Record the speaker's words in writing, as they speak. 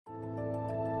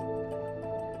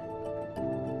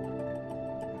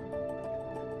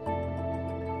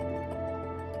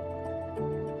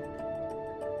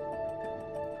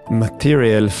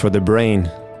Material for the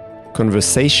brain.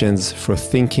 Conversations for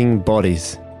thinking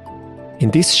bodies.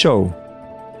 In this show,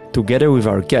 together with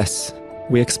our guests,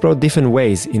 we explore different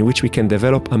ways in which we can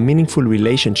develop a meaningful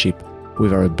relationship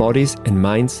with our bodies and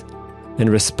minds and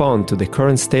respond to the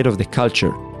current state of the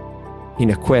culture in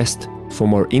a quest for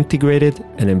more integrated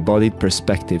and embodied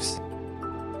perspectives.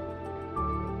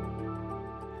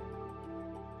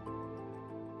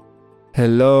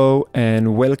 Hello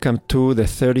and welcome to the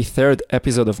 33rd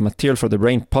episode of Material for the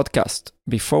Brain podcast.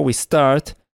 Before we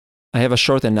start, I have a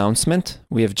short announcement.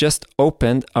 We have just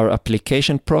opened our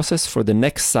application process for the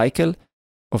next cycle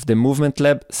of the Movement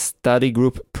Lab study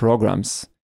group programs.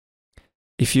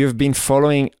 If you've been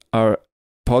following our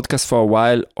podcast for a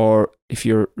while, or if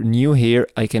you're new here,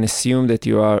 I can assume that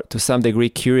you are to some degree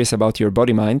curious about your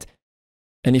body-mind.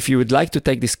 And if you would like to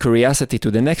take this curiosity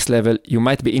to the next level, you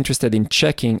might be interested in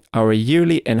checking our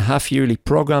yearly and half-yearly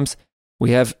programs. We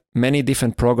have many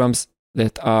different programs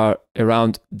that are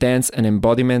around dance and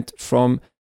embodiment, from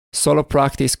solo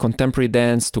practice, contemporary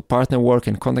dance, to partner work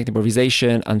and contact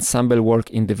improvisation, ensemble work,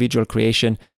 individual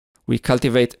creation. We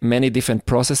cultivate many different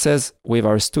processes with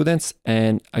our students.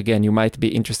 And again, you might be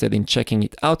interested in checking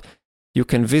it out. You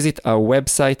can visit our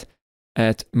website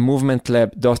at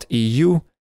movementlab.eu.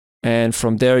 And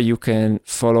from there, you can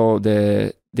follow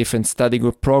the different study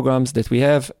group programs that we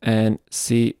have and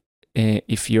see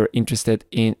if you're interested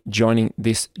in joining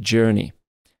this journey.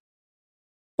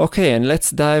 Okay, and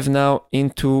let's dive now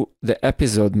into the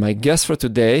episode. My guest for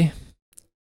today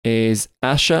is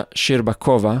Asha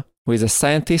Shcherbakova, who is a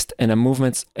scientist and a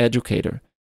movements educator.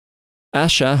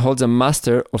 Asha holds a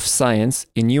Master of Science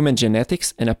in Human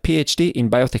Genetics and a PhD in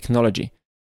Biotechnology.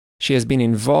 She has been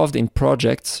involved in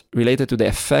projects related to the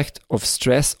effect of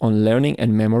stress on learning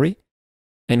and memory,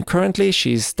 and currently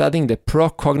she is studying the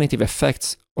pro-cognitive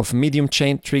effects of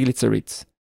medium-chain triglycerides.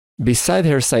 Beside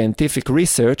her scientific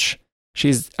research, she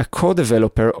is a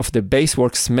co-developer of the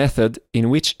BaseWorks method, in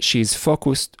which she is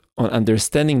focused on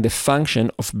understanding the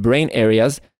function of brain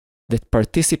areas that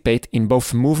participate in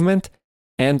both movement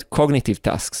and cognitive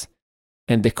tasks,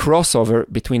 and the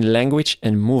crossover between language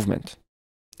and movement.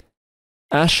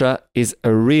 Asha is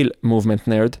a real movement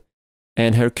nerd,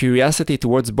 and her curiosity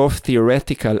towards both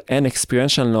theoretical and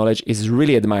experiential knowledge is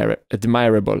really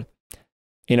admirable.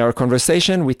 In our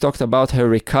conversation, we talked about her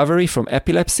recovery from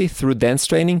epilepsy through dance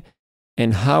training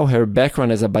and how her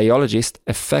background as a biologist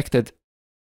affected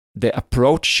the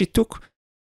approach she took.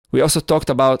 We also talked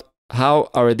about how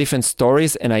our different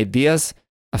stories and ideas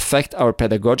affect our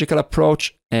pedagogical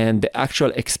approach and the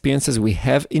actual experiences we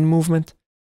have in movement.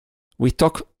 We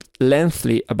talk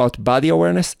lengthily about body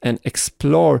awareness and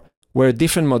explore where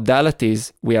different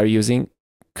modalities we are using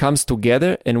comes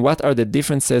together and what are the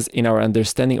differences in our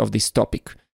understanding of this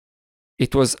topic.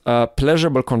 It was a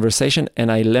pleasurable conversation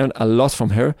and I learned a lot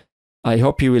from her. I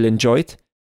hope you will enjoy it.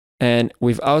 And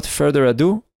without further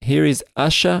ado, here is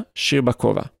Asha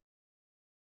Shcherbakova.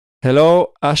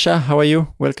 Hello, Asha. How are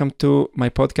you? Welcome to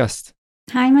my podcast.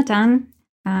 Hi, Matan.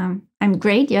 I'm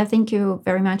great. Yeah, thank you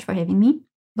very much for having me.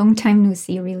 Long time no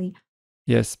see, really.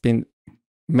 Yes, been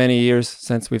many years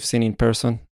since we've seen in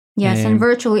person. Yes, and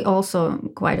virtually also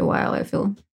quite a while, I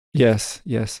feel. Yes.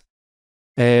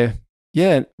 Where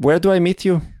do I meet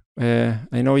you?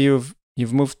 I know you've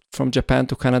moved from Japan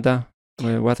to Canada.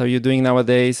 What are you doing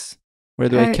nowadays? Where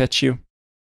do I catch you?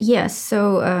 Yes,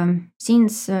 so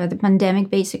since the pandemic,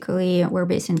 basically, we're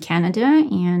based in Canada.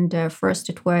 And first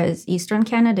it was Eastern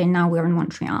Canada, and now we're in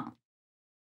Montreal.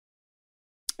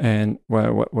 And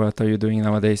what are you doing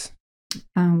nowadays?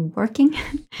 Working.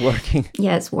 Working?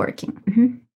 Yes, working.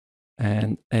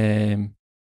 Mm-hmm. And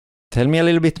tell me a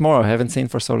little bit more. I haven't seen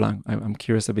for so long. I'm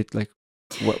curious a bit, like,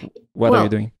 what are you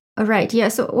doing? All right. Yeah.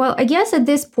 So, I guess at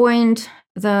this point,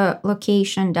 the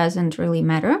location doesn't really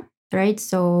matter, right?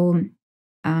 So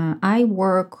I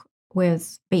work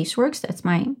with BaseWorks. That's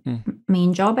my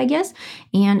main job, I guess.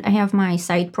 And I have my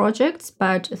side projects,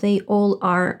 but they all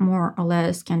are more or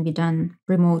less can be done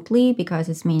remotely because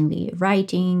it's mainly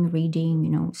writing,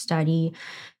 reading, study.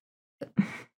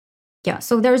 Yeah,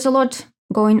 so there's a lot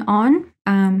going on.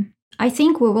 I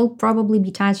think we will probably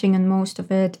be touching on most of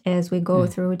it as we go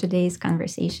through today's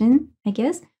conversation, I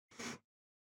guess.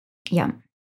 Yeah.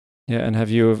 Yeah, and have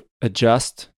you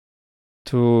adjusted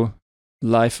to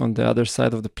life on the other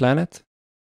side of the planet?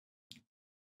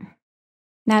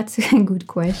 That's a good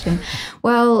question.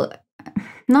 Well,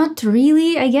 not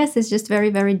really. I guess it's just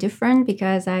very, very different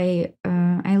because I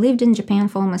lived in Japan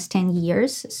for almost 10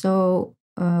 years. So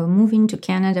moving to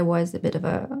Canada was a bit of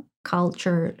a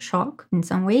culture shock in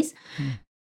some ways.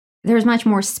 There's much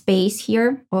more space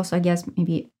here. Also, I guess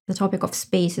maybe the topic of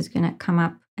space is going to come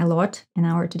up a lot in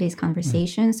our today's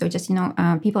conversation. So just,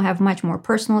 people have much more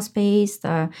personal space.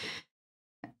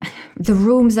 The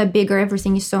rooms are bigger.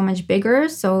 Everything is so much bigger.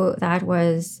 So that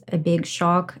was a big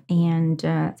shock. And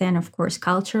then, of course,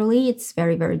 culturally, it's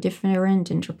very, very different.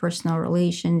 Interpersonal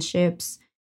relationships,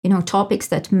 topics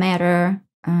that matter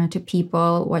to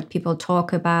people, what people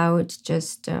talk about,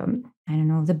 just,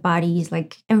 the bodies,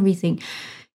 like everything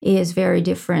is very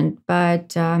different.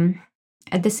 But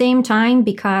at the same time,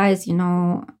 because,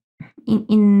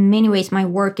 in many ways, my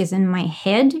work is in my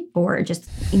head or just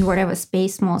in whatever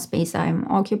small space I'm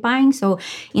occupying. So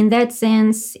in that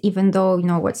sense, even though,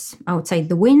 what's outside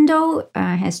the window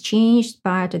has changed,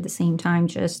 but at the same time,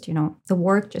 just, the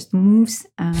work just moves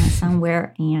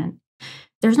somewhere and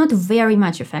there's not very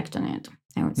much effect on it,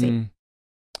 I would say.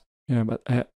 Yeah,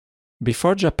 but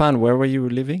before Japan, where were you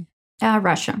living?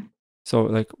 Russia. So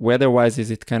like weather-wise, is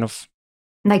it kind of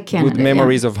like Canada, good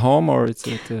memories of home, or it's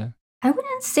I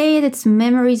wouldn't say it's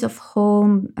memories of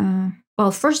home.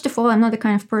 Well, first of all, I'm not the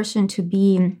kind of person to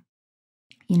be,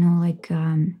 I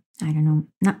don't know,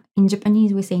 not in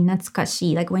Japanese we say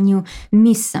natsukashi, like when you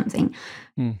miss something.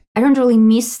 I don't really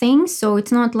miss things, so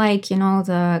it's not like,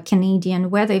 the Canadian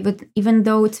weather, but even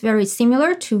though it's very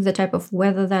similar to the type of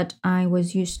weather that I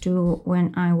was used to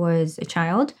when I was a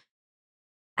child.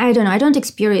 I don't know, I don't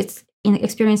experience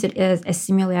it as a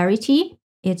similarity.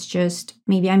 It's just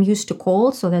maybe I'm used to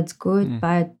cold, so that's good,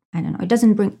 but I don't know, it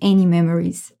doesn't bring any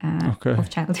memories of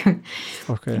childhood.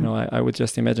 Okay, no, I would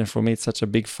just imagine for me it's such a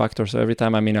big factor. So every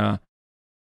time I'm in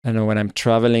I know when I'm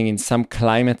traveling in some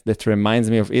climate that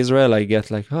reminds me of Israel, I get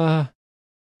like,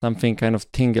 something kind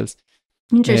of tingles.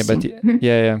 Interesting. But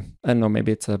yeah, I don't know,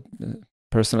 maybe it's a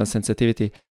personal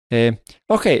sensitivity.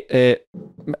 Okay,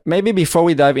 maybe before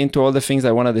we dive into all the things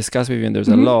I want to discuss with you, and there's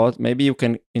a lot, maybe you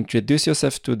can introduce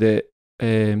yourself to the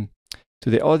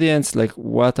audience, like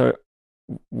what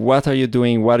are you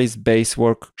doing, what is base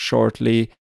work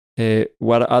shortly,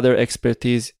 what other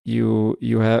expertise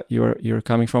you're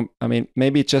coming from. I mean,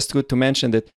 maybe it's just good to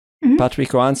mention that Patrick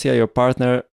Oancia, your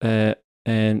partner,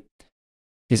 and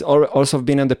he's also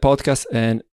been on the podcast,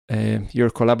 and you're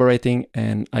collaborating,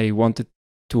 and I wanted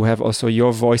to have also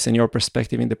your voice and your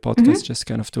perspective in the podcast, just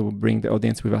kind of to bring the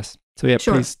audience with us. So yeah,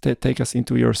 sure. Please take us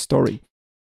into your story.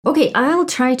 Okay, I'll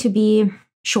try to be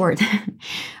short.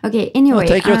 Okay, anyway.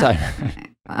 Take your time.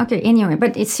 Okay, anyway,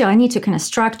 but it's still, I need to kind of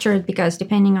structure it because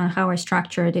depending on how I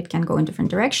structure it, it can go in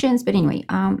different directions. But anyway,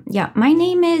 my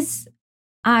name is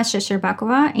Asha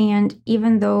Shcherbakova, and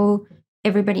even though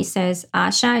everybody says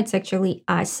Asha, it's actually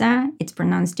Asa. It's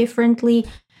pronounced differently.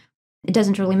 It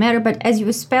doesn't really matter, but as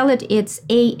you spell it, it's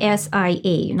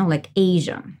ASIA, like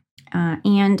Asia.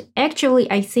 And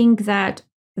actually, I think that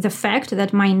the fact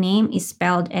that my name is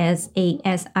spelled as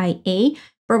ASIA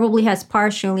probably has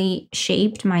partially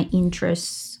shaped my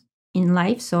interests in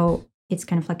life. So it's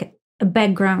kind of like a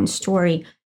background story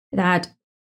that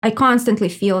I constantly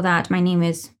feel that my name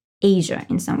is Asia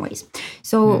in some ways.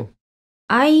 So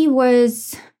I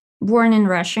was born in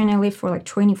Russia and I lived for like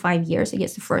 25 years. I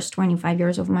guess the first 25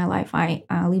 years of my life I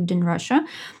lived in Russia.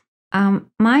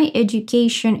 My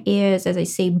education is, as I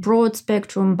say, broad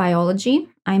spectrum biology.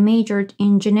 I majored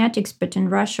in genetics, but in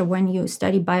Russia, when you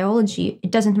study biology,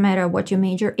 it doesn't matter what your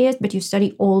major is, but you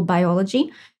study all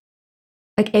biology,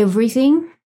 like everything,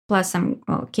 plus some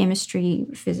chemistry,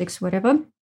 physics, whatever.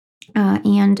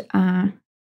 And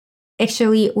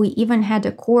actually, we even had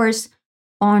a course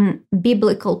on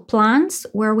biblical plants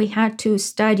where we had to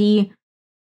study,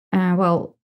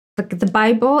 the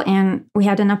Bible, and we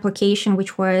had an application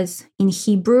which was in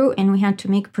Hebrew, and we had to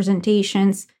make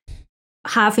presentations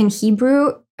half in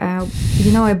Hebrew,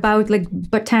 about like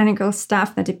botanical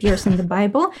stuff that appears in the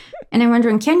Bible. And I'm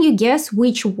wondering, can you guess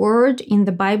which word in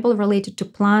the Bible related to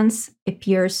plants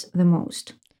appears the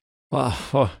most?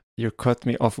 Wow, you caught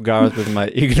me off guard with my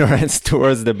ignorance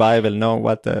towards the Bible. No,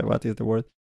 what is the word?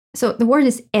 So the word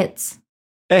is etz.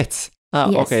 Etz.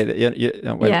 Yes.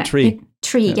 Okay. Tree.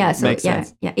 Tree, yeah. So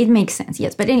it makes sense.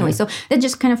 Yes, but anyway, so that's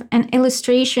just kind of an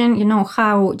illustration.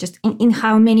 How just in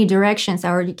how many directions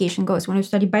our education goes when we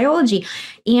study biology.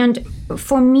 And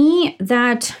for me,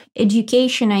 that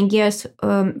education, I guess,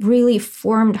 really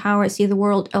formed how I see the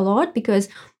world a lot, because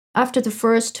after the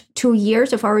first 2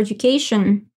 years of our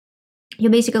education, you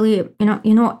basically,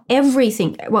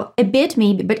 everything. Well, a bit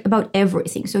maybe, but about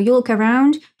everything. So you look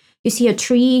around, you see a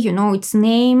tree, its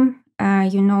name.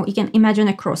 you can imagine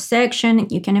a cross section.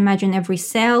 You can imagine every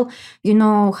cell. You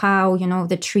know how,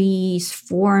 the tree is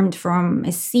formed from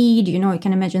a seed. You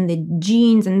can imagine the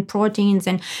genes and proteins.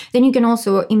 And then you can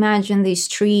also imagine this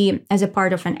tree as a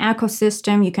part of an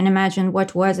ecosystem. You can imagine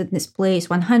what was at this place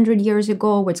 100 years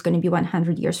ago, what's going to be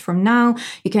 100 years from now.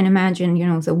 You can imagine,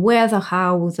 the weather,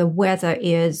 how the weather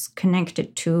is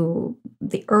connected to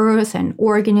the earth and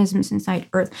organisms inside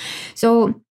earth.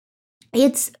 So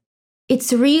it's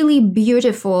really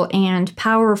beautiful and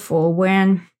powerful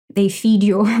when they feed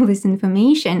you all this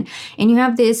information and you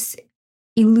have this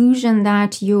illusion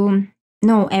that you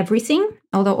know everything,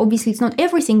 although obviously it's not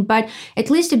everything, but at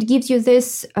least it gives you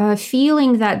this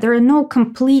feeling that there are no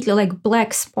completely like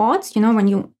black spots. When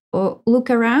you look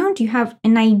around, you have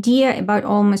an idea about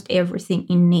almost everything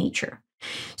in nature.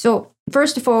 So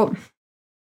first of all,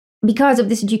 because of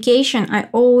this education, I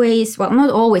always, well, not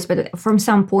always, but from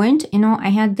some point, I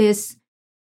had this,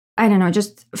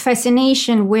 just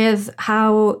fascination with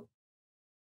how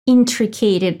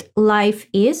intricate life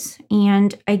is.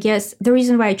 And I guess the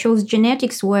reason why I chose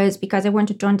genetics was because I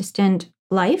wanted to understand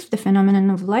life, the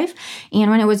phenomenon of life. And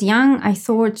when I was young, I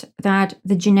thought that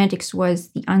the genetics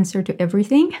was the answer to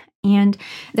everything. And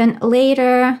then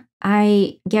later,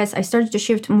 I guess I started to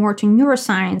shift more to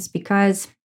neuroscience because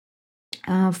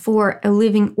for a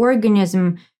living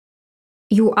organism,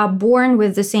 you are born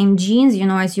with the same genes,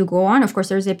 as you go on. Of course,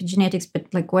 there's epigenetics,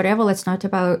 but like whatever, let's not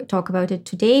talk about it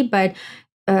today. But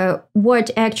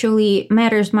what actually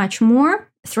matters much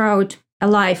more throughout a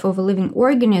life of a living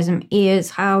organism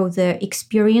is how the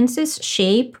experiences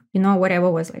shape,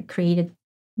 whatever was like created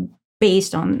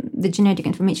based on the genetic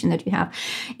information that we have.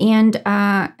 And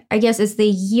I guess as the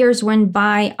years went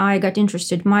by, I got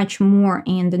interested much more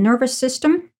in the nervous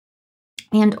system.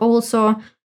 And also,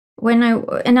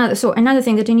 another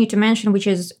thing that I need to mention, which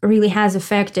is really has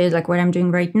affected like what I'm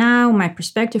doing right now, my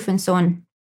perspective and so on,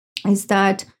 is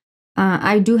that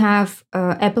I do have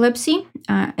epilepsy,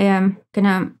 kind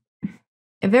of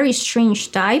a very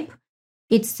strange type.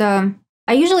 It's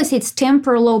I usually say it's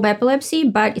temporal lobe epilepsy,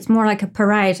 but it's more like a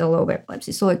parietal lobe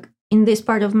epilepsy. So like in this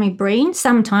part of my brain,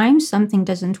 sometimes something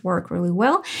doesn't work really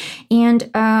well. And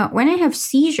when I have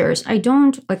seizures, I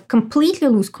don't like completely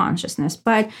lose consciousness,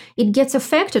 but it gets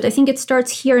affected. I think it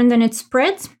starts here and then it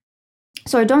spreads.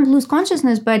 So I don't lose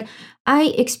consciousness, but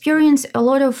I experience a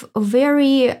lot of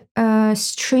very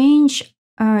strange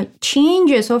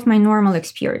changes of my normal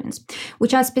experience,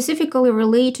 which are specifically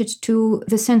related to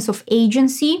the sense of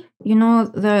agency,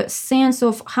 the sense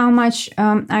of how much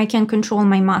I can control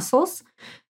my muscles.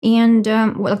 And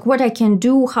like what I can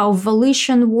do, how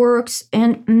volition works.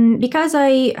 And because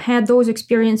I had those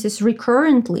experiences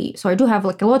recurrently, so I do have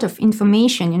like a lot of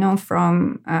information,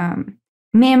 from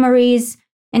memories.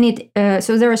 And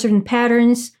so there are certain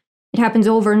patterns. It happens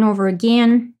over and over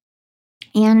again.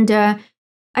 And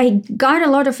I got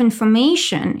a lot of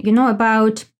information,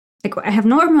 about, like I have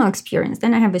normal experience,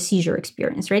 then I have a seizure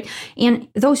experience, right? And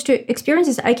those two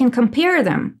experiences, I can compare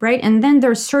them, right? And then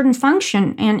there's certain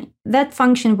function and that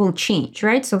function will change,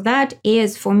 right? So that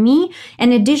is, for me,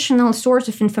 an additional source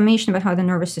of information about how the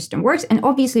nervous system works. And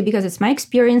obviously, because it's my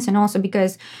experience and also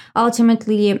because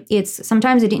ultimately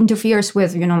sometimes it interferes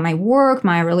with, my work,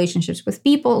 my relationships with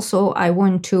people. So I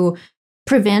want to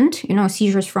prevent,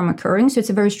 seizures from occurring. So it's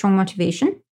a very strong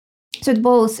motivation. So it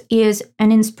both is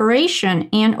an inspiration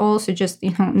and also just,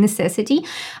 necessity.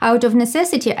 Out of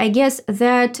necessity, I guess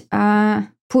that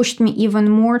pushed me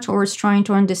even more towards trying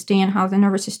to understand how the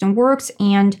nervous system works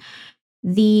and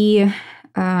the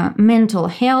mental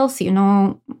health,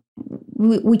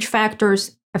 which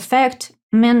factors affect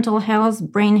mental health,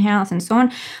 brain health, and so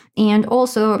on. And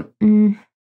also,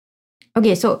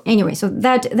 okay, so anyway, so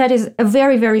that is a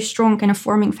very, very strong kind of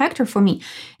forming factor for me.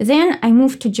 Then I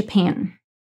moved to Japan.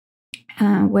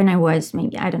 When I was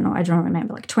maybe, I don't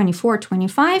remember, like 24,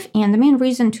 25. And the main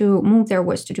reason to move there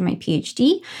was to do my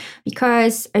PhD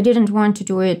because I didn't want to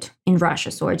do it in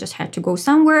Russia. So I just had to go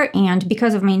somewhere. And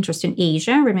because of my interest in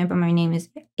Asia, remember my name is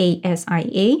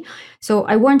ASIA. So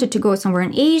I wanted to go somewhere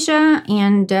in Asia.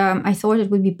 And I thought it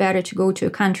would be better to go to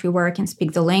a country where I can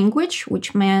speak the language,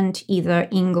 which meant either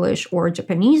English or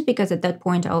Japanese, because at that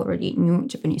point I already knew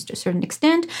Japanese to a certain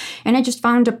extent. And I just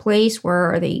found a place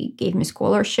where they gave me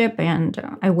scholarship and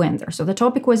I went there. So the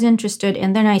topic was interested.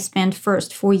 And then I spent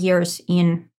first 4 years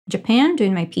in Japan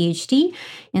doing my PhD.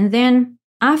 And then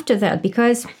after that,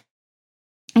 because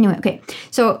anyway, okay.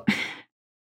 So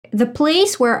the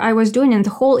place where I was doing and the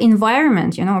whole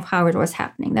environment, of how it was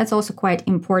happening, that's also quite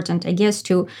important, I guess,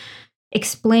 to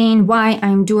explain why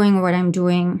I'm doing what I'm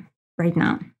doing right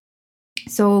now.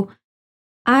 So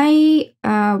I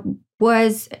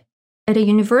was at a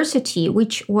university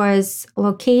which was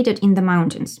located in the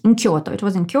mountains in Kyoto. It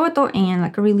was in Kyoto and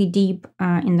like really deep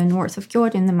in the north of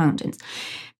Kyoto in the mountains.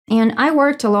 And I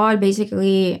worked a lot,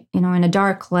 basically, in a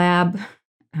dark lab,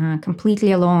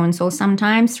 completely alone. So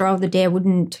sometimes throughout the day, I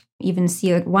wouldn't even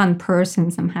see like one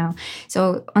person somehow.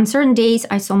 So on certain days,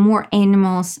 I saw more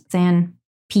animals than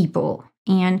people.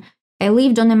 And I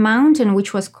lived on a mountain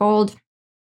which was called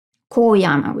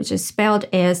Koyama, which is spelled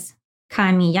as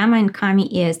Kami. Yama and Kami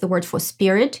is the word for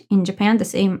spirit in Japan. The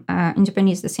same in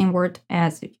Japanese, the same word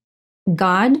as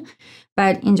God.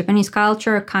 But in Japanese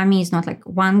culture, Kami is not like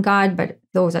one god, but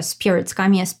those are spirits.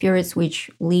 Kami are spirits which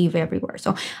live everywhere.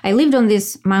 So I lived on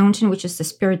this mountain, which is the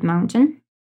spirit mountain.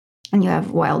 And you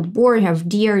have wild boar, you have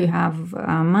deer, you have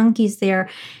monkeys there.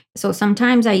 So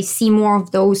sometimes I see more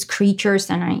of those creatures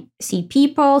than I see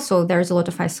people. So there's a lot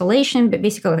of isolation, but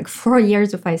basically like 4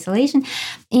 years of isolation.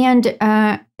 And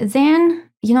then,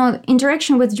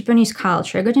 interaction with Japanese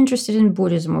culture. I got interested in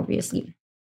Buddhism, obviously.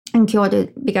 In Kyoto,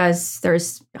 because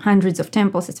there's hundreds of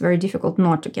temples, it's very difficult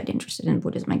not to get interested in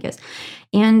Buddhism, I guess.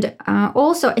 And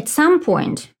also, at some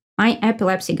point, my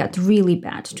epilepsy got really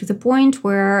bad, to the point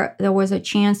where there was a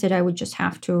chance that I would just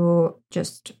have to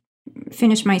just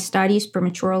finish my studies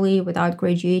prematurely without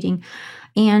graduating.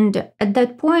 And at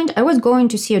that point, I was going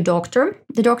to see a doctor.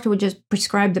 The doctor would just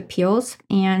prescribe the pills,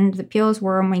 and the pills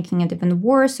were making it even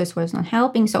worse. This was not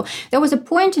helping. So there was a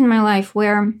point in my life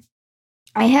where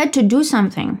I had to do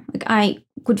something. Like, I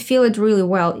could feel it really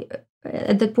well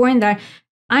at that point that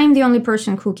I'm the only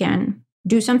person who can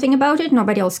do something about it.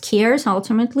 Nobody else cares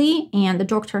ultimately, and the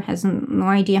doctor has no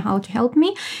idea how to help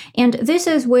me. And this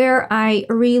is where I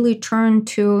really turned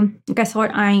to, like, I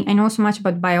thought I know so much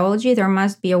about biology. There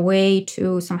must be a way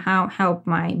to somehow help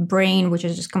my brain, which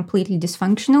is just completely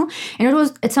dysfunctional. And it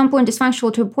was at some point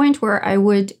dysfunctional to a point where I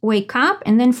would wake up,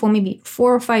 and then for maybe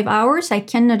 4 or 5 hours, I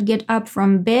cannot get up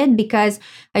from bed because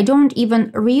I don't even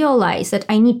realize that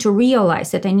I need to realize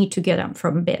that I need to get up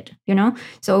from bed,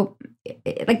 So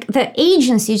like the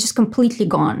agency is just completely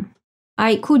gone.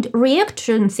 I could react to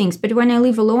certain things, but when I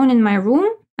live alone in my room,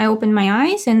 I open my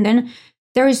eyes and then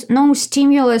there is no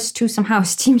stimulus to somehow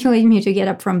stimulate me to get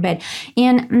up from bed.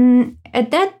 And at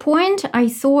that point, I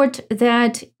thought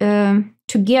that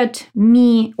to get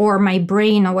me or my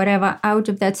brain or whatever out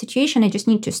of that situation, I just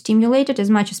need to stimulate it as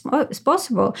much as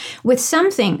possible with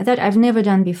something that I've never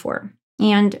done before.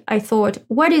 And I thought,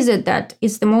 what is it that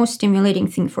is the most stimulating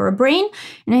thing for a brain?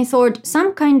 And I thought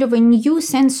some kind of a new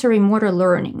sensory motor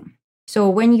learning. So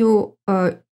when you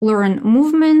learn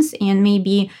movements and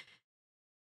maybe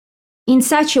in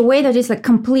such a way that is like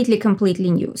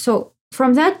completely new. So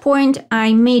from that point,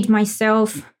 I made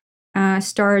myself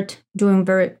start doing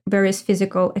various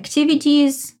physical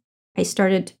activities. I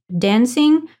started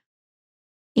dancing,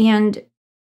 and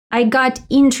I got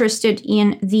interested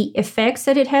in the effects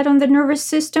that it had on the nervous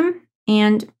system.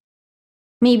 And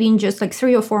maybe in just like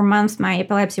 3 or 4 months, my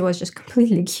epilepsy was just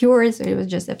completely cured. So it was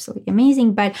just absolutely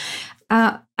amazing. But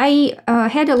I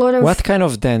had a lot of... What kind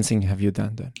of dancing have you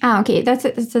done then? Okay.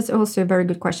 That's also a very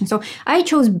good question. So I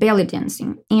chose belly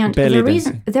dancing. And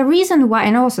the reason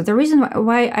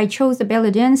why I chose the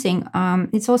belly dancing,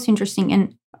 it's also interesting.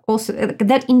 And also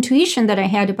that intuition that I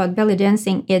had about belly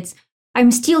dancing,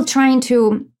 I'm still trying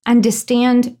to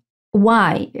understand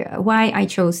why I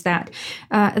chose that.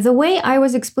 The way I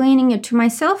was explaining it to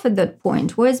myself at that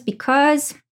point was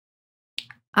because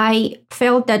I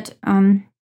felt that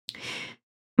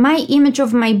my image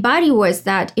of my body was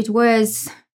that it was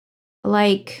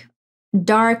like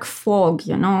dark fog,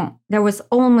 there was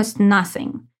almost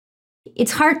nothing.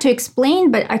 It's hard to explain,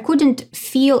 but I couldn't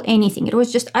feel anything. It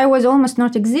was just, I was almost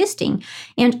not existing.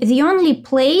 And the only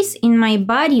place in my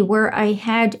body where I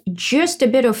had just a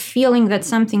bit of feeling that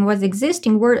something was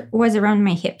existing was around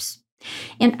my hips.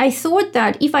 And I thought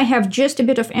that if I have just a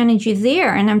bit of energy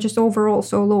there and I'm just overall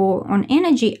so low on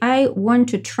energy, I want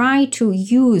to try to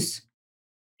use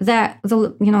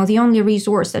the only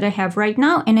resource that I have right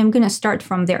now, and I'm going to start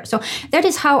from there. So that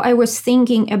is how I was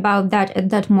thinking about that at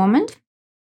that moment.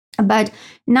 But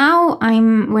now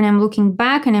when I'm looking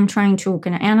back and I'm trying to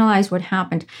kind of analyze what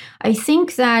happened, I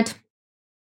think that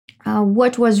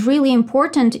what was really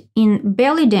important in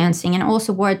belly dancing, and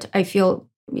also what I feel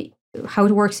how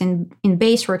it works in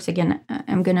base works, again,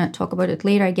 I'm going to talk about it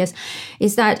later, I guess,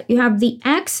 is that you have the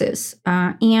axis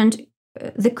and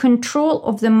the control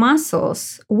of the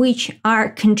muscles, which are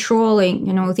controlling,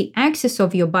 the axis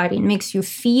of your body, and makes you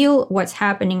feel what's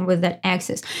happening with that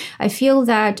axis. I feel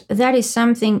that that is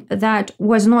something that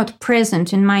was not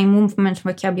present in my movement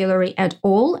vocabulary at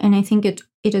all. And I think it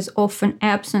is often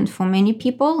absent for many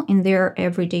people in their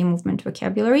everyday movement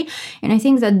vocabulary. And I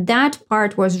think that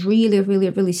part was really, really,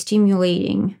 really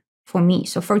stimulating for me.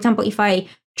 So, for example, if I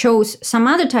chose some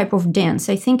other type of dance,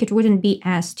 I think it wouldn't be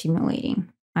as stimulating.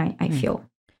 I feel.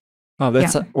 Oh,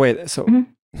 that's wait. So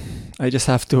I just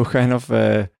have to kind of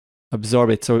absorb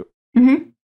it. So,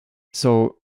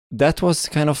 so that was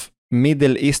kind of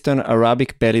Middle Eastern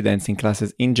Arabic belly dancing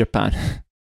classes in Japan.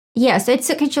 Yes, it's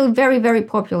actually very, very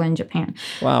popular in Japan.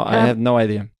 Wow, I had no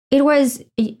idea. It was,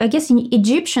 I guess, in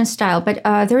Egyptian style, but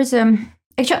there's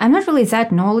actually, I'm not really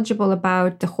that knowledgeable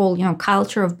about the whole,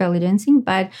 culture of belly dancing,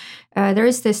 but there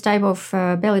is this type of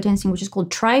belly dancing which is called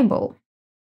tribal.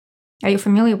 Are you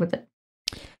familiar with it?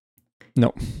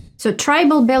 No. So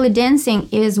tribal belly dancing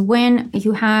is when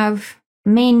you have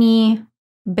many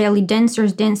belly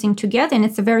dancers dancing together, and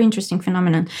it's a very interesting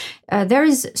phenomenon. There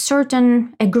is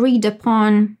certain agreed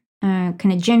upon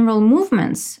kind of general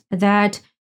movements that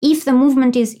if the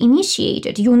movement is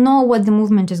initiated, you know what the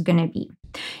movement is going to be.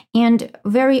 And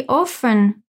very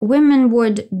often women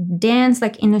would dance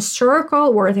like in a circle,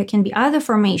 or there can be other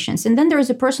formations. And then there is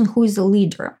a person who is a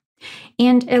leader.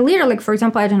 And a leader, like, for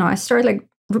example, I don't know, I start like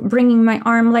bringing my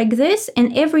arm like this,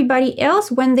 and everybody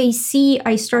else, when they see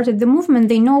I started the movement,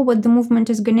 they know what the movement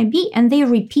is going to be, and they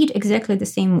repeat exactly the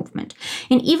same movement.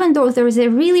 And even though there is a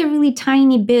really, really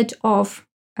tiny bit of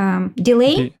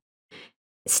delay,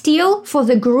 still for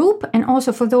the group and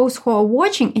also for those who are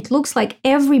watching, it looks like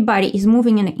everybody is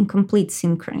moving in complete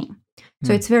synchrony.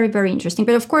 So it's very, very interesting.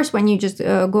 But of course, when you just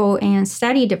go and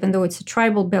study it, even though it's a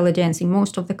tribal belly dancing,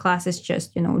 most of the class is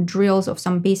just, drills of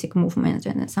some basic movements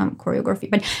and some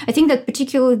choreography. But I think that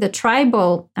particularly the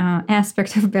tribal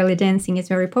aspect of belly dancing is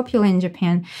very popular in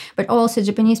Japan. But also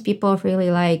Japanese people really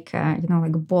like,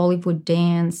 like Bollywood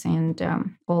dance and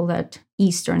all that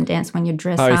Eastern dance when you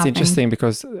dress up. It's interesting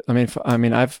because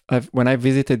I've when I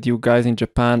visited you guys in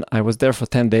Japan, I was there for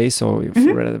 10 days, so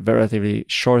for a relatively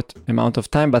short amount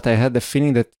of time, but I had the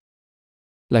feeling that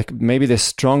like maybe the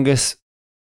strongest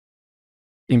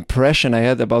impression I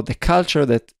had about the culture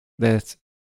that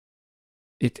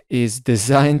it is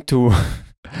designed to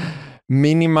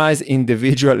minimize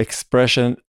individual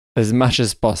expression as much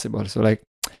as possible. So like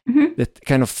that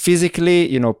kind of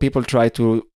physically, people try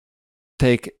to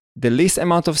take the least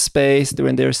amount of space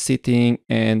when they're sitting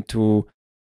and to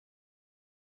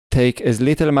take as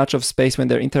little amount of space when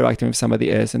they're interacting with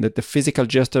somebody else, and that the physical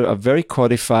gestures are very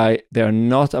codified. They are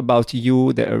not about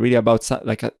you. They are really about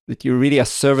that you're really a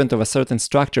servant of a certain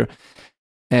structure.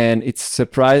 And it's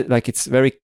it's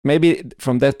very, maybe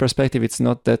from that perspective, it's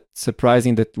not that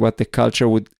surprising that what the culture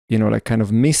would, kind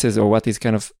of misses, or what is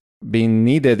kind of being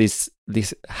needed is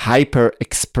this hyper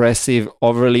expressive,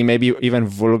 overly, maybe even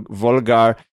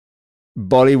vulgar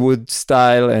Bollywood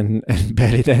style and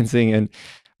belly dancing.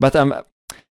 But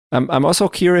I'm also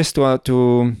curious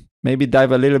to maybe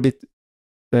dive a little bit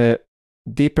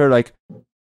deeper, like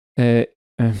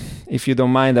if you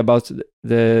don't mind, about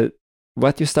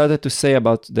what you started to say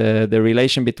about the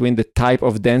relation between the type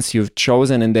of dance you've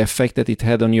chosen and the effect that it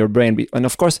had on your brain. And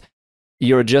of course,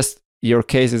 your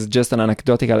case is just an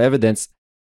anecdotal evidence,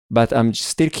 but I'm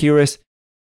still curious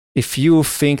if you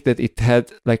think that it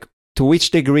had, like, to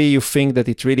which degree you think that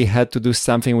it really had to do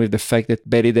something with the fact that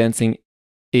belly dancing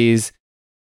is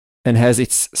and has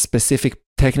its specific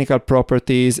technical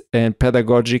properties and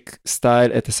pedagogic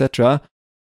style, etc.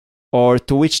 Or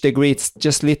to which degree it's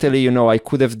just literally, I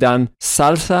could have done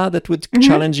salsa that would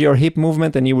challenge your hip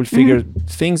movement and you will figure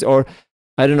things, or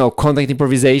I don't know, contact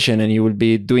improvisation, and you will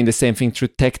be doing the same thing through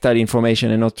tactile information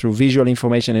and not through visual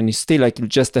information, and it's still like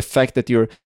just the fact that you're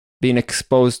being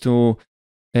exposed to,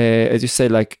 as you say,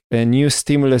 like a new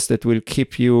stimulus that will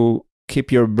keep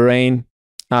your brain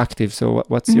active. So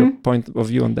what's your point of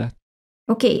view on that?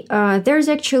 Okay, there's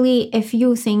actually a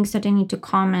few things that I need to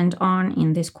comment on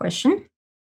in this question.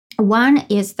 One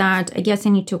is that I guess I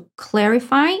need to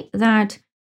clarify that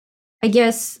I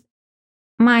guess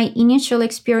my initial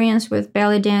experience with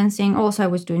belly dancing, also I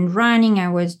was doing running,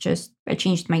 I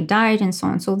changed my diet and so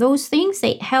on. So those things,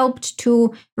 they helped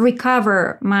to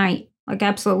recover my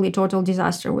absolutely total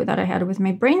disaster that I had with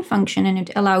my brain function, and it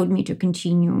allowed me to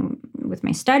continue with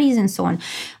my studies and so on.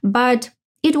 But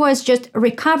it was just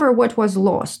recover what was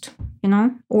lost,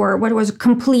 or what was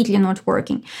completely not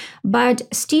working. But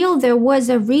still, there was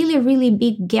a really, really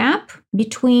big gap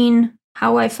between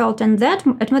how I felt at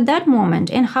that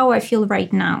moment and how I feel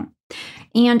right now.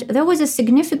 And there was a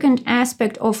significant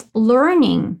aspect of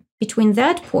learning between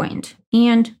that point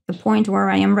and the point where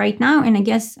I am right now. And I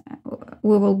guess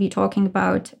we will be talking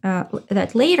about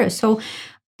that later. So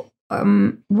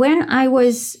when I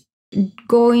was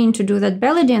going to do that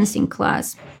belly dancing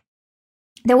class,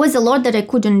 there was a lot that I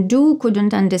couldn't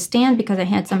understand, because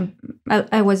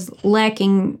I was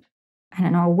lacking,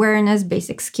 awareness,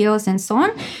 basic skills, and so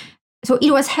on. So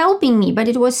it was helping me, but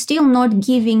it was still not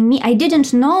giving me, I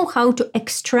didn't know how to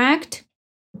extract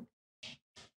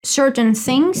certain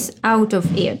things out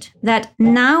of it that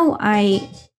now I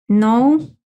know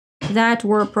that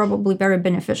were probably very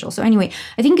beneficial. So anyway,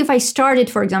 I think if I started,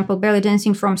 for example, belly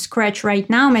dancing from scratch right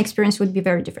now, my experience would be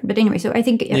very different. But anyway, so I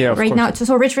think right now,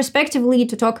 so retrospectively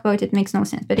to talk about it makes no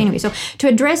sense. But anyway, so to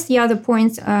address the other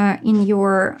points in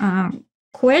your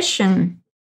question,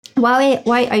 why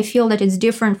I feel that it's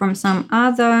different from some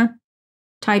other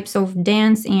types of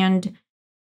dance, and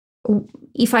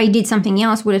if I did something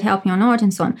else, would it help me or not,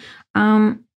 and so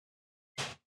on.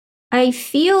 I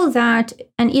feel that,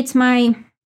 and it's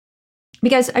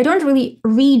because I don't really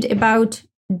read about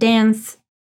dance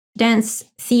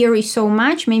theory so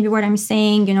much. Maybe what I'm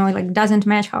saying, doesn't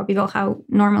match how people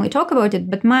normally talk about it.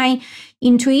 But my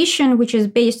intuition, which is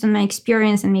based on my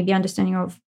experience and maybe understanding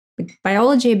of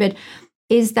biology a bit,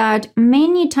 is that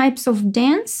many types of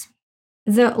dance,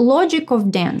 the logic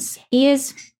of dance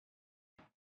is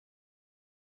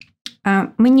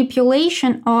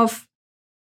manipulation of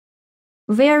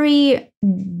very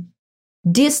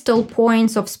distal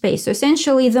points of space. So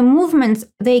essentially the movements,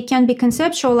 they can be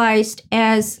conceptualized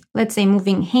as, let's say,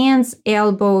 moving hands,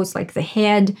 elbows, like the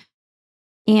head,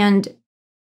 and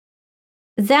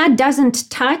that doesn't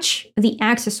touch the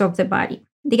axis of the body,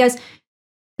 because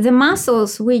the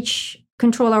muscles which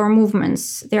control our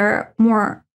movements, they're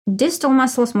more distal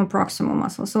muscles, more proximal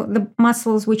muscles. So the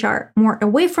muscles which are more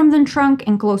away from the trunk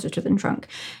and closer to the trunk.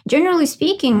 Generally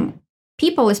speaking,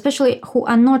 people, especially who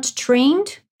are not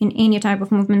trained in any type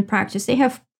of movement practice, they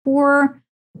have poor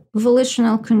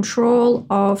volitional control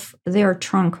of their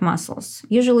trunk muscles.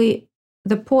 Usually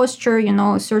the posture,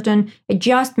 certain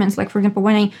adjustments, like for example,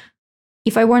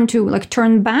 if I want to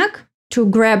turn back to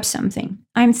grab something,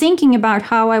 I'm thinking about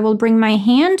how I will bring my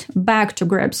hand back to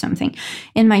grab something.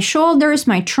 And my shoulders,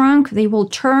 my trunk, they will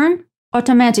turn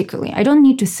automatically. I don't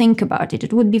need to think about it.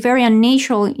 It would be very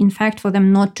unnatural, in fact, for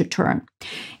them not to turn.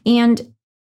 And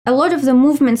a lot of the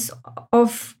movements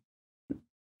of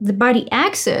the body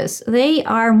axis, they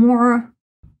are more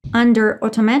under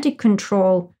automatic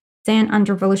control than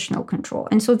under volitional control.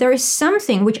 And so there is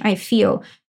something which I feel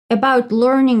about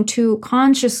learning to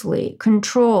consciously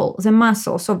control the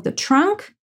muscles of the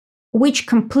trunk, which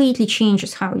completely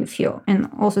changes how you feel. And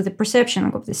also the perception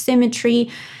of the symmetry,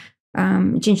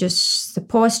 changes the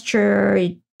posture,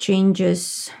 it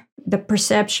changes the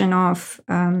perception of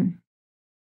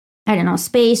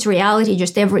space, reality,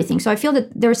 just everything. So I feel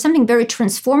that there is something very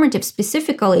transformative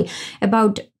specifically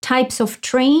about types of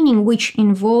training which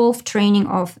involve training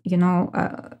of,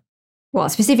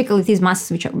 specifically these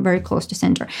muscles which are very close to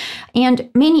center. And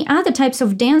many other types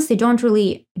of dance, they don't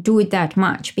really do it that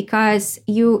much, because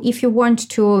if you want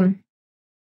to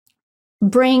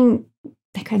bring,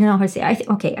 I don't know how to say, I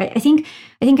think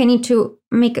I need to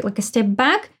make it a step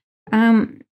back,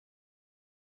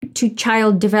 to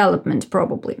child development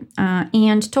probably,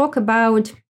 and talk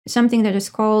about something that is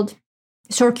called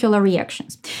circular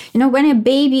reactions. When a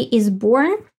baby is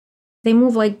born, they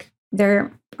move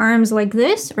their arms like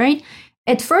this, right?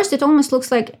 At first, it almost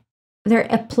looks like they're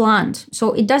a plant.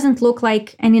 So it doesn't look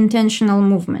like an intentional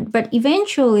movement. But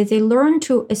eventually, they learn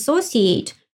to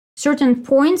associate certain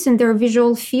points in their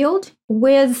visual field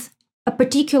with a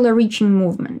particular reaching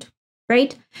movement,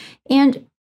 right? And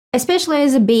especially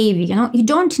as a baby, you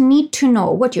don't need to know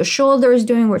what your shoulder is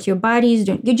doing, what your body is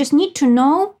doing. You just need to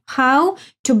know how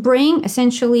to bring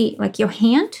essentially your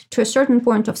hand to a certain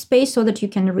point of space so that you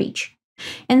can reach.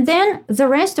 And then the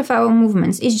rest of our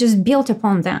movements is just built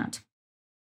upon that.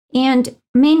 And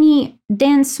many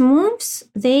dance moves,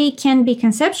 they can be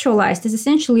conceptualized as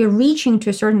essentially reaching to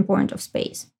a certain point of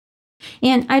space.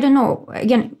 And I don't know,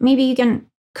 again, maybe you can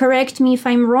correct me if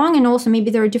I'm wrong, and also maybe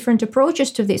there are different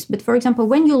approaches to this. But for example,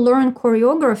 when you learn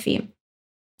choreography,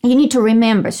 you need to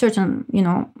remember certain,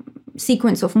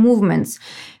 sequence of movements.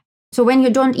 So when you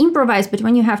don't improvise, but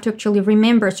when you have to actually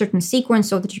remember a certain sequence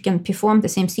so that you can perform the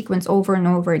same sequence over and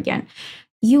over again,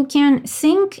 you can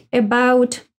think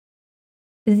about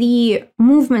the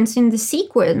movements in the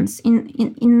sequence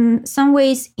in some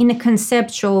ways in a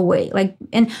conceptual way.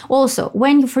 And also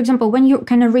when you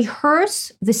kind of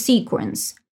rehearse the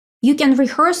sequence, you can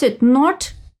rehearse it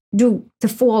not do the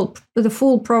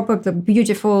full proper, the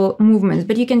beautiful movements,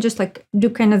 but you can just like do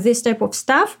kind of this type of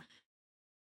stuff.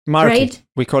 Mark right? it.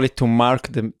 We call it to mark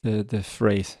the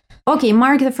phrase. Okay,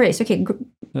 mark the phrase. Okay,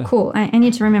 cool. I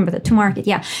need to remember that, to mark it.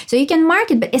 Yeah. So you can mark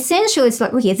it, but essentially it's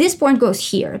like, okay, this point goes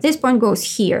here, this point goes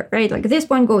here, right? Like this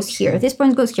point goes here, this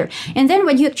point goes here. And then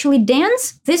when you actually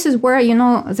dance, this is where,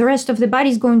 the rest of the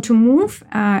body is going to move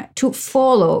to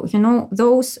follow,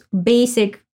 those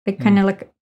basic, like kind of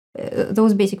like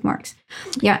those basic marks.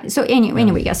 Yeah. So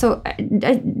anyway, yeah. So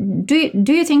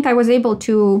do you think I was able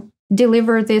to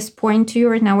deliver this point to you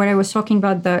right now, where I was talking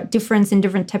about the difference in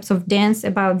different types of dance,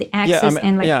 about the axis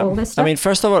and all this stuff? I mean,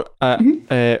 first of all,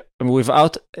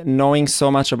 without knowing so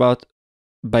much about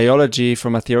biology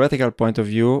from a theoretical point of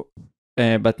view,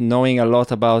 but knowing a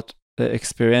lot about the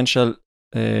experiential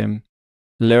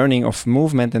learning of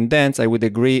movement and dance, I would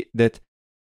agree that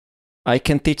I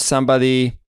can teach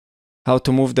somebody how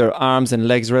to move their arms and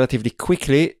legs relatively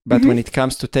quickly, but when it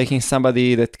comes to taking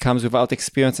somebody that comes without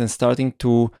experience and starting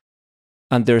to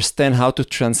understand how to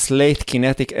translate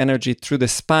kinetic energy through the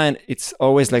spine, it's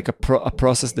always like a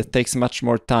process that takes much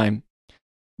more time.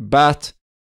 But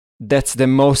that's the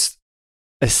most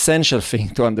essential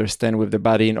thing to understand with the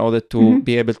body in order to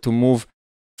be able to move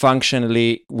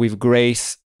functionally with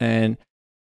grace. And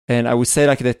I would say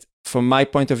like that, from my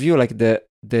point of view, like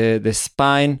the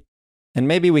spine, and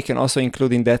maybe we can also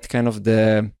include in that kind of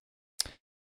the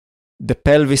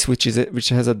pelvis, which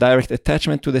has a direct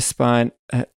attachment to the spine,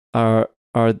 are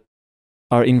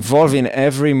involved in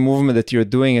every movement that you're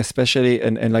doing, especially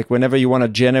and like whenever you want to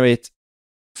generate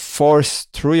force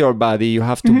through your body, you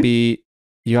have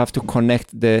to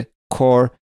connect the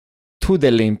core to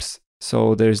the limbs.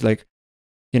 So there's like,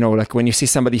 like when you see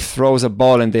somebody throws a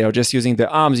ball and they are just using their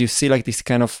arms, you see like this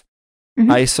kind of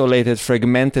isolated,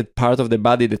 fragmented part of the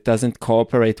body that doesn't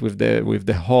cooperate with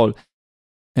the whole.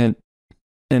 And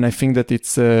I think that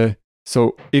it's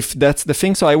so if that's the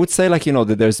thing, so I would say like,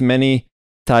 that there's many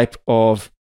type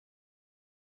of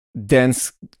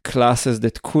dance classes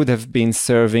that could have been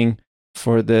serving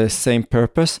for the same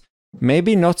purpose.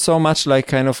 Maybe not so much like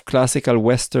kind of classical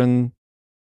Western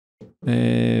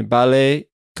ballet,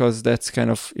 because that's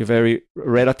kind of very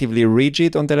relatively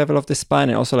rigid on the level of the spine,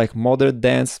 and also like modern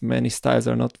dance, many styles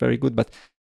are not very good. But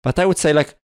I would say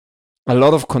like a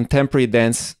lot of contemporary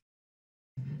dance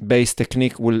based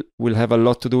technique will have a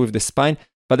lot to do with the spine.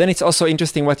 But then it's also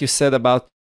interesting what you said about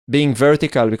being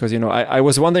vertical, because I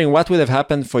was wondering what would have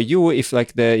happened for you if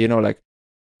like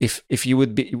if you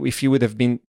would have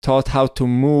been taught how to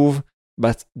move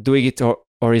but doing it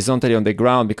horizontally on the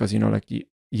ground, because like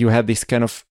you had this kind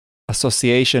of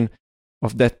association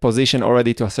of that position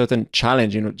already to a certain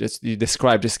challenge. Just you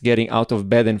described just getting out of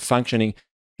bed and functioning,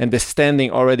 and the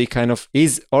standing already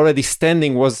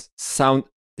standing was sound.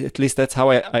 At least that's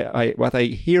how I what I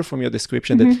hear from your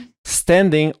description, that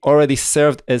standing already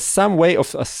served as some way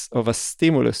of a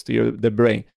stimulus to the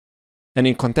brain. And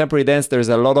in contemporary dance, there's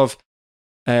a lot of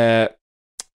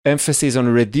emphasis on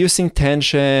reducing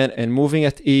tension and moving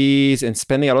at ease and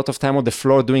spending a lot of time on the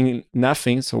floor doing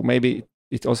nothing. So maybe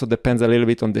it also depends a little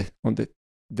bit on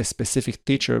the specific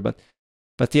teacher.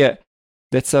 But yeah,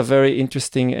 that's a very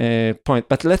interesting point.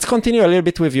 But let's continue a little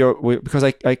bit with because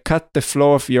I cut the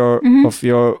flow of your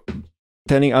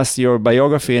telling us your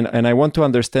biography, and I want to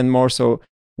understand more. So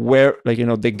where, like,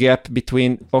 the gap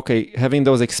between, okay, having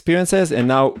those experiences and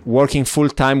now working full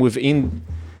time within,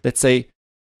 let's say,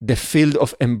 the field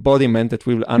of embodiment that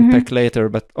we will unpack later.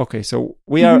 But okay, so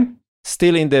we are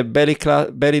still in the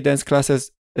belly dance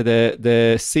classes.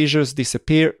 The seizures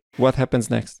disappear. What happens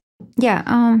next?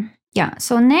 Yeah.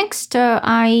 So next,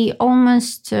 I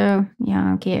almost, I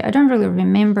don't really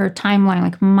remember timeline,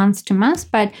 like month to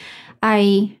month, but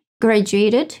I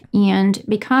graduated, and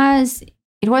because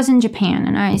it was in Japan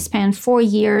and I spent 4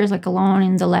 years like alone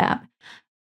in the lab,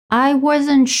 I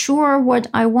wasn't sure what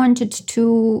I wanted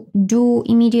to do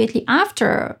immediately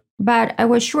after, but I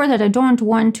was sure that I don't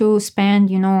want to spend,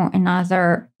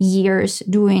 another years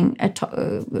doing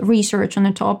research on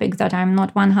a topic that I'm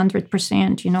not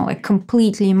 100%, like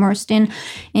completely immersed in,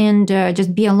 and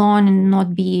just be alone and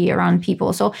not be around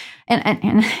people. So,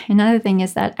 and another thing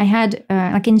is that I had,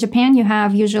 like in Japan, you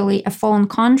have usually a phone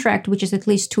contract, which is at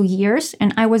least 2 years.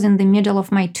 And I was in the middle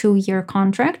of my 2-year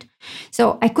contract.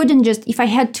 So I couldn't if I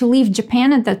had to leave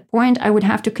Japan at that point, I would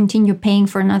have to continue paying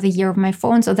for another year of my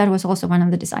phone. So that was also one of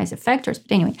the decisive factors.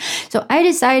 But anyway, so I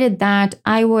decided that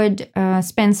I would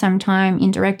spend some time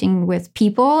interacting with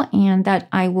people, and that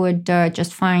I would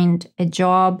just find a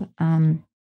job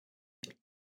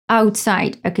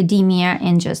outside academia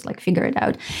and just like figure it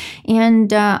out.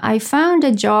 And I found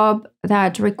a job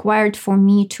that required for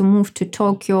me to move to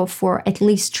Tokyo for at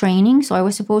least training. So I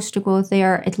was supposed to go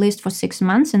there at least for 6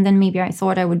 months. And then maybe I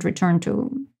thought I would return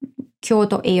to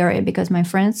Kyoto area because my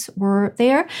friends were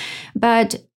there.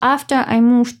 But after I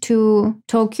moved to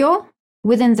Tokyo,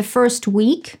 within the first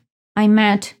week, I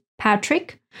met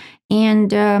Patrick.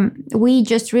 And we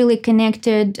just really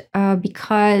connected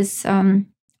because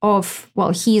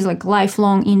he's like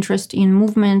lifelong interest in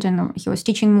movement, and he was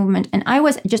teaching movement. And I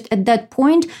was just at that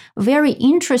point very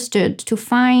interested to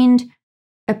find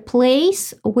a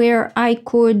place where I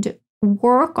could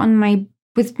work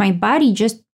with my body,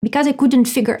 just because I couldn't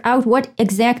figure out what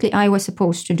exactly I was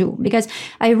supposed to do. Because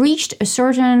I reached a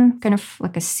certain kind of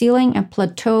like a ceiling, a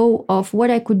plateau of what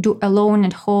I could do alone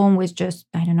at home with just,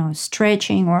 I don't know,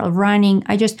 stretching or running.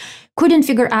 I just couldn't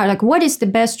figure out like what is the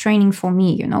best training for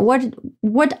me, you know,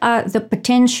 what are the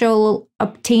potential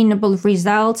obtainable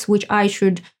results which I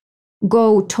should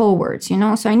go towards, you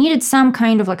know. So I needed some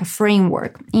kind of like a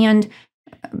framework, and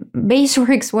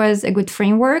BaseWorks was a good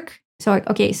framework. So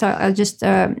I'll just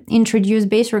introduce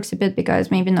BaseWorks a bit because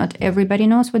maybe not everybody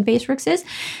knows what BaseWorks is.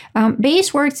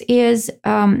 BaseWorks is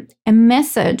a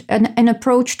method, an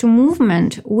approach to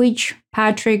movement, which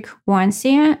Patrick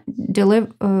Wansia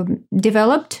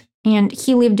developed, and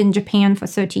he lived in Japan for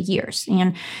 30 years.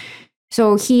 And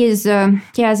so he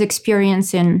has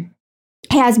experience he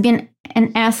has been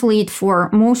an athlete for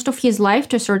most of his life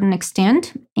to a certain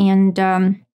extent. And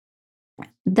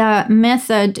the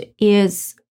method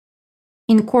is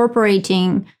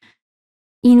incorporating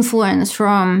influence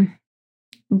from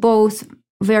both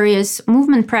various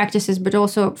movement practices, but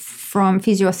also from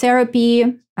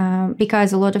physiotherapy,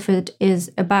 because a lot of it is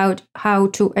about how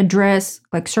to address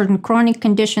like certain chronic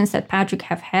conditions that Patrick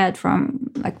have had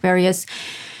from like various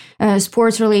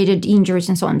sports-related injuries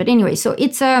and so on. But anyway, so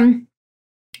it's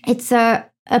a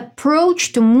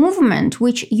approach to movement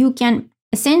which you can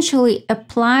essentially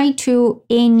apply to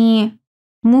any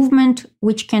movement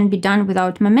which can be done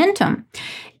without momentum.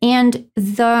 And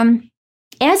the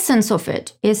essence of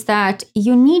it is that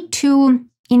you need to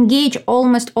engage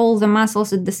almost all the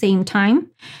muscles at the same time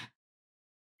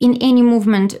in any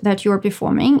movement that you're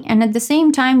performing. And at the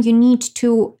same time, you need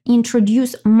to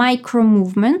introduce micro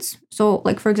movements. So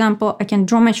like, for example, I can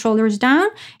draw my shoulders down,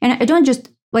 and I don't just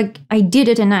like I did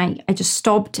it and I just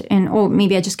stopped and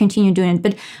maybe I just continue doing it.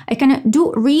 But I can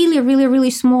do really, really,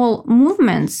 really small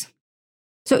movements.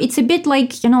 So it's a bit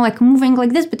like, you know, like moving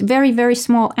like this, but very, very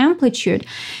small amplitude.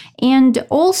 And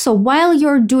also, while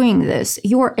you're doing this,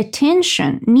 your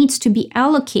attention needs to be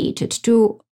allocated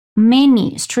to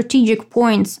many strategic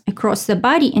points across the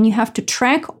body, and you have to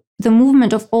track the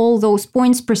movement of all those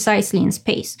points precisely in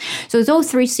space. So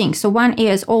those three things. So one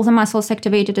is all the muscles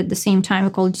activated at the same time, we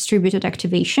call it distributed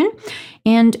activation.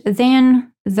 And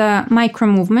then the micro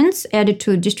movements added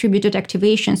to distributed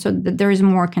activation so that there is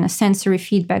more kind of sensory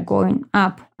feedback going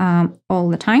up all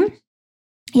the time.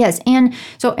 Yes, and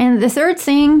the third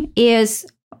thing is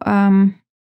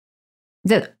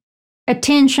the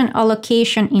attention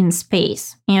allocation in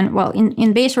space. And well,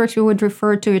 in BaseWorks, we would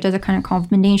refer to it as a kind of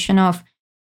combination of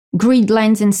grid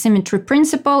lines and symmetry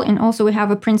principle. And also we have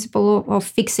a principle of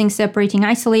fixing, separating,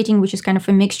 isolating, which is kind of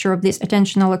a mixture of this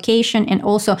attention allocation and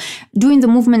also doing the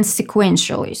movements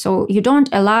sequentially. So you don't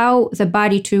allow the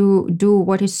body to do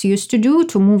what it's used to do,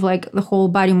 to move like the whole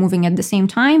body moving at the same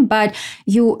time, but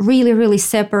you really, really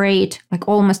separate, like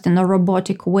almost in a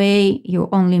robotic way. You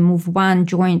only move one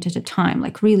joint at a time,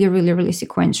 like really, really, really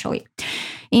sequentially.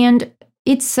 And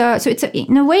it's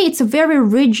in a way, it's a very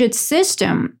rigid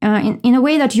system in a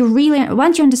way that you really,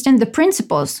 once you understand the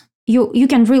principles, you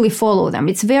can really follow them.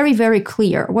 It's very, very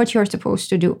clear what you're supposed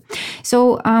to do.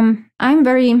 So I'm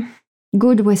very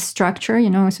good with structure, you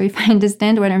know, so if I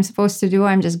understand what I'm supposed to do,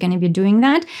 I'm just going to be doing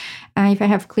that if I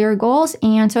have clear goals.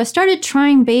 And so I started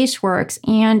trying BaseWorks,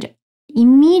 and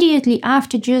immediately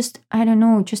after just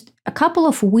a couple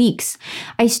of weeks,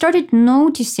 I started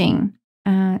noticing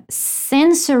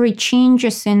sensory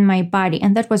changes in my body,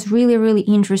 and that was really, really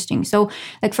interesting. So,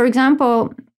 like for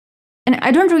example, and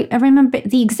I remember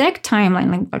the exact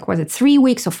timeline. Like was it 3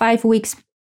 weeks or 5 weeks?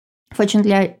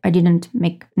 Fortunately, I didn't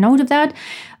make note of that,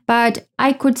 but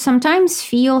I could sometimes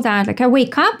feel that, like I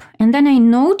wake up and then I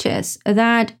notice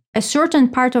that a certain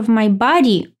part of my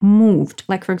body moved.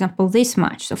 Like for example, this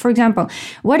much. So, for example,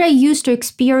 what I used to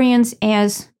experience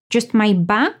as just my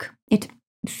back, it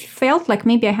felt like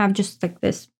maybe I have just like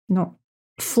this,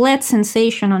 flat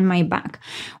sensation on my back.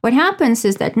 What happens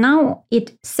is that now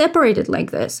it separated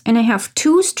like this, and I have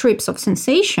two strips of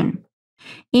sensation.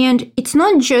 And it's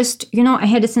not just, I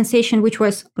had a sensation which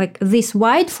was like this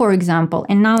wide, for example,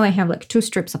 and now I have like 2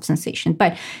 strips of sensation,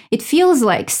 but it feels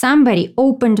like somebody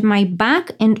opened my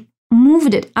back and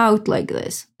moved it out like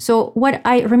this. So what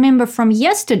I remember from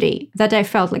yesterday that I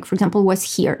felt like, for example,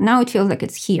 was here. Now it feels like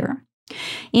it's here.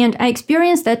 And I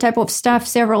experienced that type of stuff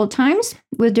several times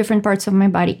with different parts of my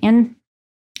body. And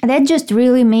that just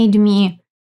really made me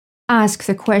ask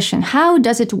the question, how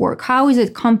does it work? How is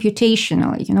it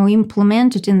computationally,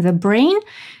 implemented in the brain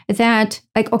that,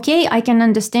 like, okay, I can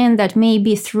understand that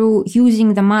maybe through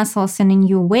using the muscles in a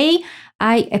new way,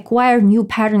 I acquire new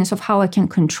patterns of how I can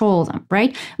control them,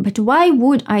 right? But why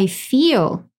would I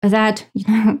feel that,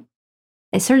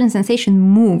 a certain sensation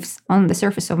moves on the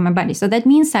surface of my body? So that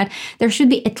means that there should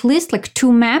be at least like 2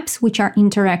 maps which are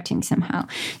interacting somehow.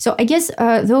 So I guess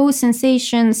those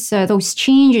sensations, those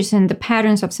changes in the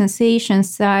patterns of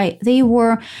sensations, they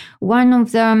were one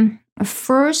of the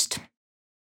first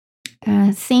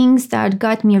things that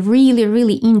got me really,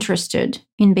 really interested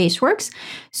in baseworks.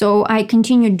 So I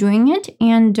continued doing it.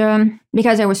 And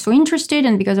because I was so interested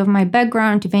and because of my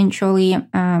background, eventually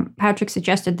Patrick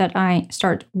suggested that I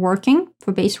start working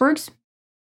for baseworks.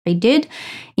 I did.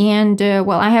 And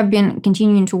I have been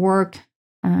continuing to work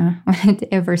on it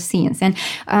ever since. And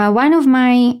one of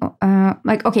my,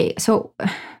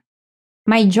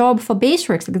 my job for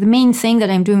baseworks, like the main thing that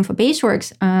I'm doing for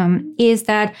baseworks, is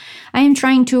that I am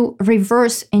trying to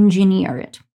reverse engineer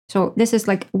it. So this is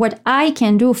like what I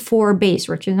can do for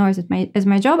baseworks. As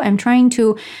my job, I'm trying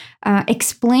to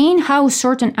explain how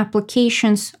certain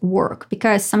applications work.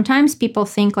 Because sometimes people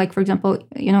think, like, for example,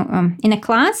 in a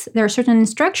class, there are certain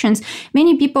instructions.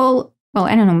 Many people,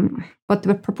 I don't know what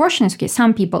the proportion is. Okay,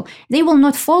 some people, they will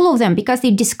not follow them because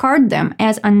they discard them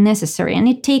as unnecessary. And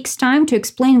it takes time to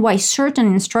explain why certain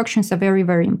instructions are very,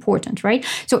 very important, right?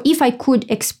 So if I could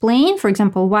explain, for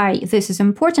example, why this is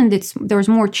important, there's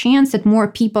more chance that more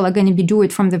people are going to do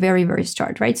it from the very, very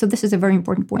start, right? So this is a very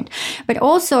important point. But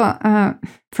also,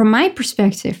 from my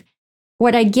perspective,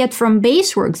 what I get from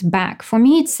baseworks back, for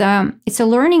me, it's a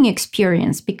learning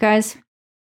experience because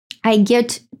I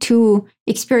get to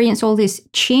experience all these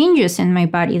changes in my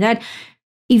body that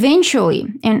eventually,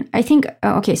 and I think,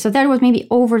 so that was maybe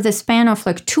over the span of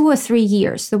like 2 or 3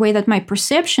 years, the way that my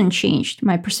perception changed,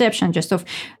 my perception just of,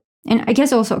 and I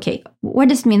guess also, what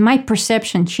does it mean? My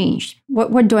perception changed.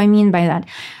 What do I mean by that?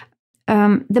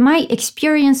 My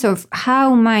experience of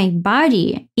how my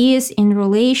body is in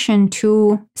relation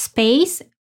to space,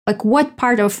 like what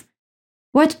part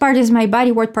is my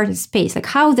body, what part is space, like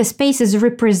how the space is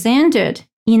represented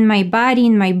in my body,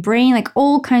 in my brain, like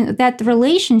all kinds of that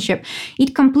relationship,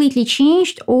 it completely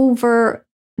changed over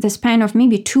the span of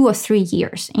maybe 2 or 3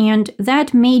 years. And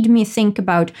that made me think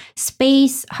about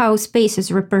space, how space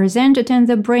is represented in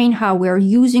the brain, how we're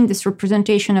using this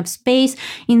representation of space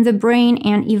in the brain.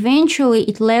 And eventually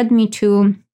it led me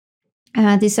to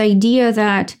this idea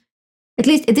that, at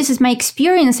least this is my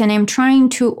experience, and I'm trying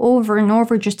to over and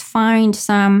over just find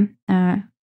some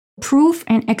proof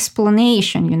and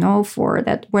explanation, for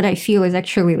that, what I feel is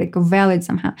actually like valid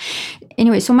somehow.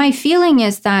 Anyway, so my feeling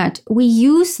is that we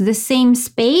use the same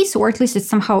space, or at least it's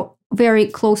somehow very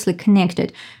closely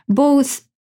connected, both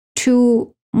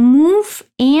to move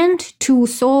and to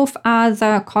solve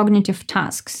other cognitive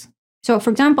tasks. So, for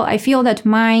example, I feel that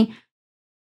my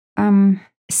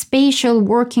spatial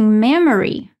working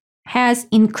memory has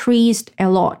increased a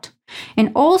lot.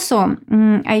 And also,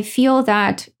 I feel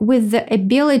that with the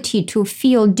ability to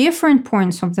feel different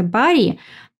points of the body,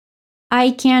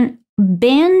 I can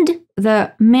bend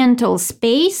the mental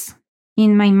space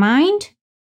in my mind,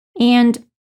 and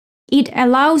it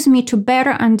allows me to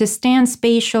better understand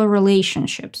spatial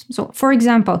relationships. So, for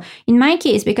example, in my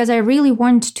case, because I really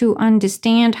want to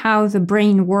understand how the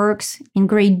brain works in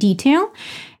great detail,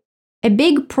 a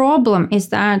big problem is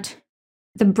that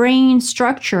the brain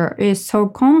structure is so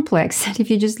complex that if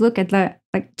you just look at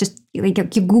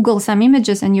you Google some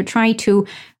images and you try to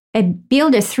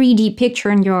build a 3D picture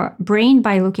in your brain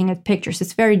by looking at pictures,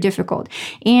 it's very difficult.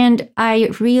 And I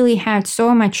really had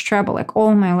so much trouble, like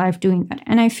all my life, doing that.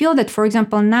 And I feel that, for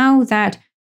example, now that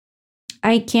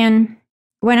I can,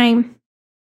 when I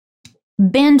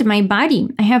bend my body,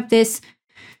 I have this,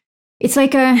 it's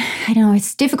like I don't know,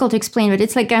 it's difficult to explain, but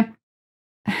it's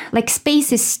like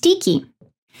space is sticky.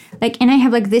 And I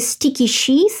have like this sticky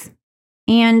sheath,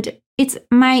 and it's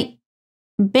my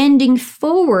bending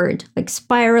forward, like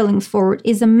spiraling forward,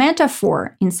 is a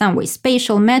metaphor in some way,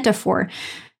 spatial metaphor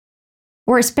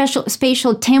or a spatial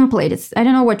template. I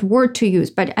don't know what word to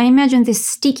use, but I imagine this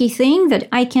sticky thing that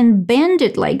I can bend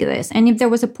it like this. And if there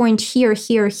was a point here,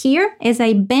 here, here, as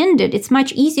I bend it, it's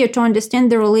much easier to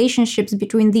understand the relationships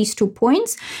between these 2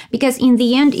 points, because in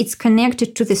the end, it's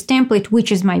connected to this template,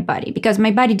 which is my body, because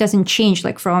my body doesn't change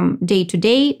like from day to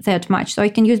day that much. So I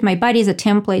can use my body as a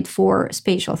template for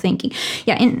spatial thinking.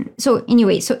 Yeah. And so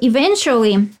anyway, so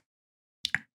eventually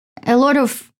a lot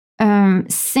of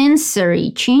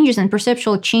sensory changes and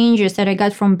perceptual changes that I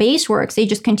got from baseworks, they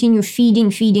just continue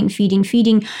feeding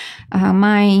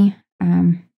my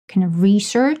kind of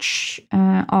research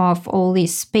of all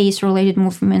these space-related,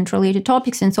 movement-related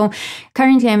topics. And so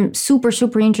currently I'm super,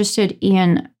 super interested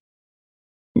in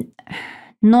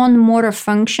non-motor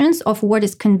functions of what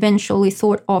is conventionally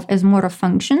thought of as motor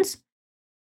functions,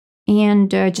 and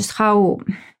just how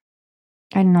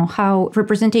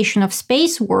representation of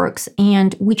space works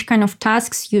and which kind of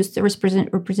tasks use the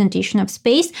representation of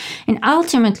space. And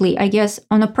ultimately, I guess,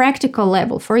 on a practical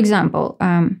level, for example,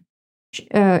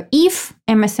 if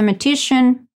a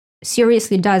mathematician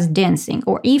seriously does dancing,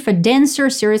 or if a dancer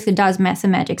seriously does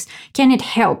mathematics, can it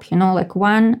help,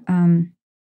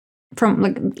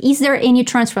 is there any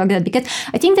transfer like that? Because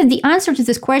I think that the answer to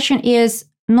this question is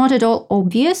not at all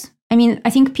obvious. I mean, I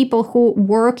think people who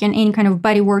work in any kind of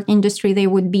bodywork industry, they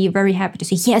would be very happy to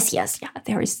say, yes, yeah,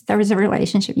 there is a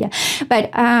relationship, yeah. But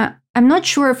I'm not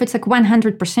sure if it's like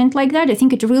 100% like that. I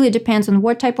think it really depends on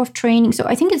what type of training. So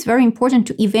I think it's very important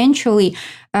to eventually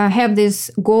have this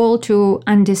goal to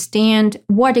understand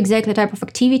what exactly type of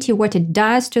activity, what it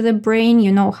does to the brain,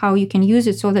 how you can use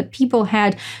it, so that people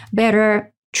had better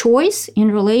choice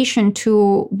in relation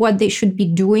to what they should be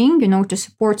doing, to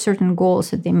support certain goals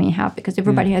that they may have, because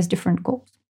everybody has different goals.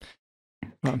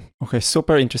 Okay,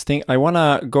 super interesting. I want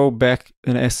to go back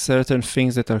and ask certain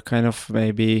things that are kind of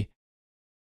maybe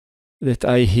that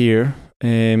I hear.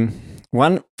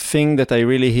 One thing that I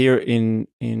really hear in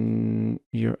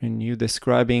you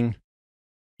describing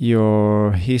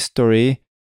your history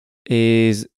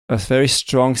is a very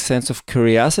strong sense of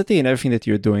curiosity in everything that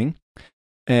you're doing.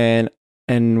 And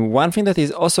one thing that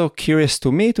is also curious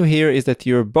to me to hear is that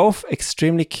you're both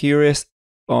extremely curious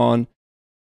on,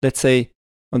 let's say,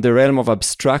 on the realm of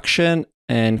abstraction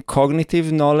and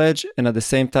cognitive knowledge, and at the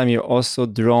same time, you're also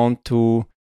drawn to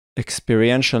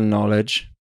experiential knowledge,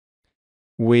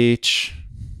 which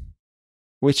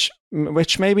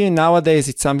maybe nowadays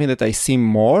it's something that I see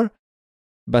more,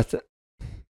 but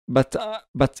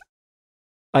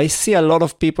I see a lot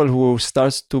of people who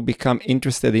starts to become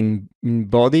interested in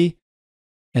body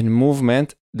and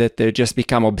movement, that they just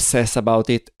become obsessed about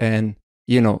it, and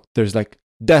there's like,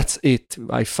 that's it,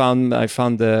 I found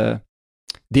the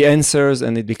answers,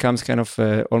 and it becomes kind of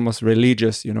almost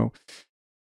religious,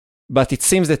 But it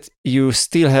seems that you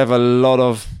still have a lot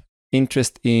of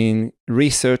interest in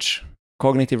research,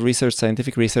 cognitive research,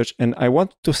 scientific research, and I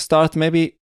want to start,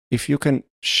 maybe if you can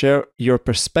share your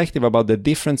perspective about the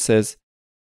differences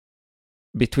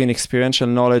between experiential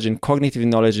knowledge and cognitive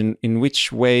knowledge, in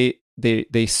which way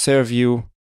they serve you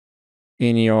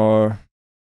in your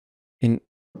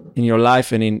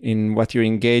life and in what you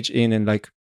engage in, and like,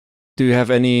 do you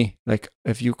have any, like,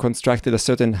 have you constructed a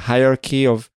certain hierarchy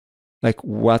of like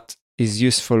what is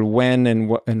useful when, and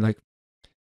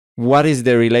what is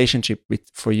the relationship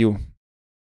for you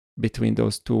between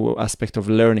those two aspects of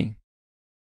learning?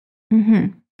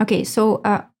 Mm-hmm. Okay, so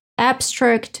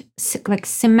abstract, like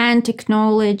semantic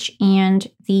knowledge, and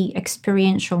the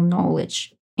experiential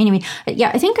knowledge. Anyway,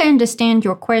 yeah, I think I understand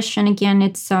your question. Again,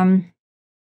 it's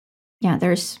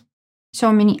there's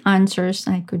so many answers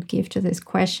I could give to this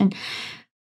question.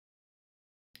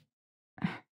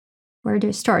 Where do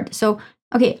I start? So,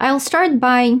 okay, I'll start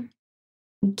by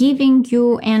giving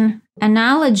you an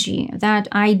analogy that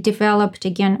I developed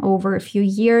again over a few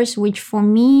years, which for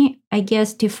me, I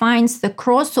guess, defines the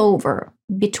crossover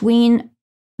between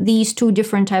these two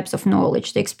different types of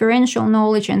knowledge, the experiential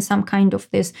knowledge and some kind of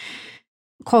this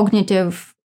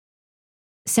cognitive,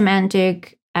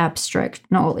 semantic, abstract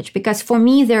knowledge. Because for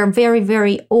me, they're very,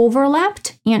 very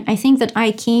overlapped. And I think that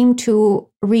I came to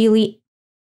really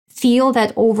feel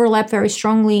that overlap very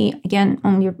strongly, again,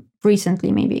 only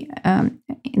recently, maybe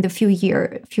in the few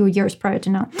years prior to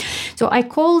now. So I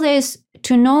call this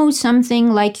to know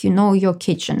something like you know your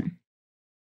kitchen.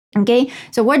 Okay,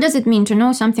 so what does it mean to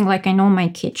know something like I know my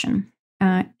kitchen?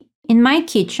 In my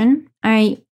kitchen,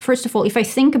 first of all, if I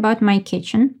think about my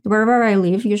kitchen, wherever I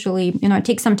live, usually, it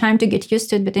takes some time to get used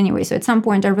to it. But anyway, so at some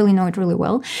point, I really know it really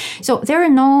well. So there are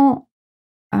no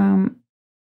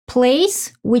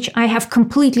place which I have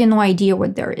completely no idea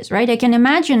what there is, right? I can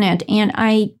imagine it. And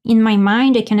in my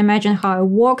mind, I can imagine how I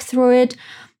walk through it.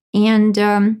 And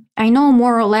I know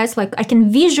more or less, like I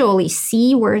can visually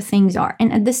see where things are.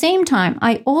 And at the same time,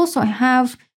 I also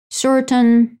have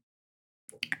certain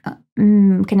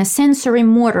kind of sensory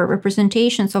motor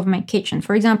representations of my kitchen.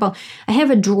 For example, I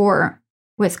have a drawer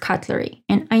with cutlery,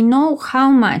 and I know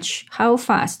how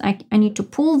fast I need to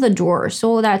pull the drawer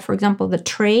so that, for example, the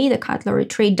cutlery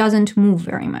tray doesn't move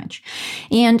very much.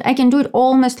 And I can do it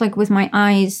almost like with my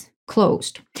eyes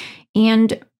closed.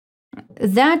 And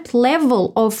that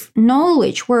level of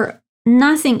knowledge where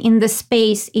nothing in the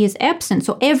space is absent,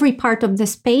 so every part of the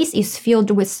space is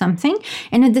filled with something,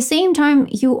 and at the same time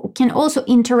you can also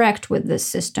interact with this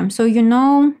system, so you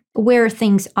know where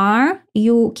things are,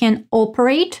 you can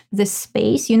operate the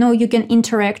space, you can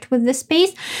interact with the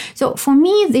space. So for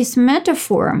me, this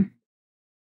metaphor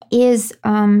is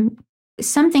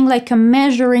something like a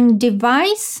measuring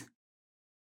device,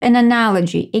 an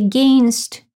analogy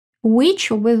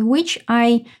with which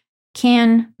I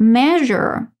can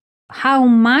measure how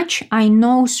much I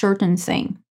know certain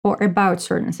thing or about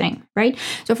certain thing, right?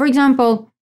 So for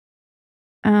example,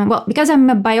 because I'm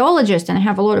a biologist and I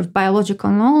have a lot of biological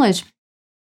knowledge,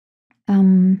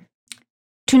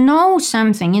 to know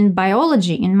something in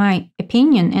biology, in my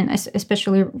opinion, and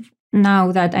especially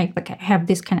now that I have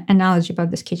this kind of analogy about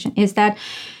this kitchen, is that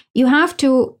you have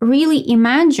to really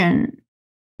imagine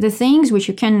the things which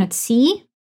you cannot see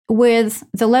with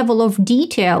the level of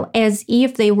detail as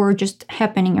if they were just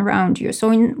happening around you.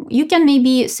 So you can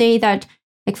maybe say that,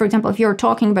 like, for example, if you're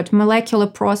talking about molecular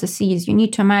processes, you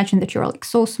need to imagine that you're like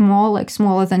so small, like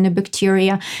smaller than a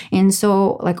bacteria. And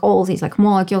so like all these like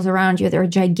molecules around you, they're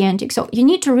gigantic. So you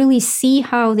need to really see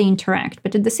how they interact.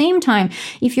 But at the same time,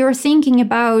 if you're thinking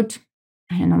about,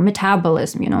 I don't know,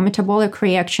 metabolism, metabolic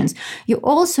reactions, you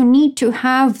also need to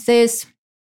have this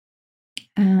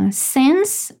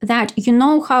sense that you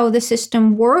know how the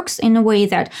system works, in a way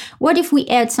that, what if we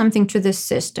add something to this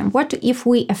system? What if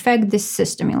we affect this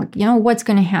system? Like, what's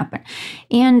going to happen?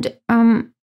 And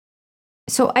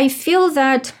so I feel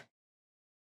that,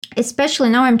 especially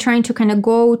now, I'm trying to kind of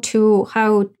go to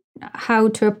how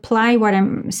to apply what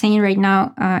I'm saying right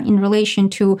now in relation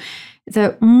to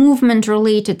the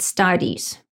movement-related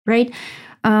studies, right?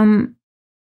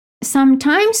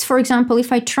 Sometimes, for example,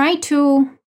 if I try to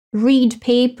read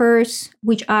papers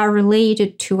which are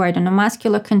related to, I don't know,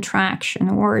 muscular contraction,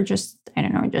 or just, I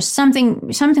don't know, just something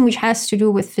which has to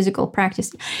do with physical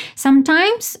practice.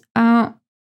 Sometimes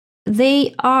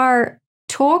they are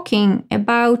talking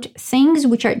about things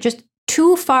which are just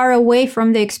too far away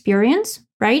from the experience,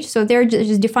 right? So they're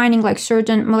just defining like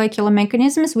certain molecular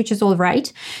mechanisms, which is all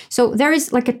right. So there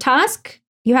is like a task,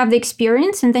 you have the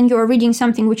experience, and then you are reading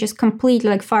something which is completely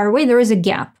like far away. There is a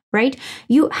gap, right?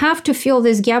 You have to fill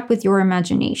this gap with your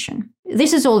imagination.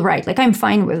 This is all right. Like, I'm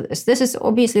fine with this.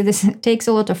 This takes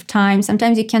a lot of time.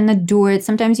 Sometimes you cannot do it.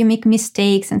 Sometimes you make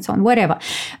mistakes and so on, whatever.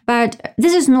 But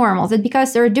this is normal, that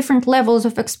because there are different levels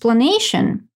of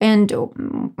explanation and,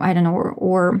 I don't know,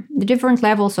 or the different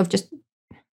levels of just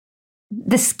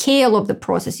the scale of the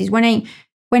processes. When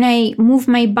I move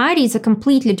my body, it's a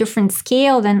completely different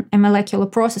scale than a molecular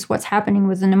process, what's happening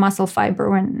within a muscle fiber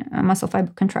when a muscle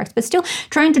fiber contracts. But still,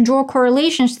 trying to draw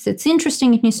correlations, it's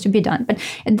interesting, it needs to be done. But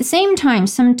at the same time,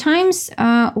 sometimes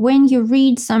when you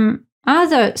read some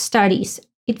other studies,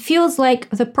 it feels like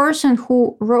the person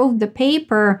who wrote the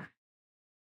paper,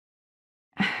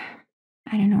 I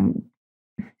don't know,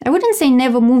 I wouldn't say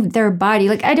never moved their body.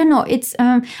 Like, I don't know. It's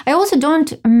I also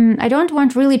don't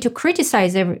want really to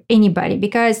criticize anybody,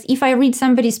 because if I read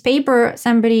somebody's paper,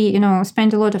 somebody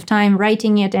spent a lot of time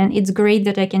writing it, and it's great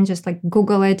that I can just like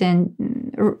Google it and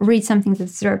read something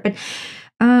that's there. But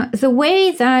the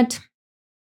way that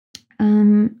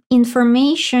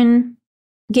information.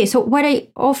 Okay, so what I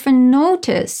often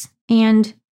notice,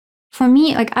 and for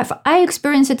me, like I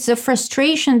experience it as a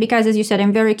frustration, because, as you said,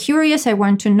 I'm very curious. I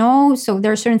want to know. So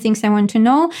there are certain things I want to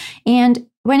know. And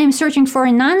when I'm searching for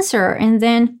an answer, and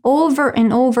then over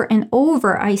and over and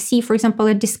over, I see, for example,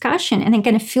 a discussion, and I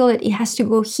kind of feel that it has to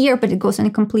go here, but it goes in a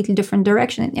completely different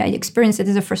direction. And I experience it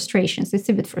as a frustration. So it's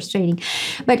a bit frustrating.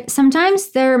 But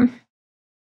sometimes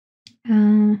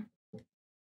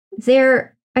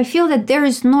I feel that there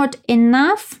is not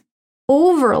enough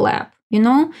overlap,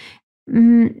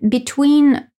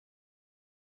 between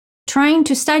trying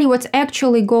to study what's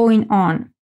actually going on,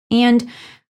 and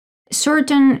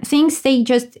certain things, they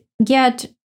just get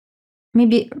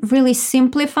maybe really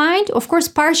simplified. Of course,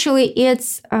 partially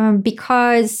it's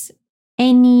because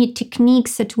any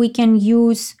techniques that we can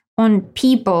use on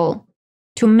people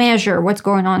to measure what's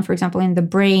going on, for example, in the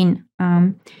brain,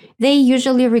 they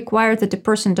usually require that the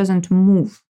person doesn't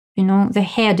move. The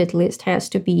head at least has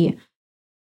to be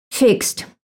fixed.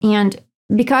 And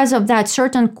because of that,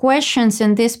 certain questions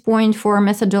in this point, for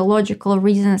methodological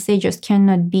reasons, they just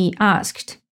cannot be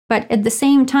asked. But at the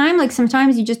same time, like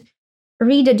sometimes you just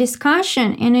read a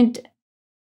discussion and it,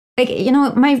 like,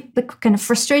 the kind of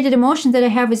frustrated emotion that I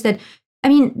have is that, I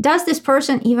mean, does this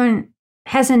person even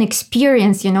has an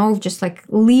experience, just like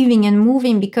living and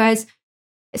moving? Because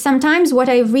sometimes what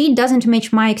I read doesn't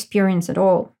match my experience at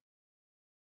all.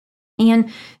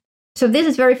 And so this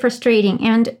is very frustrating.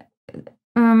 And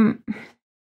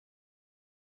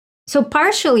so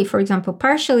partially, for example,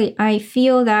 I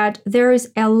feel that there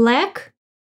is a lack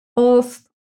of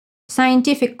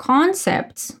scientific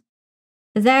concepts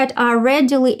that are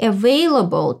readily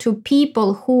available to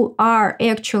people who are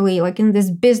actually like in this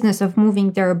business of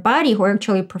moving their body, who are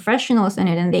actually professionals in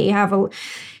it, and they have a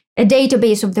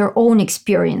database of their own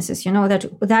experiences,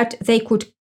 that they could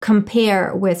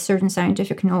compare with certain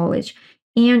scientific knowledge.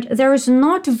 And there is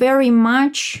not very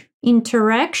much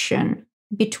interaction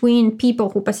between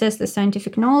people who possess the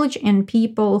scientific knowledge and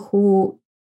people who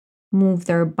move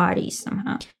their bodies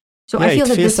somehow. So I feel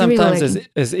that this sometimes really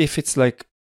as if it's like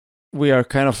we are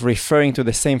kind of referring to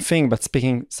the same thing, but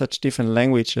speaking such different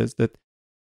languages that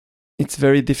it's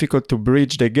very difficult to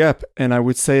bridge the gap. And I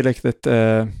would say like that,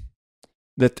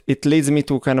 that it leads me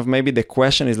to kind of maybe the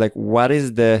question is like, what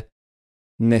is the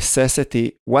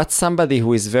necessity? What somebody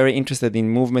who is very interested in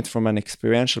movement from an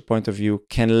experiential point of view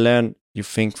can learn, you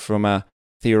think, from a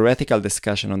theoretical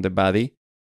discussion on the body?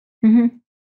 Mm-hmm.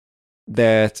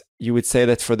 That you would say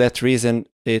that for that reason,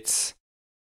 it's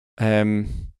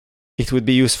it would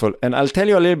be useful. And I'll tell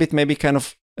you a little bit, maybe kind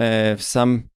of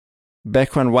some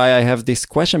background why I have this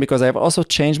question, because I've also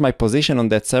changed my position on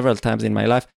that several times in my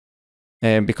life.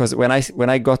 Because when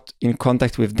I got in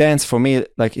contact with dance, for me,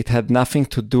 like it had nothing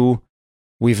to do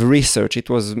with research. It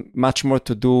was much more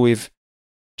to do with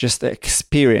just the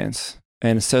experience,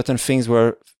 and certain things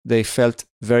where they felt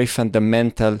very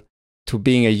fundamental to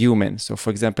being a human. So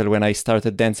for example, when I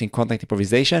started dancing contact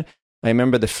improvisation, I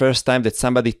remember the first time that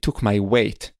somebody took my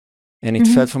weight, and it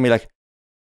felt for me like,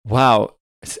 wow,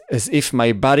 as if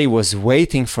my body was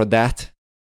waiting for that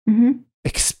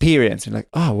experience. And like,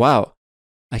 oh, wow,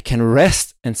 I can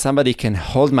rest and somebody can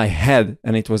hold my head.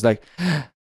 And it was like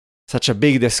such a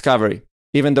big discovery,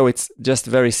 even though it's just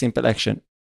very simple action.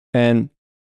 And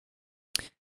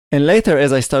later,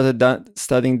 as I started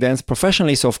studying dance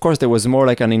professionally, so of course there was more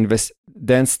like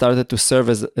dance started to serve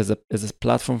as a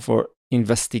platform for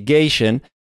investigation.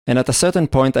 And at a certain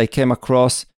point, I came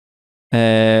across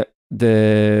what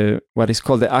is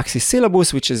called the Axis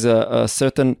syllabus, which is a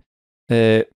certain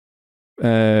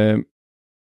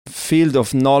field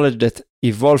of knowledge that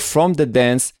evolved from the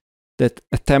dance that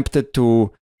attempted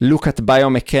to look at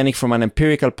biomechanics from an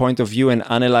empirical point of view and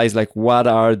analyze like what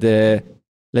are the,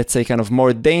 let's say, kind of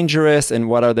more dangerous and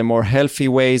what are the more healthy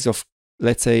ways of,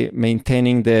 let's say,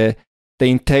 maintaining the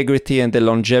integrity and the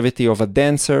longevity of a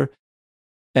dancer.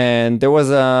 And there was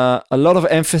a lot of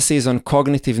emphasis on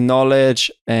cognitive knowledge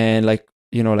and like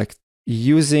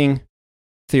using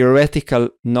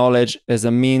theoretical knowledge as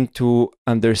a mean to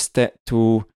understand,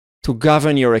 to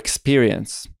govern your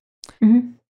experience.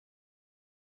 Mm-hmm.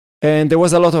 And there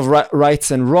was a lot of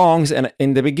rights and wrongs. And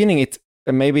in the beginning,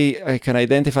 maybe I can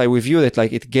identify with you that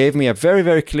like it gave me a very,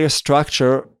 very clear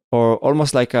structure, or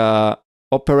almost like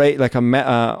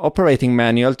operating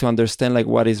manual to understand like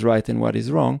what is right and what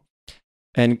is wrong.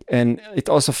 And it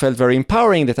also felt very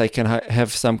empowering that I can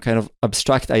have some kind of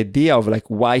abstract idea of like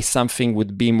why something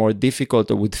would be more difficult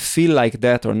or would feel like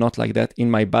that or not like that in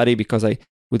my body, because I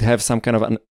would have some kind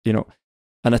of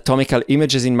anatomical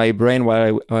images in my brain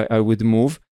while I would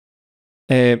move.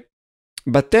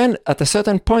 But then at a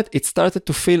certain point, it started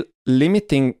to feel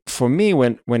limiting for me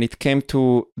when it came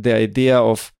to the idea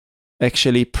of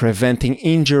actually preventing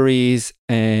injuries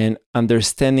and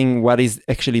understanding what is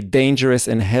actually dangerous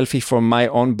and healthy for my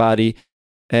own body.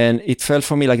 And it felt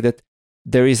for me like that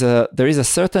there is a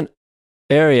certain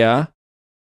area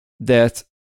that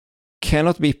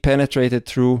cannot be penetrated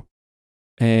through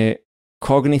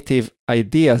cognitive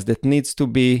ideas, that needs to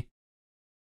be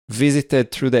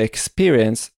visited through the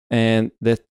experience. And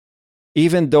that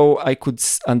even though I could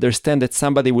understand that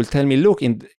somebody will tell me, look,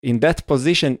 in that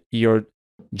position, your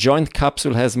joint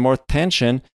capsule has more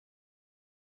tension,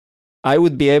 I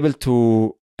would be able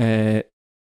to, on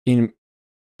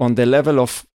the level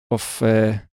of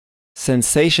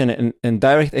sensation and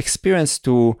direct experience,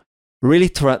 to really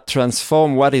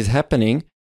transform what is happening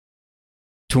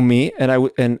to me.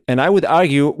 And I would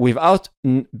argue, without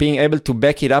being able to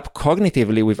back it up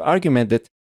cognitively with argument, that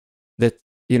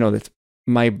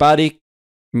my body,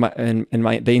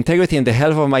 the integrity and the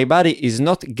health of my body is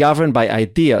not governed by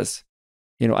ideas.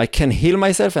 I can heal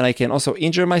myself and I can also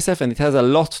injure myself. And it has a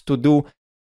lot to do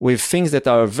with things that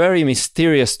are very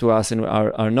mysterious to us and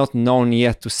are not known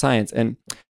yet to science. And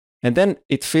then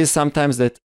it feels sometimes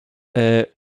that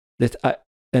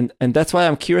and that's why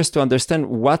I'm curious to understand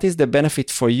what is the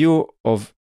benefit for you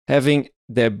of having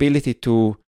the ability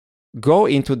to go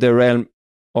into the realm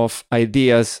of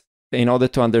ideas in order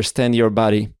to understand your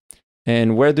body,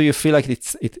 and where do you feel like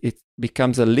it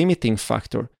becomes a limiting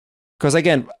factor? Because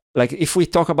again, like if we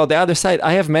talk about the other side,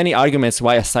 I have many arguments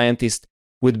why a scientist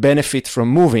would benefit from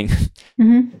moving.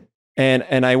 Mm-hmm.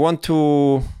 and I want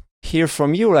to hear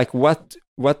from you, like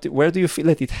where do you feel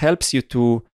that it helps you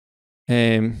to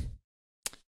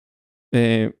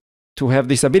have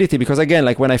this ability? Because again,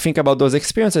 like when I think about those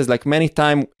experiences, like many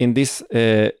time in this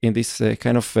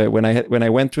kind of when I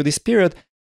went through this period,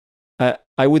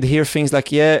 I would hear things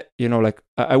like, like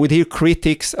I would hear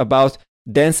critics about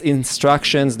dance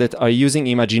instructions that are using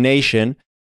imagination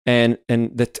and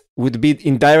that would be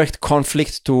in direct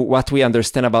conflict to what we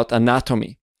understand about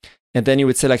anatomy. And then you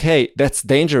would say like, hey, that's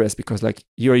dangerous because like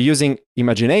you're using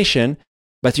imagination,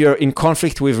 but you're in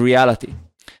conflict with reality.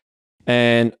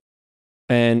 And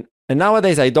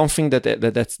nowadays, I don't think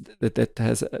that's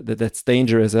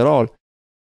dangerous at all.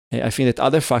 I think that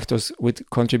other factors would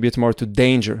contribute more to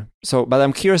danger. So, but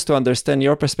I'm curious to understand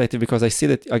your perspective, because I see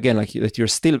that again, like that you're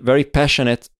still very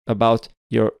passionate about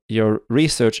your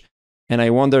research, and I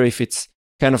wonder if it's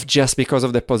kind of just because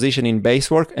of the position in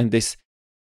base work and this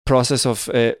process of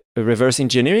reverse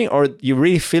engineering, or you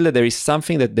really feel that there is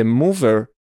something that the mover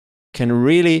can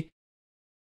really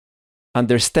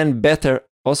understand better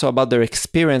also about their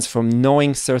experience from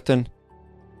knowing certain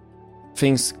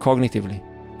things cognitively.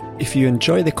 If you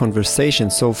enjoyed the conversation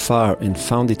so far and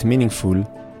found it meaningful,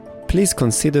 please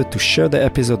consider to share the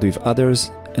episode with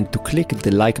others and to click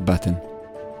the like button.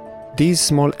 These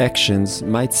small actions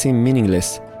might seem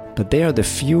meaningless, but they are the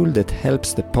fuel that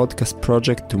helps the podcast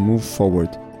project to move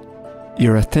forward.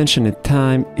 Your attention and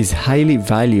time is highly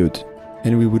valued,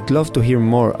 and we would love to hear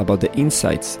more about the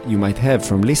insights you might have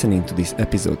from listening to this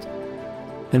episode.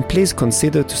 And please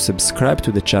consider to subscribe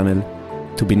to the channel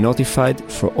to be notified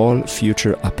for all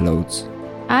future uploads.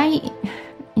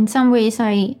 In some ways,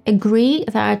 I agree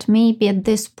that maybe at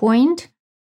this point,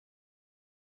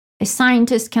 a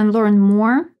scientist can learn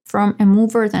more from a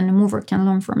mover than a mover can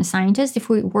learn from a scientist. If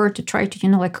we were to try to,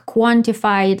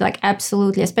 quantify it,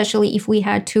 absolutely, especially if we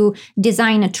had to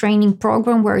design a training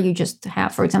program where you just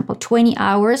have, for example, 20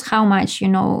 hours, how much,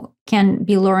 can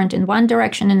be learned in one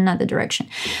direction and another direction.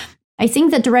 I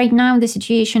think that right now the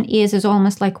situation is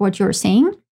almost like what you're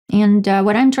saying. And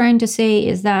what I'm trying to say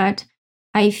is that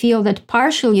I feel that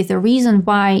partially the reason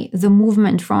why the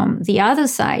movement from the other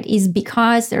side is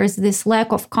because there is this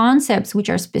lack of concepts which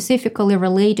are specifically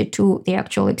related to the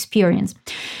actual experience.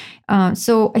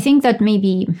 So I think that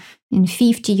maybe in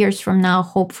 50 years from now,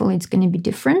 hopefully it's going to be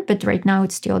different. But right now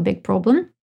it's still a big problem.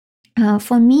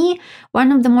 For me,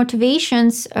 one of the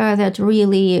motivations that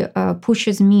really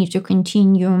pushes me to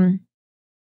continue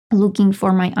looking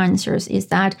for my answers is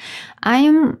that I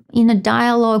am in a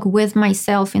dialogue with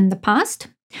myself in the past.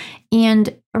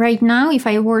 And right now, if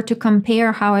I were to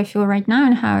compare how I feel right now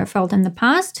and how I felt in the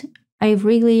past, I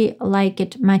really like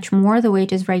it much more the way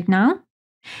it is right now.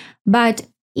 But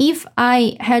if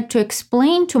I had to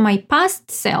explain to my past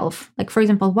self, like, for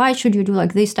example, why should you do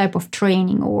this type of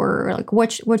training, or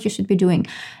what you should be doing?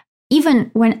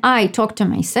 Even when I talk to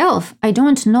myself, I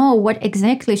don't know what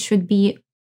exactly should be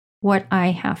what I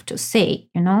have to say,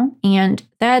 and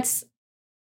that's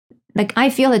I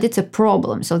feel that it's a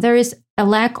problem. So there is a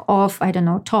lack of,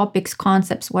 topics,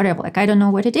 concepts, whatever. I don't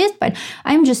know what it is, but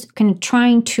I'm just kind of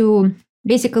trying to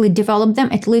basically develop them,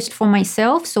 at least for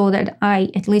myself, so that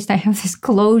I have this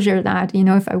closure that,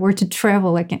 if I were to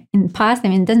travel in the past,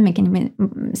 it doesn't make any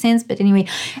sense. But anyway,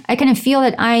 I kind of feel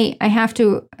that I have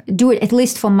to do it at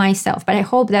least for myself. But I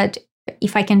hope that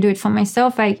if I can do it for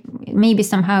myself, maybe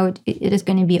somehow it is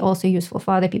going to be also useful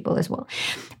for other people as well.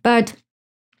 But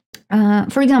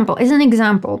for example, as an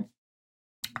example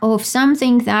of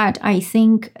something that I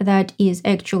think that is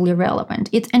actually relevant,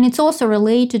 it's also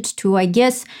related to, I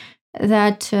guess,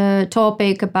 that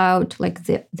topic about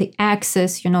the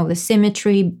axis, the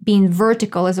symmetry being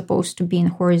vertical as opposed to being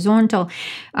horizontal.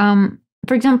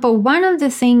 For example, one of the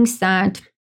things that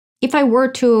if I were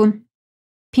to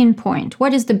pinpoint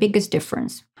what is the biggest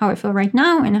difference, how I feel right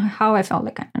now and how I felt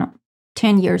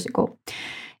 10 years ago,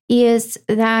 is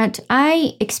that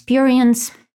I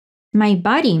experience my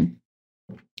body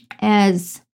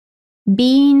as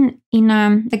being in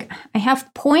I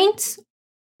have points.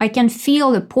 I can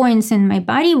feel the points in my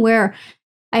body where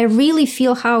I really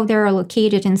feel how they're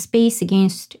located in space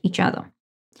against each other.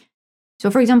 So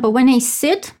for example, when I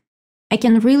sit, I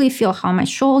can really feel how my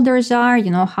shoulders are,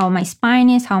 how my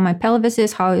spine is, how my pelvis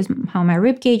is, how my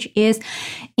rib cage is.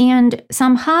 And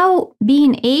somehow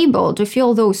being able to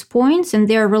feel those points and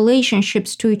their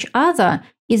relationships to each other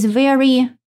is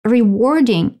very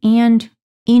rewarding and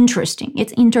interesting.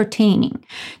 It's entertaining.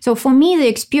 So for me, the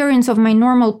experience of my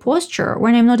normal posture,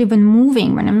 when I'm not even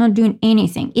moving, when I'm not doing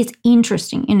anything, it's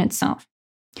interesting in itself.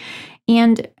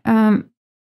 And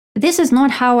this is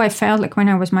not how I felt like when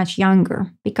I was much younger,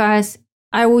 because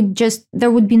there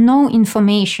would be no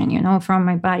information, from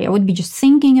my body. I would be just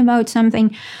thinking about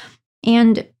something.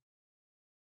 And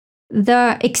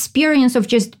the experience of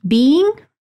just being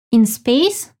in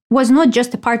space was not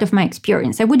just a part of my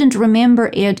experience. I wouldn't remember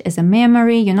it as a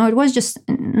memory, it was just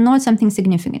not something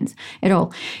significant at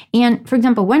all. And for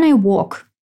example, when I walk,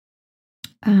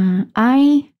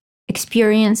 I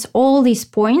experience all these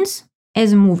points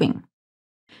as moving.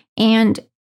 And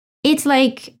it's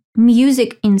like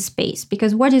music in space,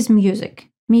 because what is music?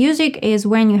 Music is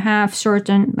when you have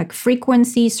certain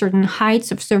frequencies, certain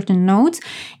heights of certain notes,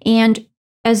 and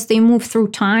as they move through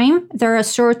time, there are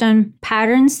certain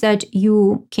patterns that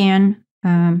you can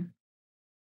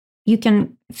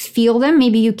feel them.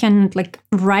 Maybe you can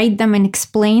write them and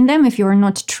explain them if you are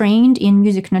not trained in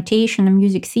music notation and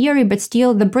music theory, but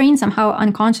still the brain somehow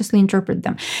unconsciously interpret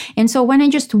them. And so when I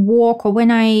just walk, or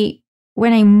when I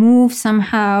move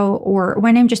somehow, or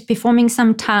when I'm just performing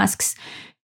some tasks,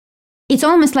 it's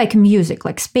almost like music,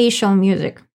 like spatial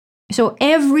music. So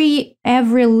every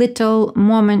little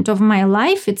moment of my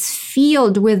life, it's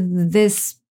filled with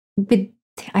this,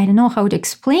 I don't know how to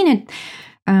explain it.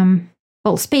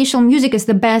 Spatial music is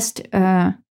the best,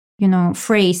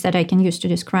 phrase that I can use to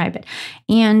describe it.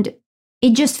 And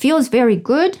it just feels very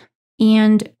good.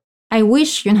 And I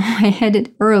wish, I had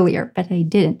it earlier, but I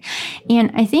didn't. And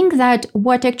I think that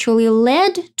what actually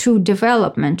led to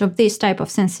development of this type of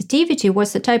sensitivity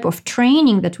was the type of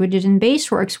training that we did in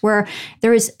Baseworks, where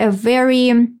there is a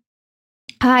very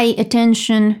high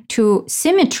attention to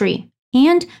symmetry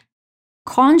and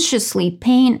consciously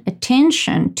paying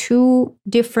attention to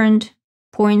different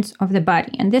points of the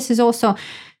body. And this is also,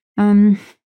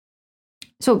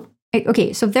 so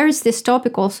there is this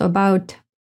topic also about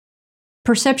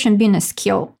perception being a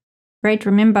skill, right?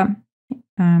 Remember?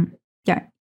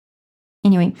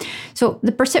 Anyway, so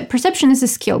the perception is a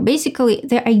skill. Basically,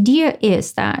 the idea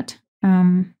is that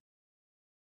the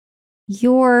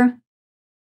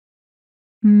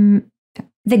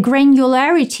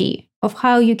granularity of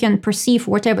how you can perceive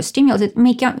whatever stimulus, it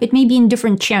may be in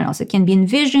different channels. It can be in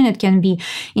vision, it can be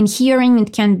in hearing,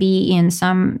 it can be in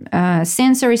some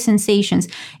sensory sensations.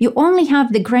 You only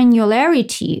have the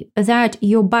granularity that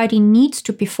your body needs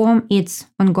to perform its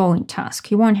ongoing task.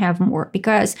 You won't have more,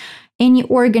 because any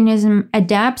organism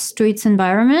adapts to its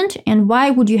environment. And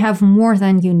why would you have more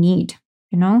than you need?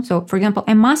 So for example,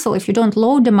 a muscle, if you don't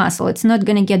load the muscle, it's not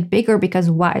going to get bigger, because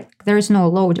why? There is no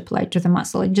load applied to the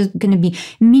muscle. It's just going to be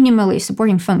minimally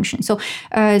supporting function. So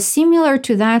similar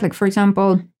to that, for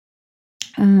example,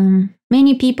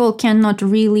 many people cannot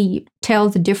really tell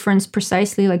the difference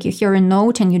precisely. You hear a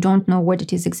note and you don't know what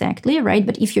it is exactly, right?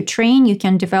 But if you train, you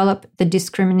can develop the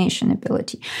discrimination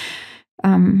ability.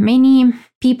 Many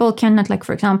people cannot,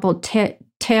 for example,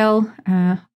 tell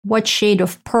what shade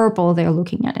of purple they're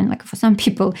looking at. And for some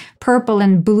people, purple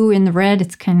and blue and red,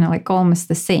 it's kind of almost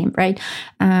the same, right?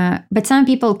 But some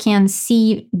people can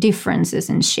see differences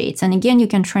in shades. And again, you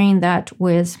can train that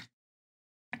with,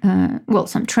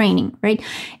 some training, right?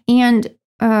 And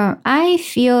I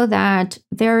feel that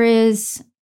there is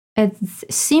a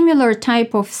similar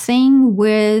type of thing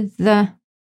with the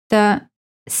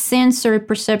sensory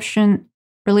perception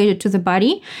related to the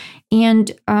body.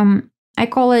 And I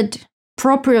call it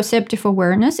proprioceptive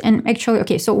awareness. And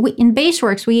actually, so in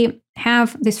Baseworks, we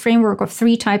have this framework of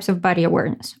 3 types of body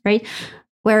awareness, right?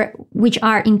 Which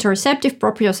are interoceptive,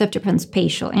 proprioceptive, and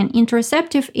spatial. And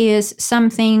interoceptive is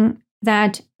something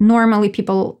that normally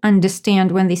people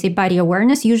understand when they say body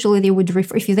awareness. Usually they would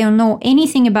refer, if they don't know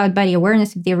anything about body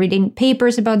awareness, if they're reading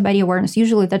papers about body awareness,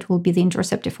 usually that will be the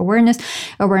interoceptive awareness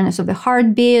of the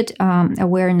heartbeat,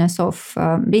 awareness of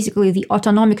basically the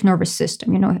autonomic nervous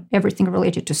system, everything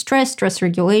related to stress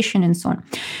regulation, and so on.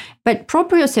 But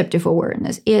proprioceptive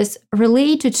awareness is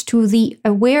related to the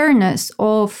awareness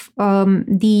of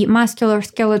the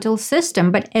musculoskeletal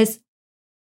system, but as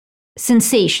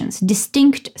sensations,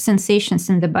 distinct sensations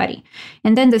in the body.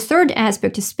 And then the third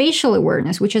aspect is spatial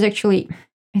awareness, which is actually,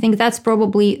 I think that's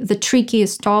probably the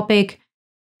trickiest topic.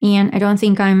 And I don't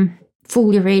think I'm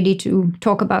fully ready to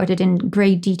talk about it in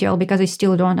great detail because I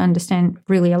still don't understand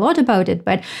really a lot about it.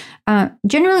 But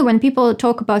generally, when people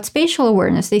talk about spatial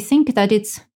awareness, they think that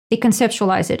they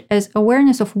conceptualize it as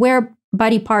awareness of where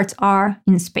body parts are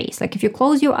in space. Like if you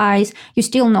close your eyes, you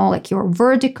still know like you're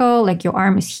vertical, like your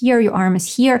arm is here, your arm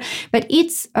is here. But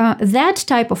it's that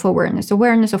type of awareness of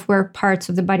where parts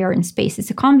of the body are in space.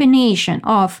 It's a combination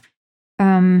of,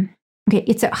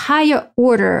 it's a higher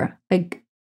order, like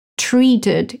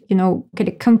treated, kind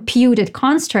of computed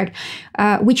construct,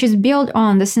 which is built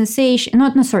on the sensation,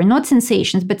 not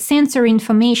sensations, but sensory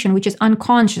information, which is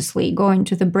unconsciously going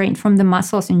to the brain from the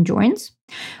muscles and joints.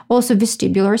 Also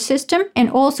vestibular system, and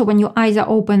also when your eyes are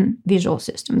open, visual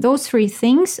system. Those three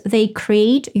things, they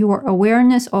create your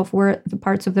awareness of where the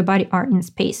parts of the body are in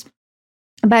space.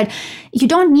 But you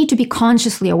don't need to be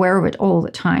consciously aware of it all the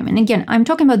time. And again, I'm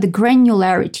talking about the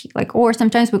granularity, or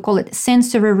sometimes we call it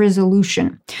sensory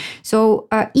resolution. So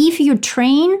if you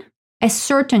train a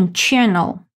certain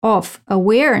channel of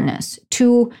awareness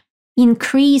to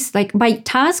increase, by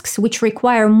tasks which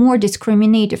require more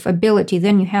discriminative ability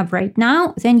than you have right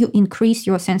now, then you increase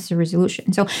your sensory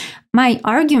resolution. So my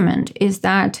argument is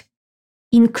that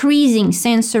increasing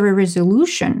sensory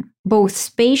resolution, both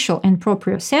spatial and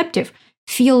proprioceptive,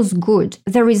 feels good.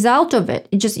 The result of it,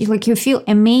 just you feel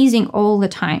amazing all the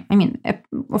time. I mean,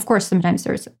 of course, sometimes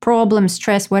there's problems,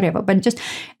 stress, whatever, but just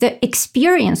the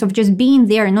experience of just being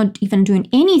there and not even doing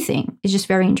anything is just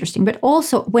very interesting. But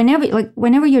also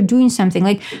whenever you're doing something,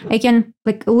 I can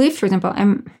lift, for example,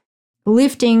 I'm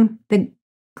lifting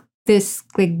this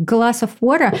glass of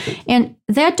water, and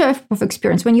that type of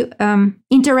experience, when you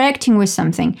interacting with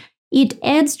something, it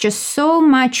adds just so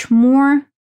much more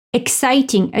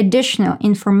exciting additional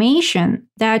information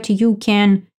that you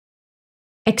can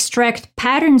extract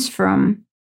patterns from.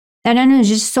 And I know it's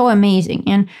just so amazing.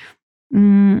 And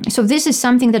so this is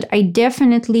something that I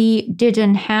definitely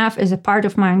didn't have as a part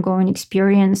of my ongoing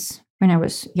experience when I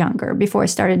was younger, before I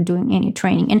started doing any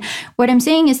training. And what I'm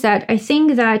saying is that I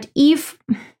think that if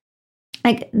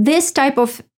this type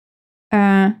of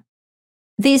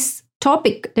this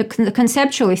topic,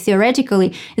 conceptually,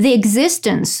 theoretically, the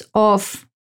existence of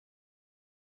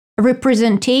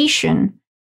representation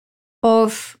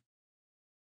of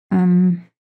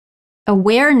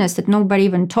awareness that nobody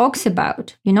even talks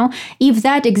about, if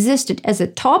that existed as a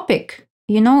topic,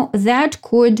 that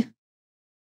could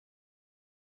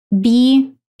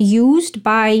be used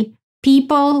by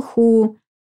people who,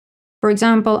 for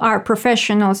example, are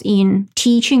professionals in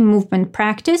teaching movement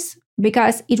practice,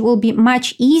 because it will be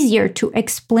much easier to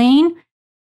explain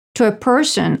to a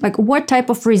person what type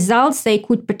of results they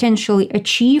could potentially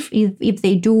achieve if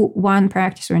they do one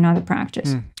practice or another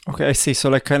practice. Okay, I see.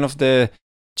 So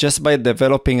just by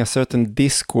developing a certain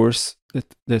discourse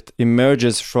that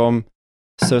emerges from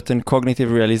certain cognitive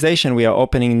realization, we are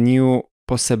opening new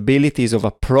possibilities of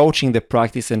approaching the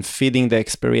practice and feeding the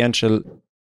experiential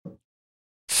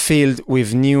field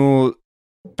with new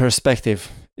perspective,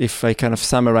 if I kind of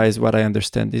summarize what I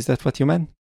understand. Is that what you meant?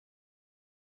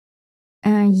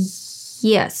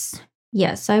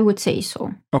 Yes, I would say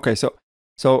so. Okay, so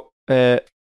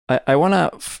I want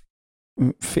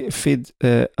to feed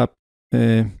up.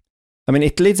 I mean,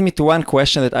 it leads me to one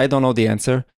question that I don't know the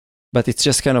answer, but it's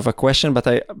just kind of a question. But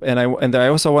I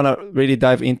also want to really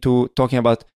dive into talking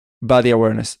about body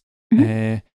awareness.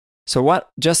 Mm-hmm. So what?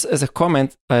 Just as a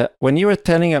comment, when you were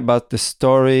telling about the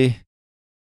story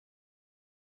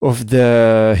of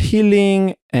the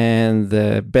healing and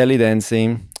the belly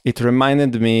dancing, it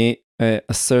reminded me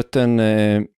a certain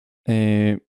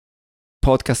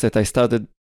podcast that I started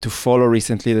to follow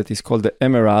recently that is called The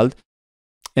Emerald.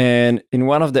 And in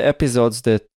one of the episodes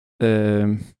that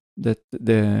the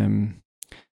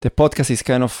podcast is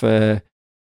kind of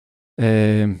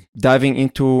diving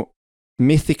into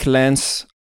mythic lens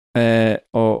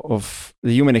of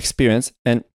the human experience.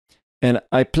 And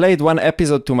I played one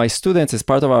episode to my students as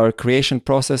part of our creation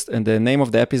process. And the name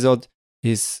of the episode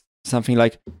is something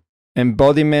like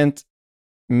embodiment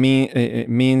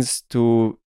means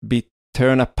to be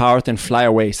torn apart and fly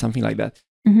away, something like that.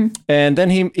 Mm-hmm. And then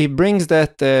he brings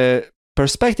that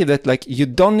perspective that you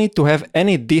don't need to have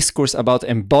any discourse about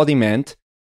embodiment,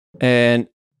 and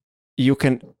you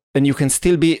can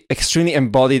still be extremely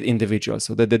embodied individual.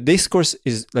 So that the discourse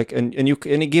is and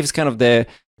he gives kind of the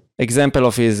example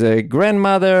of his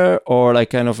grandmother, or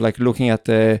looking at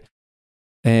the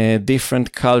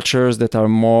different cultures that are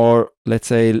more, let's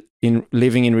say, in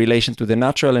living in relation to the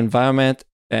natural environment,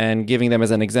 and giving them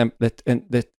as an example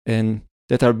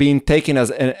that are being taken as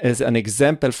an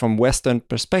example from Western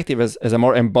perspective as a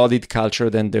more embodied culture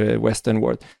than the Western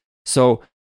world. So,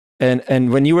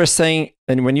 and when you were saying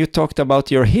and when you talked about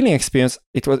your healing experience,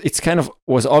 it's kind of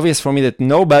was obvious for me that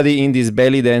nobody in this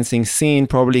belly dancing scene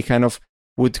probably kind of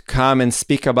would come and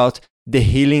speak about the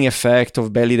healing effect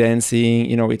of belly dancing.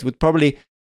 It would probably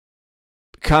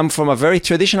come from a very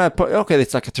traditional, okay,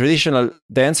 it's like a traditional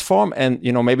dance form, and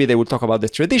maybe they will talk about the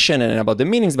tradition and about the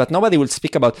meanings, but nobody will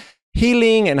speak about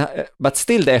healing, but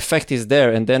still the effect is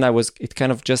there. And then it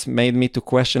kind of just made me to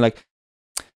question, like,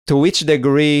 to which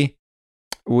degree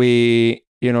we,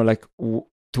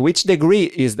 to which degree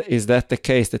is that the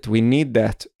case, that we need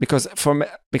that? Because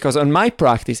in my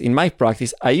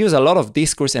practice, I use a lot of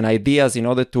discourse and ideas in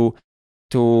order to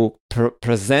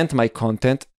present my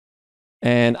content,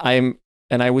 and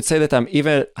I would say that I'm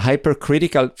even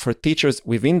hypercritical for teachers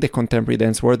within the contemporary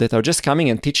dance world that are just coming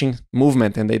and teaching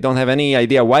movement, and they don't have any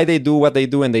idea why they do what they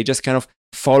do, and they just kind of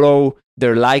follow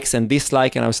their likes and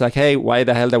dislike. And I was like, hey, why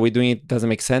the hell are we doing it? It doesn't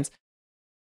make sense.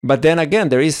 But then again,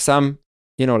 there is some,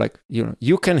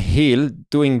 you can heal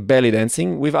doing belly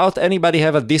dancing without anybody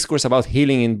have a discourse about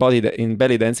healing in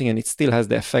belly dancing, and it still has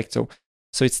the effect. So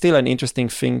it's still an interesting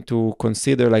thing to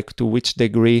consider, like, to which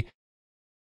degree,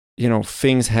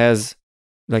 things has,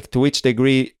 like, to which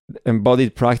degree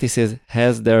embodied practices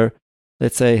has their,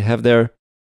 let's say, have their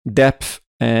depth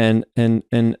and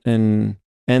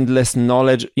endless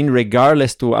knowledge in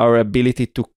regardless to our ability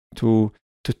to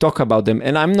talk about them.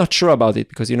 And I'm not sure about it,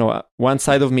 because one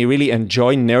side of me really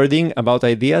enjoy nerding about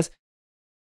ideas,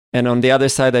 and on the other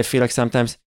side I feel like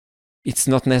sometimes it's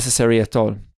not necessary at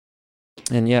all.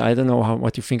 And yeah, I don't know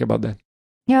what you think about that.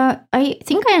 Yeah, I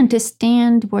think I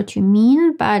understand what you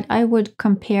mean, but I would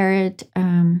compare it,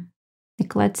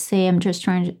 like, let's say, I'm just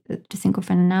trying to think of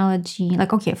an analogy.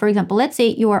 Like, okay, for example, let's say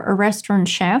you are a restaurant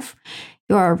chef.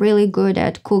 You are really good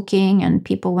at cooking, and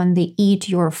people, when they eat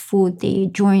your food,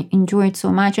 they enjoy it so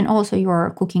much. And also you are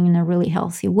cooking in a really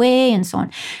healthy way and so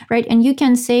on, right? And you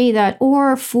can say that,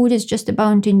 or food is just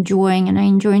about enjoying, and I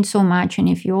enjoy it so much. And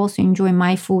if you also enjoy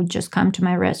my food, just come to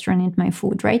my restaurant and eat my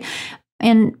food, right?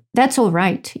 And that's all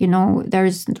right.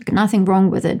 There's nothing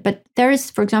wrong with it. But there is,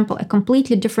 for example, a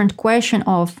completely different question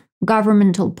of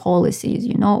governmental policies,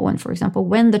 when, for example,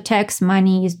 when the tax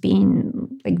money is being,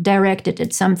 like, directed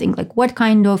at something, like, what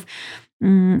kind of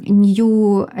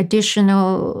new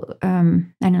additional,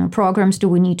 programs do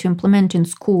we need to implement in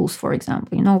schools, for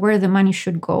example, where the money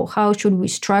should go, how should we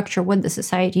structure what the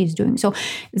society is doing. So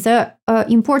the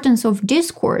importance of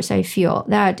discourse, I feel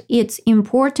that it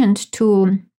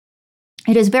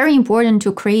is very important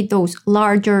to create those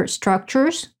larger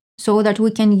structures so that we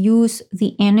can use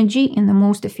the energy in the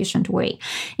most efficient way.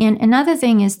 And another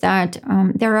thing is that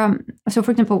so for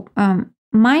example,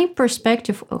 my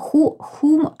perspective,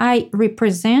 whom I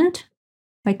represent,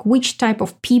 like which type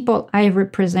of people I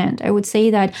represent, I would say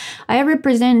that I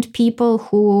represent people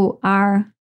who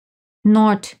are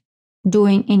not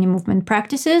doing any movement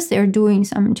practices. They're doing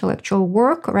some intellectual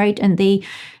work, right? And they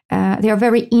are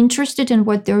very interested in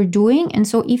what they're doing. And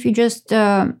so if you just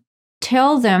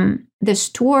tell them the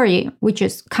story, which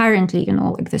is currently,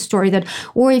 like the story that,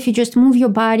 or if you just move your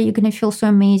body, you're going to feel so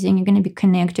amazing. You're going to be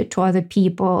connected to other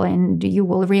people, and you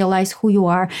will realize who you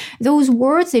are. Those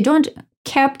words, they don't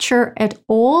capture at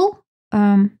all,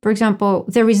 for example,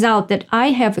 the result that I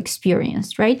have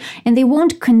experienced, right? And they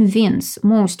won't convince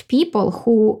most people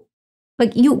who,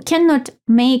 like, you cannot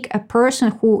make a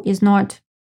person who is not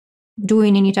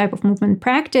doing any type of movement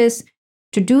practice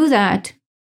to do that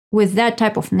with that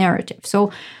type of narrative.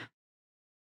 So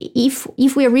if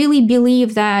we really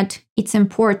believe that it's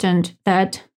important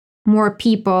that more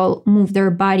people move their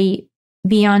body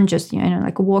beyond just,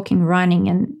 like walking, running,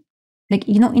 and like,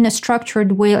 in a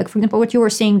structured way, like, for example, what you were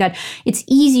saying, that it's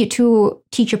easy to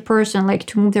teach a person, like,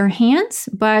 to move their hands,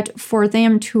 but for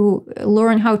them to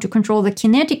learn how to control the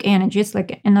kinetic energy, it's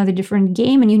like another different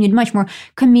game, and you need much more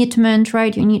commitment,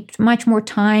 right? You need much more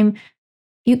time.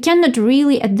 You cannot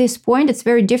really, at this point, it's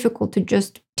very difficult to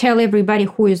just tell everybody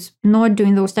who is not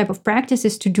doing those type of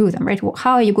practices to do them, right? Well,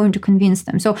 how are you going to convince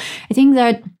them? So I think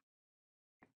that,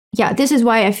 yeah, this is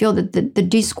why I feel that the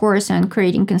discourse and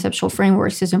creating conceptual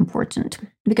frameworks is important,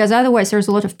 because otherwise there's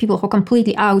a lot of people who are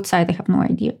completely outside, they have no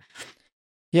idea.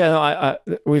 Yeah, no, I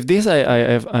with this,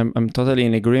 I'm totally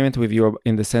in agreement with you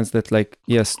in the sense that, like,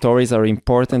 yes, stories are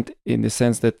important in the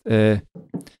sense that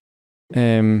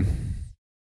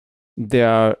they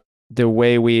are the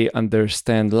way we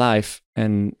understand life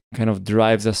and kind of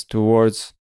drives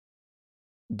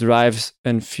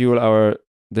and fuel our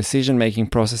decision-making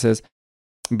processes.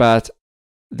 But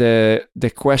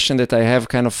the question that I have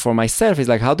kind of for myself is,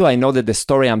 like, how do I know that the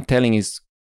story I'm telling is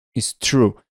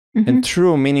true? Mm-hmm. And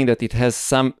true meaning that it has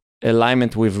some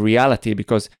alignment with reality,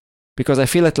 because because I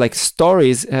feel that like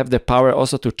stories have the power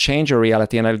also to change your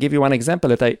reality. And I'll give you one example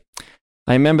that I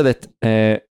remember that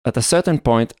at a certain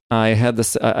point I had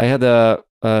a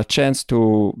chance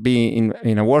to be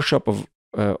in a workshop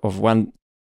of one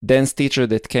dance teacher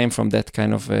that came from that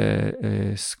kind of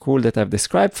school that I've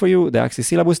described for you, the Axis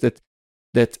syllabus,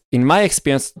 that in my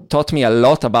experience taught me a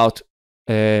lot about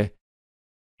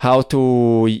how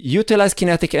to utilize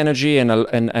kinetic energy, and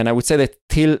I would say that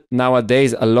till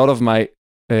nowadays a lot of my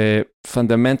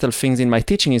fundamental things in my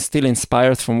teaching is still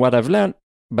inspired from what I've learned,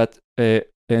 but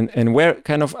and where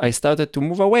kind of I started to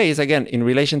move away is again in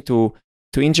relation to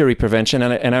injury prevention,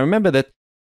 and I remember that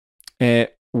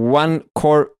one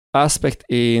core aspect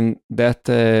in that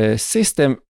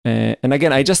system, and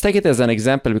again I just take it as an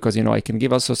example because I can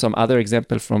give also some other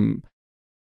example from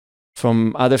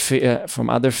other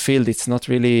field. It's not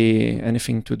really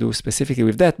anything to do specifically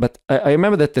with that, but I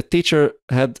remember that the teacher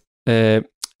had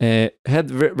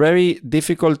very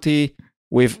difficulty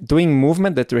with doing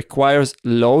movement that requires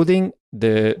loading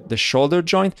the shoulder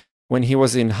joint when he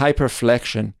was in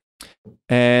hyperflexion,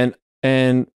 and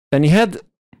he had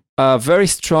a very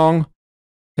strong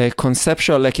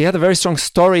conceptual, like he had a very strong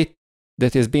story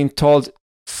that is being told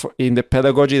in the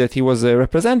pedagogy that he was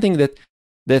representing,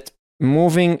 that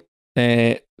moving,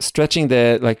 stretching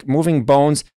moving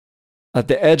bones at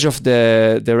the edge of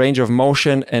the range of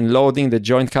motion and loading the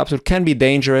joint capsule can be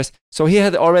dangerous. So he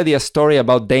had already a story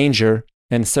about danger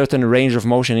and certain range of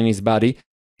motion in his body.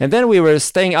 And then we were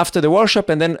staying after the workshop,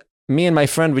 and then me and my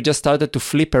friend, we just started to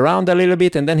flip around a little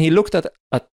bit. And then he looked at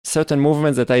certain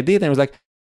movements that I did and was like,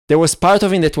 there was part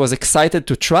of him that was excited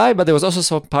to try, but there was also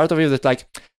some part of him that like,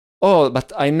 oh,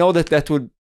 but I know that would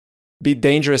be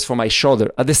dangerous for my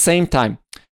shoulder at the same time.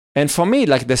 And for me,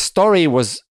 like the story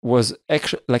was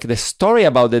actually, like the story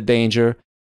about the danger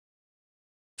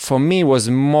for me was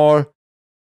more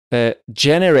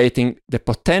generating the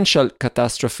potential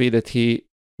catastrophe that he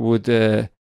would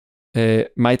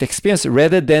might experience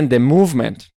rather than the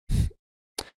movement.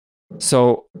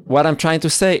 So what I'm trying to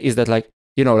say is that like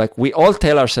we all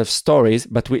tell ourselves stories,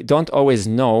 but we don't always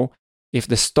know if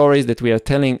the stories that we are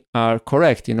telling are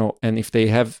correct, and if they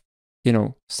have,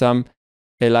 some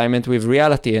alignment with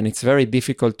reality. And it's very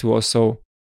difficult to also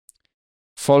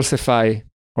falsify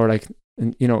or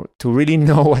to really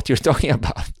know what you're talking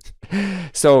about.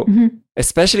 So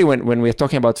especially when we're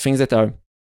talking about things that are,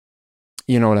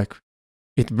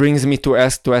 it brings me to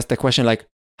ask the question, like,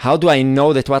 how do I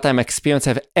know that what I'm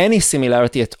experiencing have any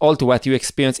similarity at all to what you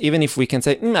experience, even if we can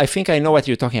say, I think I know what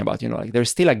you're talking about,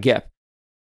 there's still a gap.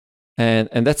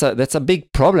 And that's a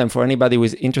big problem for anybody who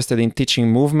is interested in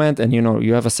teaching movement, and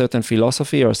you have a certain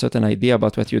philosophy or a certain idea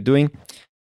about what you're doing.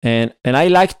 And I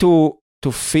like to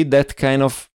feed that kind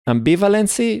of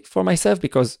ambivalency for myself,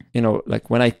 because like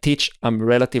when I teach, I'm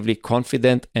relatively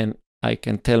confident and I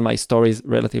can tell my stories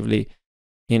relatively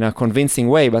in a convincing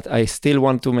way, but I still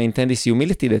want to maintain this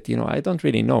humility that, I don't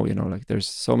really know, like there's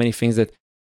so many things that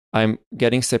I'm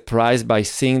getting surprised by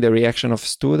seeing the reaction of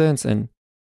students. And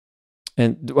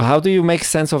how do you make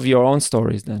sense of your own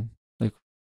stories then? Like,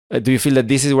 do you feel that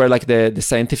this is where like the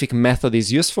scientific method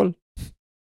is useful?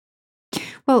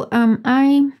 Well,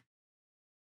 I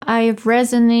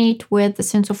resonate with the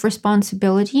sense of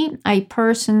responsibility. I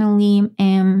personally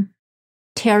am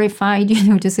terrified,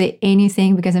 to say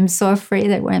anything because I'm so afraid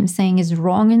that what I'm saying is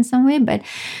wrong in some way. But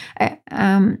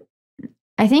I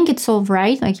think it's all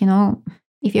right. Like,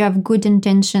 if you have good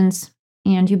intentions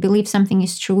and you believe something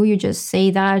is true, you just say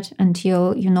that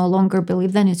until you no longer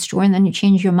believe that it's true, and then you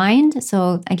change your mind.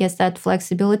 So I guess that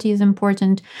flexibility is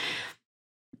important.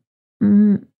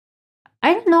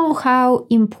 I don't know how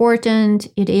important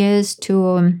it is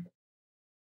to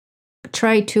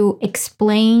try to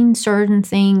explain certain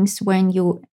things when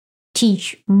you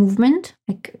teach movement.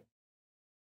 Like,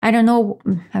 I don't know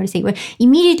how to say it.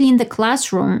 Immediately in the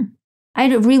classroom, I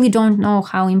really don't know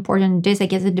how important it is. I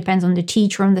guess it depends on the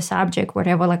teacher, on the subject,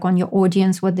 whatever, like on your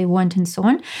audience, what they want and so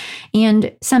on.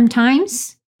 And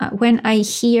sometimes when I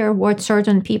hear what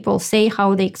certain people say,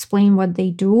 how they explain what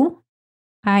they do,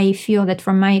 I feel that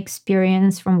from my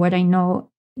experience, from what I know,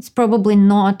 it's probably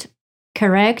not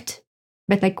correct,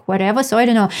 but like whatever. So I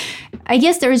don't know. I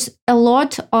guess there's a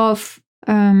lot of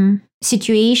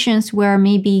situations where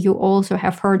maybe you also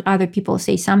have heard other people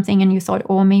say something and you thought,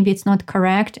 oh, maybe it's not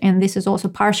correct. And this is also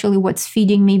partially what's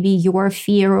feeding maybe your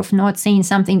fear of not saying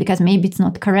something because maybe it's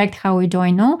not correct. How do I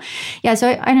know? Yeah, so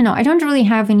I don't know. I don't really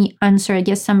have any answer. I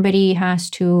guess somebody has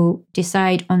to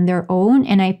decide on their own.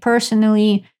 And I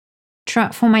personally,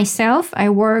 for myself, I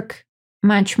work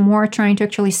much more trying to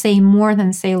actually say more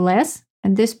than say less.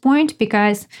 at this point,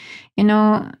 because,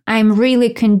 I'm really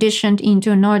conditioned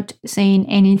into not saying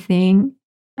anything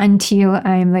until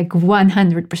I'm like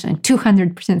 100%,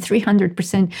 200%,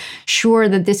 300% sure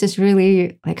that this is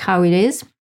really like how it is.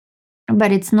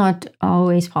 But it's not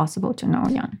always possible to know,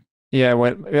 Jan. Yeah,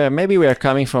 well, maybe we are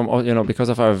coming from, because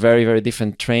of our very, very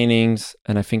different trainings.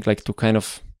 And I think like to kind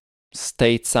of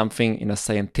state something in a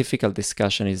scientific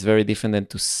discussion is very different than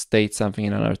to state something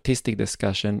in an artistic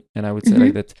discussion. And I would say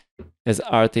like that as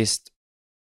artists,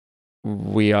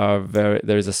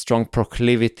 there is a strong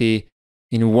proclivity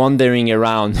in wandering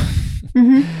around.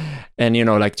 And,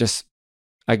 like just,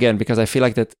 again, because I feel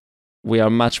like that we are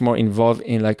much more involved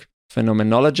in like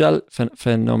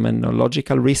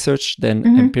phenomenological research than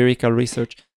empirical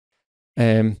research.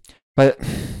 But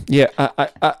yeah,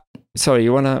 I sorry,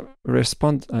 you want to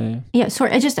respond? Yeah,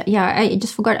 sorry. I just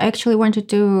forgot. I actually wanted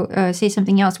to say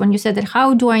something else. When you said that,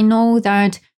 how do I know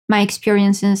that my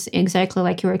experience is exactly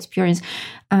like your experience?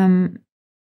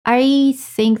 I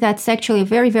think that's actually a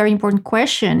very, very important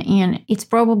question. And it's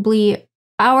probably,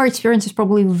 our experience is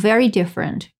probably very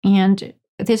different. And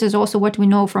this is also what we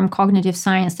know from cognitive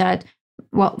science that,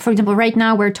 well, for example, right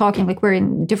now we're talking like we're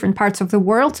in different parts of the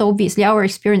world. So obviously our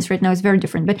experience right now is very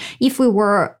different. But if we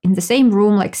were in the same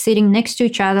room, like sitting next to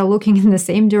each other, looking in the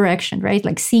same direction, right?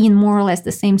 Like seeing more or less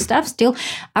the same stuff, still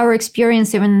our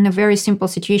experience, even in a very simple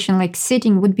situation like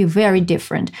sitting, would be very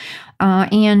different.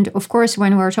 And of course,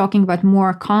 when we're talking about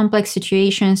more complex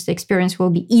situations, the experience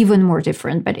will be even more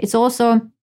different. But it's also,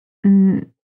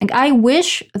 like, I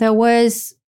wish there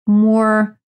was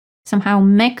more somehow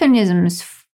mechanisms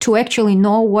to actually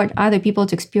know what other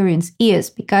people's experience is,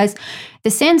 because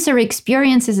the sensory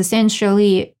experience is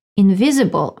essentially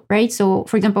invisible, right? So,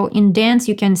 for example, in dance,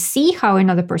 you can see how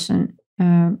another person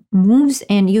moves,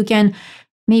 and you can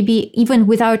maybe even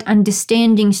without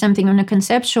understanding something in a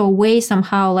conceptual way,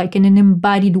 somehow like in an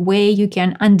embodied way, you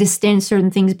can understand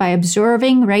certain things by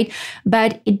observing, right?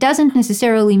 But it doesn't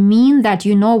necessarily mean that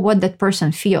you know what that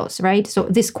person feels, right? So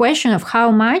this question of how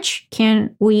much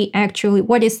can we actually,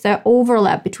 what is the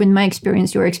overlap between my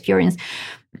experience, your experience?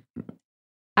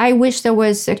 I wish there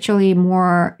was actually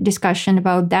more discussion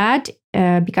about that,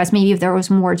 because maybe if there was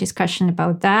more discussion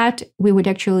about that, we would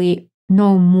actually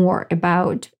know more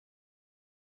about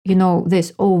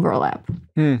this overlap.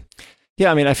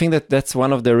 Yeah, I mean, I think that that's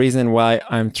one of the reasons why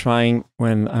I'm trying,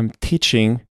 when I'm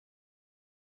teaching,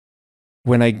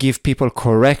 when I give people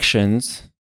corrections,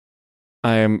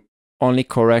 I am only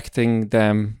correcting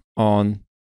them on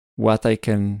what I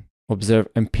can observe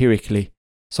empirically.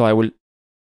 So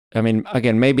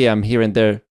again, maybe I'm here and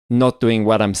there not doing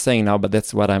what I'm saying now, but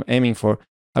that's what I'm aiming for.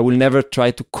 I will never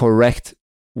try to correct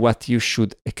what you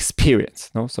should experience.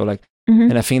 No, so like,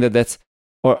 and I think that that's,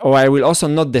 or I will also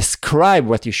not describe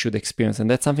what you should experience. And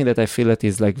that's something that I feel that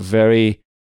is like very,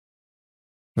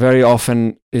 very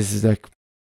often is like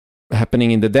happening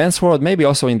in the dance world, maybe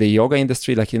also in the yoga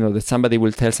industry, like, that somebody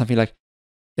will tell something like,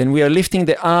 and we are lifting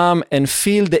the arm and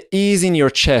feel the ease in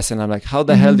your chest. And I'm like, how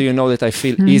the hell do you know that I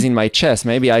feel ease in my chest?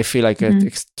 Maybe I feel like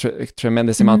a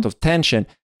tremendous amount of tension,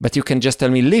 but you can just tell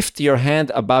me, lift your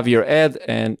hand above your head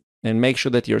and make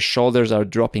sure that your shoulders are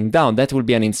dropping down. That will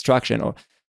be an instruction.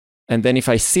 And then if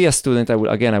I see a student, I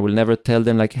will never tell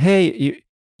them like, hey,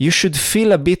 you should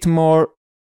feel a bit more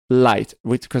light,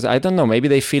 because I don't know, maybe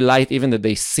they feel light even that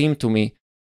they seem to me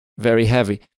very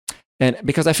heavy. And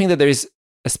because I think that there is,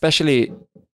 especially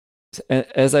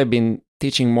as I've been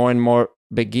teaching more and more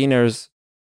beginners,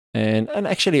 and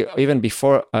actually even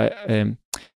before I've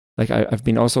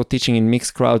been also teaching in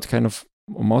mixed crowd kind of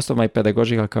most of my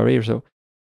pedagogical career.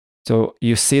 So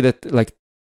you see that like,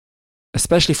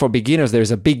 especially for beginners, there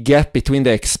is a big gap between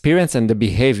the experience and the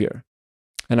behavior.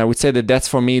 And I would say that that's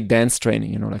for me dance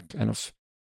training, like kind of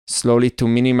slowly to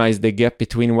minimize the gap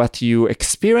between what you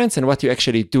experience and what you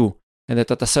actually do. And that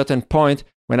at a certain point,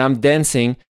 when I'm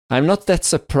dancing, I'm not that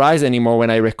surprised anymore when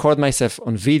I record myself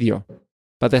on video.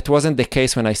 But that wasn't the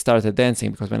case when I started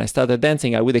dancing, because when I started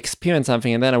dancing, I would experience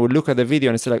something and then I would look at the video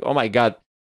and say like, oh my God,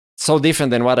 so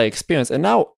different than what I experienced. And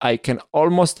now I can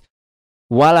almost,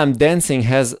 while I'm dancing,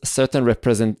 has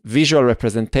certain visual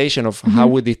representation of how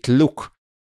would it look.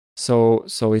 So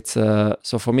it's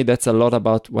so for me that's a lot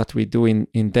about what we do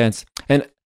in dance. And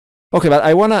okay, but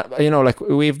I wanna like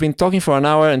we've been talking for an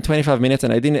hour and 25 minutes,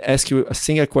 and I didn't ask you a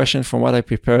single question from what I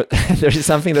prepared. There is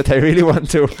something that I really want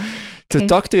to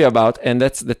talk to you about, and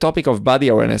that's the topic of body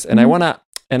awareness. And I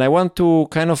want to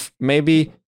kind of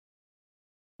maybe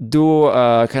do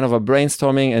kind of a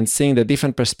brainstorming and seeing the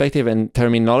different perspective and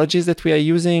terminologies that we are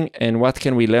using and what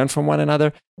can we learn from one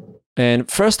another.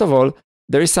 And first of all,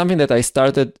 there is something that I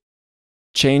started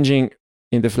changing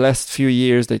in the last few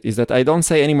years is that I don't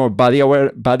say anymore body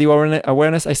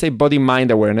awareness. I say body-mind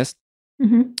awareness,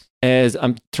 as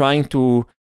I'm trying to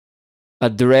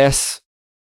address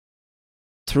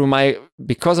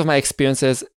because of my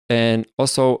experiences and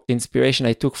also inspiration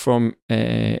I took from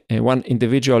one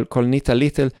individual called Nita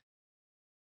Little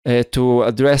to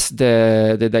address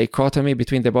the dichotomy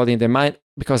between the body and the mind.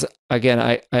 Because again,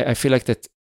 I feel like that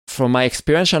from my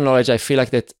experiential knowledge, I feel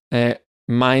like that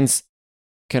minds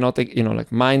cannot,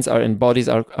 like minds are and bodies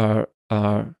are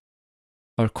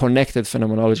connected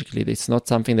phenomenologically. It's not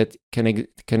something that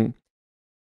can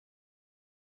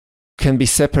be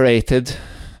separated,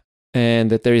 and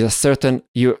that there is a certain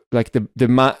you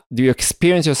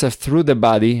experience yourself through the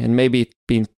body, and maybe it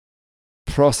being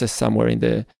processed somewhere in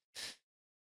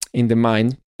the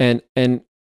mind, and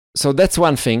so that's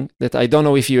one thing that I don't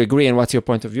know if you agree and what's your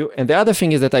point of view. And the other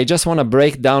thing is that I just want to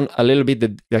break down a little bit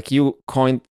that, like, you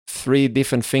coined 3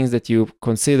 different things that you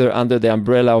consider under the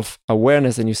umbrella of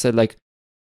awareness, and you said like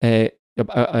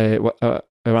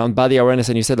around body awareness,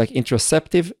 and you said like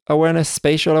interoceptive awareness,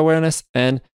 spatial awareness,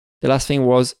 and the last thing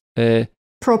was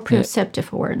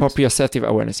proprioceptive awareness. Proprioceptive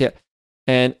awareness, yeah.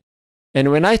 And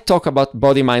when I talk about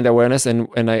body-mind awareness,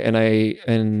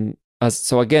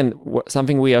 so again,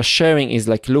 something we are sharing is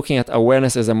like looking at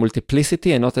awareness as a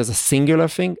multiplicity and not as a singular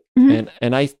thing.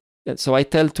 And I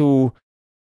tell to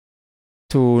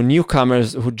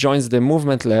newcomers who joins the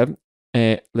movement lab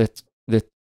that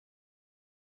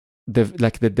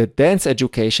the dance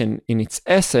education in its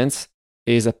essence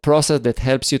is a process that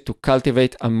helps you to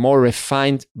cultivate a more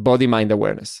refined body-mind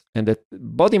awareness, and that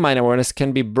body-mind awareness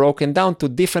can be broken down to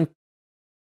different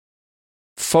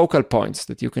focal points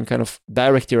that you can kind of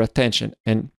direct your attention.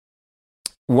 And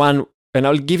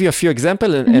I'll give you a few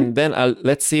examples, and then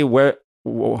let's see would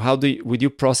you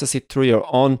process it through your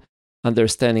own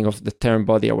understanding of the term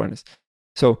body awareness.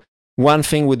 So one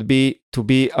thing would be to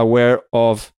be aware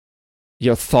of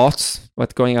your thoughts,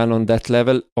 what's going on that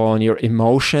level, on your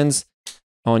emotions,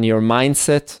 on your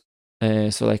mindset.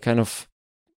 So like kind of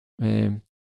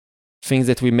things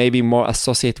that we maybe more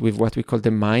associate with what we call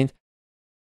the mind.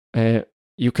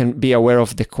 You can be aware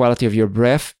of the quality of your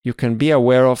breath. You can be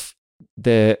aware of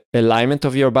the alignment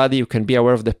of your body. You can be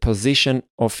aware of the position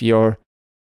of your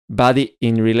body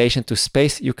in relation to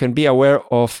space. You can be aware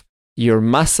of your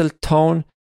muscle tone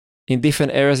in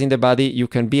different areas in the body. You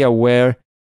can be aware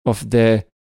of the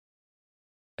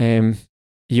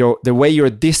way you're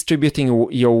distributing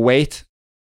your weight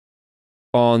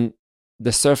on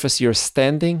the surface you're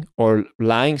standing or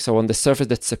lying. So on the surface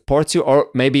that supports you, or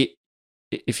maybe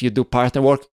if you do partner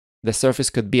work, the surface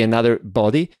could be another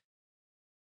body.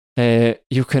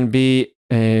 You can be,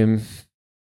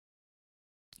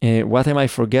 what am I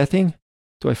forgetting?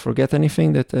 Do I forget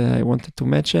anything that I wanted to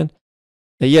mention?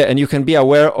 Yeah, and you can be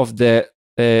aware of the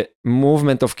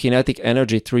movement of kinetic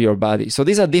energy through your body. So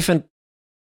these are different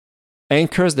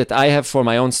anchors that I have for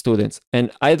my own students.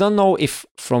 And I don't know if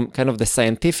from kind of the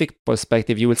scientific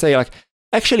perspective, you would say like,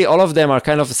 actually all of them are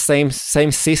kind of the same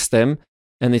system.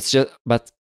 And it's just,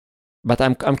 but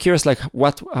I'm curious, like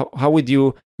how would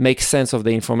you make sense of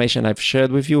the information I've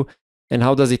shared with you, and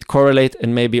how does it correlate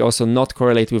and maybe also not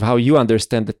correlate with how you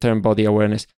understand the term body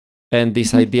awareness and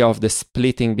this idea of the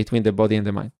splitting between the body and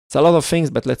the mind? It's a lot of things,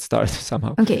 but let's start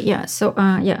somehow. Okay, yeah. So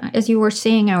as you were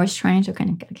saying, I was trying to kind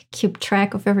of keep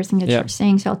track of everything that you're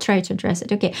saying, so I'll try to address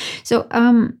it. Okay, so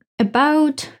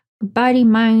about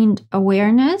body-mind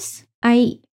awareness,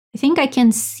 I think I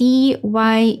can see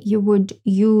why you would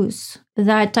use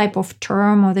that type of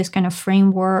term or this kind of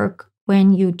framework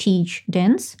when you teach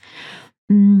dance.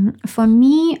 For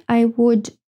me, I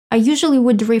usually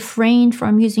would refrain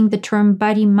from using the term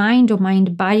body-mind or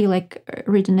mind-body, like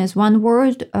written as one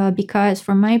word, because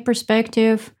from my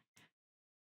perspective,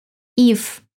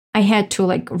 if I had to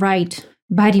like write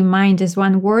body-mind as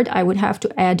one word, I would have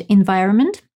to add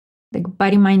environment, like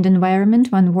body-mind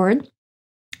environment, one word.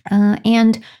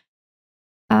 And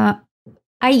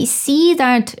I see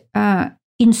that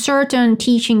in certain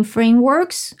teaching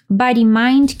frameworks,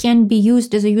 body-mind can be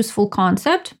used as a useful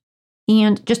concept.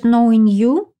 And just knowing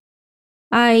you,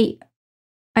 I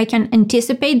can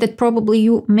anticipate that probably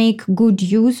you make good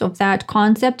use of that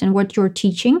concept and what you're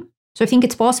teaching. So I think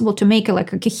it's possible to make a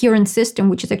coherent system,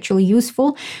 which is actually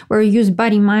useful, where you use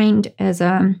body-mind as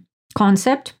a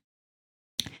concept.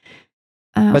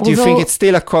 But you think it's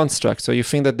still a construct. So you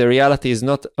think that the reality is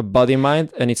not a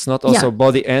body-mind, and it's not also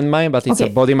body and mind, but it's a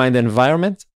body-mind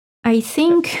environment? I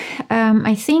think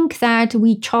that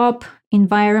we chop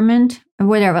environment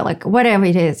whatever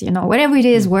it is, whatever it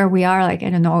is where we are, I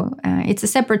don't know. It's a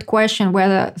separate question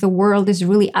whether the world is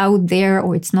really out there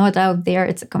or it's not out there.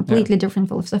 It's a completely different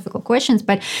philosophical questions.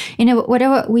 But,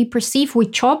 whatever we perceive, we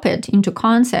chop it into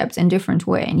concepts in different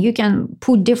way. And you can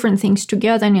put different things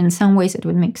together, and in some ways it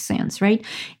would make sense, right?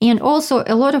 And also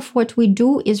a lot of what we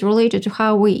do is related to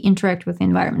how we interact with the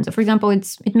environment. So, for example,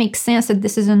 it makes sense that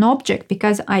this is an object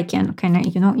because I can kind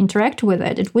of, interact with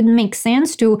it. It wouldn't make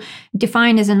sense to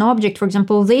define as an object, for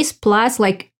example, this plus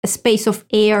a space of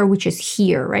air which is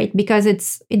here, right? Because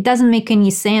it doesn't make any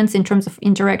sense in terms of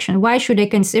interaction. Why should I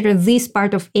consider this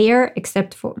part of air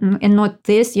and not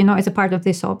this, as a part of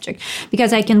this object?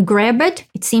 Because I can grab it.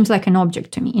 It seems like an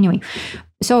object to me. Anyway,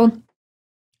 so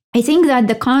I think that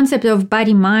the concept of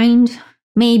body-mind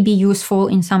may be useful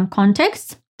in some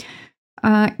contexts,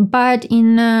 but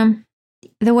in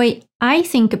the way I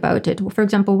think about it, for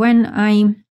example,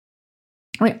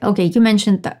 you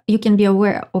mentioned that you can be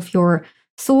aware of your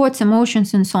thoughts,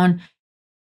 emotions, and so on.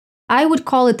 I would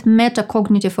call it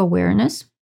metacognitive awareness.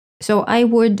 So I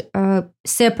would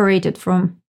separate it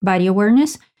from body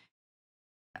awareness.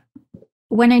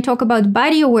 When I talk about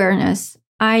body awareness,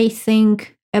 I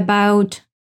think about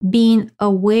being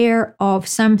aware of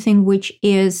something which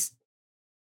is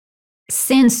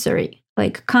sensory,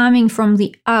 coming from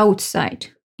the outside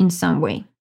in some way.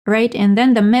 Right? And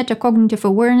then the metacognitive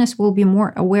awareness will be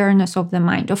more awareness of the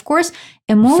mind. Of course,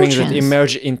 emotions. Things that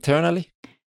emerge internally?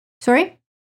 Sorry?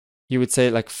 You would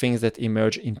say things that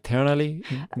emerge internally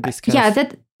in this kind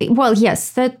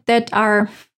that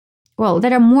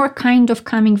are more kind of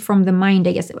coming from the mind,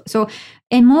 I guess. So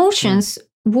emotions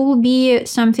will be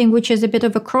something which is a bit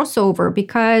of a crossover,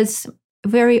 because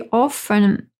very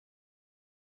often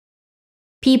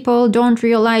people don't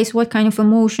realize what kind of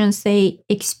emotions they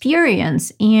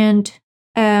experience. And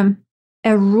a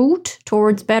route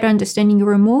towards better understanding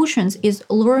your emotions is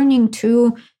learning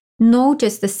to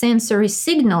notice the sensory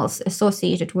signals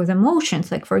associated with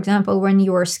emotions. For example, when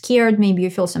you are scared, maybe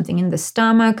you feel something in the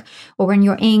stomach, or when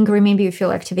you're angry, maybe you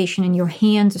feel activation in your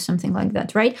hands or something like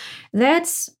that, right?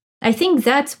 I think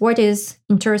that's what is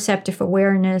interoceptive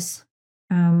awareness.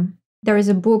 There is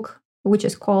a book which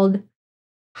is called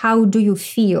How Do You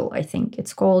Feel? I think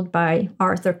it's called, by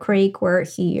Arthur Craig, where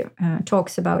he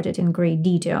talks about it in great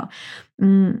detail.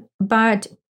 But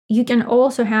you can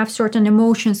also have certain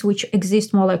emotions which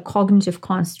exist more like cognitive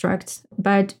constructs,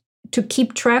 but to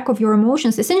keep track of your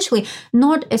emotions, essentially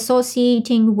not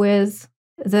associating with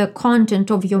the content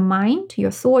of your mind,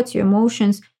 your thoughts, your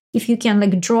emotions. If you can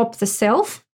drop the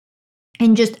self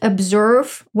and just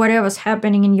observe whatever's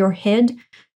happening in your head,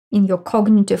 in your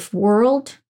cognitive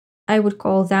world, I would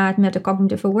call that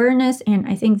metacognitive awareness. And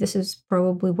I think this is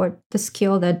probably what the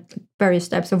skill that various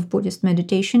types of Buddhist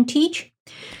meditation teach.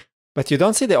 But you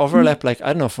don't see the overlap, I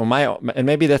don't know, for and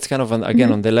maybe that's kind of,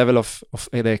 on the level of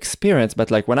the experience, but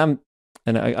when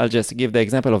I'll just give the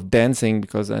example of dancing,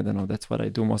 because I don't know, that's what I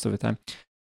do most of the time.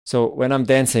 So when I'm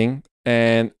dancing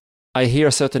and I hear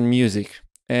certain music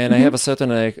and I have a certain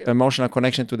emotional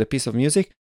connection to the piece of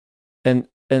music, and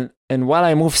while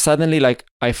I move, suddenly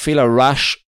I feel a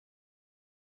rush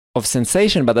of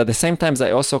sensation, but at the same time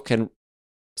I also can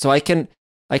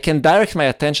direct my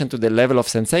attention to the level of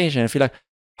sensation and feel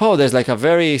there's a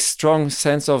very strong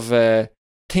sense of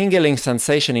tingling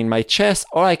sensation in my chest,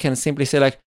 or I can simply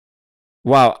say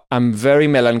wow, I'm very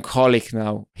melancholic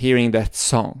now hearing that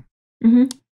song.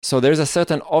 So there's a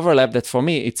certain overlap that for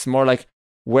me, it's more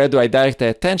where do I direct the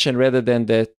attention, rather than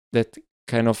that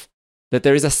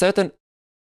there is a certain.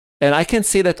 And I can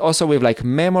see that also with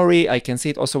memory. I can see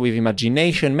it also with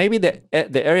imagination. Maybe the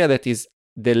area that is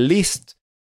the least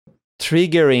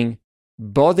triggering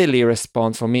bodily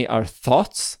response for me are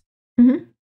thoughts.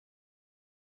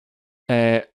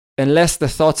 Unless the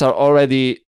thoughts are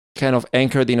already kind of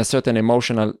anchored in a certain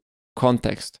emotional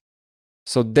context.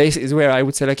 So this is where I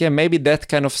would say maybe that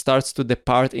kind of starts to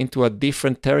depart into a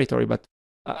different territory. But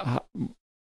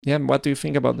what do you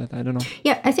think about that? I don't know.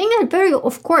 Yeah, I think that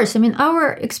of course,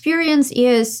 our experience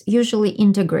is usually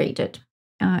integrated.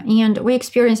 And we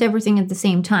experience everything at the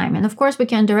same time. And of course, we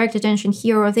can direct attention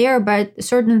here or there, but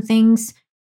certain things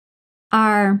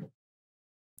are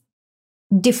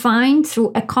defined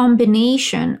through a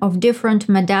combination of different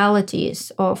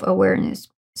modalities of awareness.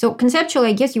 So conceptually,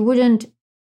 I guess you wouldn't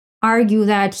argue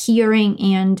that hearing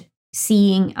and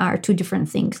seeing are two different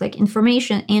things.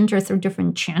 Information enters through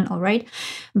different channel, right?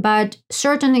 But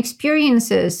certain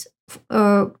experiences,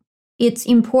 it's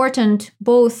important,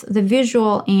 both the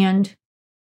visual and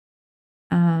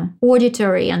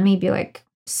auditory and maybe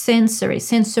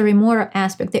sensory motor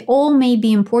aspect, they all may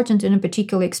be important in a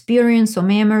particular experience or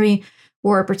memory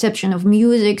or perception of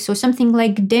music. So something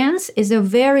like dance is a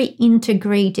very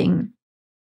integrating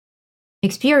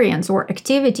experience or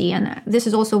activity. And this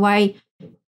is also why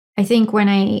I think when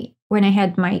I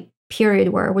had my period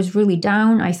where I was really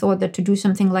down, I thought that to do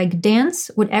something like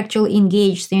dance would actually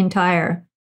engage the entire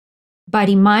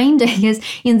body mind. I guess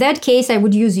in that case, I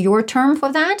would use your term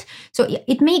for that. So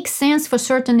it makes sense for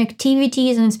certain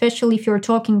activities, and especially if you're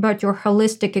talking about your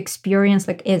holistic experience,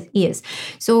 like it is.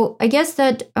 So I guess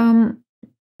that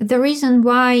the reason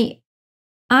why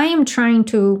I am trying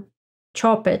to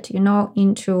chop it,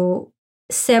 into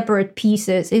separate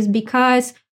pieces is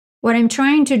because what I'm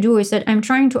trying to do is that I'm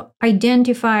trying to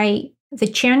identify the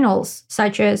channels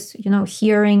such as,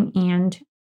 hearing and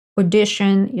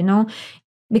audition,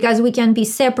 because we can be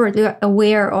separately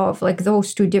aware of like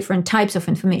those two different types of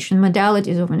information,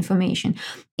 modalities of information.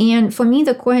 And for me,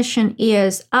 the question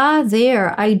is, are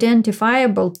there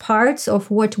identifiable parts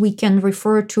of what we can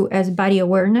refer to as body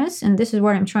awareness? And this is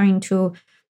what I'm trying to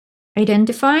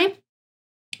identify.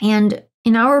 And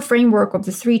in our framework of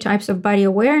the three types of body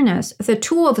awareness, the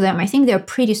two of them, I think they're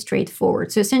pretty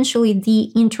straightforward. So essentially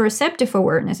the interoceptive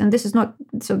awareness, and this is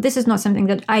not something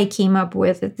that I came up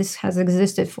with, that this has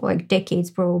existed for like decades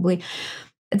probably.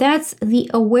 That's the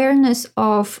awareness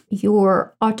of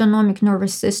your autonomic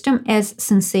nervous system as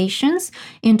sensations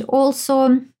and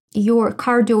also your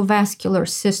cardiovascular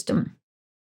system.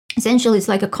 Essentially, it's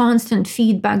like a constant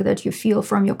feedback that you feel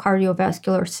from your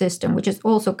cardiovascular system, which is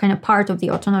also kind of part of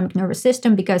the autonomic nervous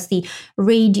system because the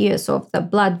radius of the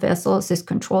blood vessels is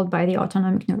controlled by the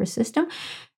autonomic nervous system.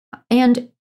 And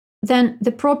then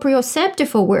the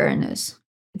proprioceptive awareness,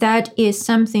 that is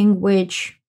something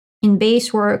which in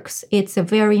base works, it's a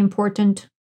very important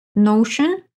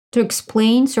notion to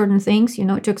explain certain things,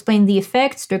 to explain the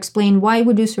effects, to explain why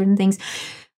we do certain things.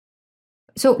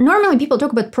 So normally people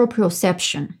talk about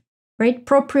proprioception. Right?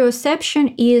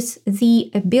 Proprioception is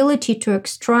the ability to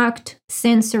extract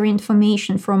sensory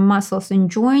information from muscles and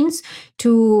joints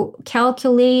to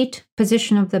calculate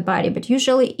position of the body. But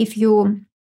usually if you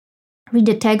read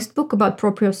a textbook about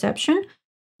proprioception,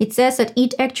 it says that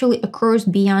it actually occurs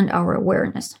beyond our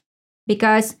awareness.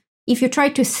 Because if you try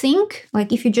to think,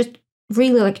 like if you just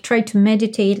really like try to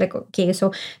meditate, like, okay,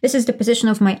 so this is the position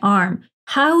of my arm.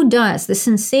 How does the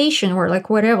sensation or like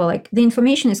whatever, like the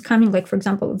information is coming, like, for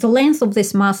example, the length of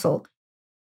this muscle.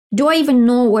 Do I even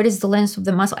know what is the length of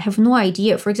the muscle? I have no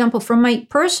idea. For example, from my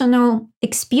personal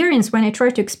experience, when I try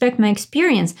to expect my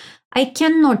experience, I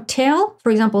cannot tell,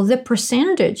 for example, the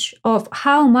percentage of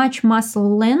how much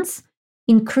muscle length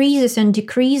increases and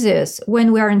decreases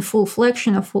when we are in full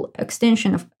flexion or full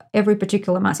extension of every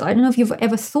particular muscle. I don't know if you've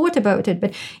ever thought about it,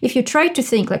 but if you try to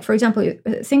think, like, for example, you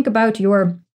think about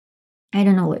your, I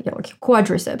don't know, like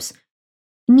quadriceps,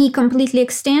 knee completely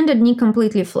extended, knee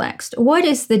completely flexed. What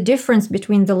is the difference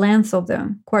between the length of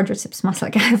the quadriceps muscle?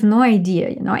 Like, I have no idea,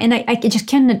 and I just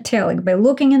cannot tell, like, by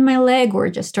looking in my leg or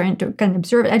just trying to kind of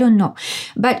observe it. I don't know.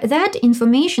 But that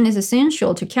information is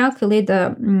essential to calculate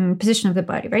the position of the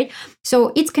body, right?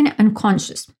 So it's kind of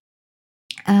unconscious.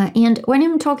 And when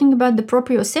I'm talking about the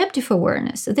proprioceptive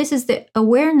awareness, this is the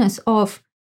awareness of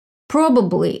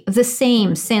probably the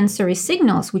same sensory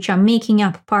signals which are making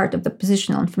up part of the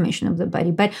positional information of the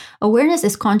body, but awareness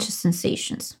is conscious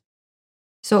sensations.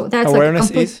 So that's awareness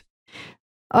like is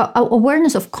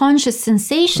awareness of conscious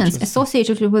sensations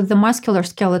associated with the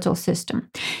musculoskeletal system.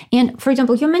 And for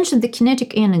example, you mentioned the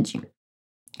kinetic energy.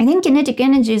 I think kinetic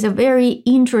energy is a very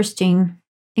interesting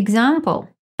example.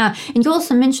 And you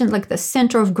also mentioned like the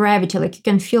center of gravity, like you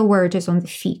can feel where it is on the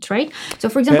feet, right? So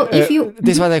for example, if you...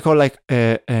 This is what I call like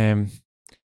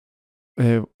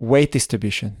weight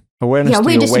distribution. Awareness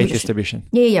to your weight distribution.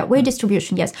 Yeah, weight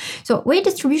distribution, yes. So weight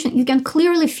distribution, you can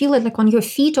clearly feel it like on your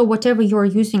feet or whatever you're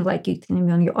using, like it can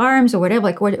be on your arms or whatever,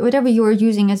 like whatever you're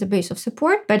using as a base of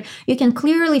support, but you can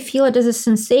clearly feel it as a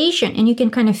sensation and you can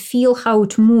kind of feel how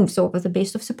it moves over the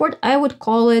base of support. I would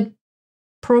call it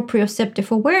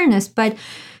proprioceptive awareness, but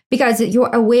because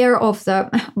you're aware of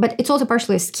but it's also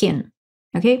partially skin.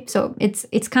 Okay, so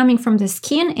it's coming from the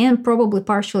skin and probably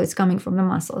partially it's coming from the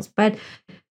muscles. But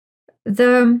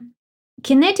the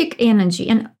kinetic energy,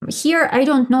 and here I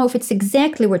don't know if it's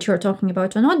exactly what you're talking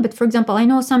about or not, but for example, I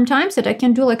know sometimes that I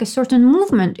can do like a certain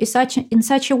movement in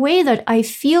such a way that I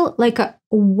feel like a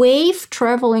wave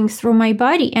traveling through my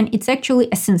body, and it's actually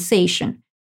a sensation.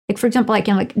 Like, for example, I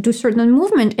can like do certain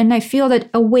movement and I feel that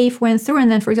a wave went through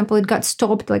and then, for example, it got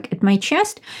stopped like at my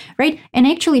chest, right? And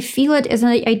I actually feel it as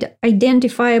an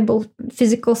identifiable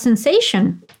physical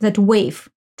sensation, that wave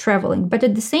traveling. But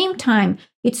at the same time,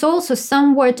 it's also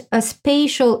somewhat a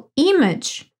spatial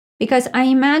image because I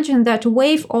imagine that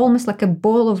wave almost like a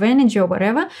ball of energy or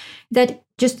whatever that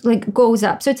just like goes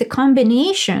up. So it's a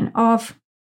combination of,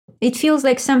 it feels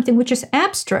like something which is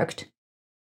abstract.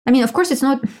 I mean, of course, it's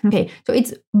not, okay, so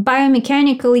it's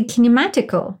biomechanically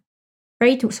kinematical,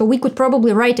 right? So we could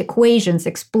probably write equations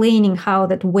explaining how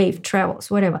that wave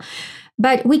travels, whatever.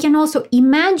 But we can also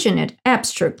imagine it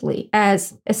abstractly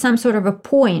as some sort of a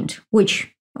point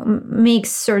which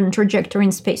makes certain trajectory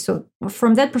in space. So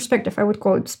from that perspective, I would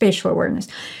call it spatial awareness,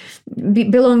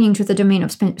 belonging to the domain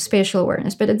of spatial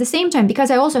awareness. But at the same time,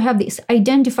 because I also have this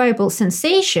identifiable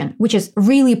sensation, which is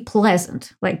really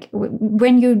pleasant, like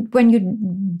when you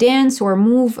dance or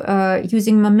move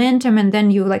using momentum, and then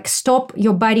you like stop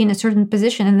your body in a certain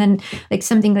position, and then like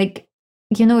something like,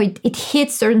 you know, it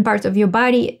hits certain parts of your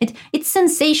body. It's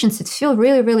sensations that feel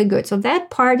really, really good. So that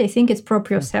part, I think, is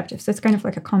proprioceptive. So it's kind of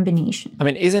like a combination. I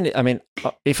mean, isn't it? I mean,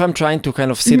 if I'm trying to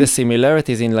kind of see the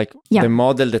similarities in like the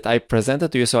model that I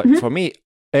presented to you. So for me,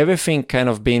 everything kind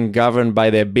of being governed by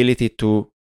the ability to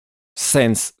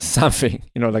sense something,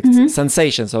 you know, like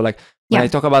sensation. So like when I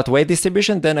talk about weight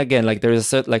distribution, then again, like there is a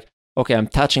certain, like, okay, I'm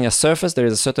touching a surface. There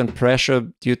is a certain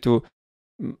pressure due to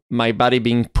my body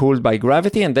being pulled by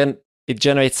gravity, and then it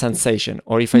generates sensation.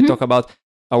 Or if I talk about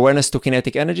awareness to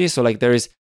kinetic energy, so like there is,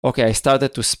 okay, I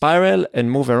started to spiral and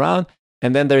move around,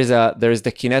 and then there is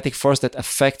the kinetic force that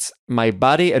affects my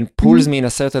body and pulls me in a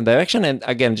certain direction, and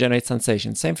again generates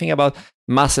sensation. Same thing about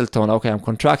muscle tone. Okay, I'm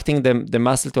contracting the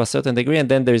muscle to a certain degree, and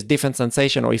then there's different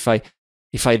sensation. Or if I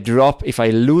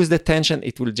lose the tension,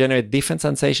 it will generate different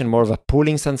sensation, more of a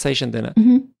pulling sensation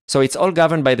than so it's all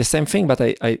governed by the same thing. But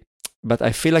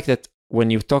I feel like that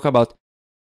when you talk about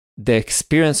the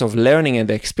experience of learning and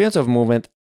the experience of movement,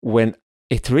 when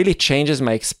it really changes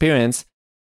my experience,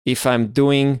 if I'm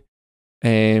doing,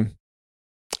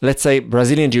 let's say,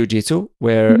 Brazilian Jiu-Jitsu,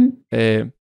 where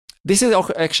this is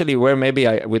actually where maybe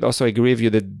I would also agree with you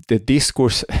that the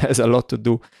discourse has a lot to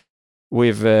do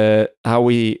with how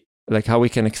we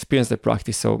can experience the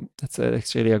practice. So that's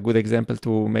actually a good example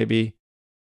to maybe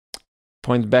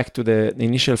point back to the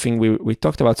initial thing we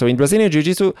talked about. So in Brazilian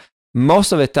Jiu-Jitsu,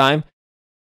 most of the time,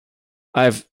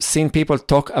 I've seen people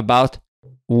talk about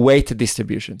weight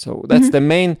distribution. So that's the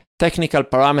main technical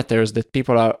parameters that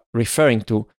people are referring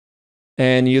to.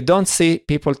 And you don't see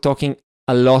people talking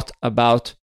a lot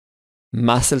about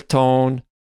muscle tone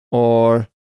or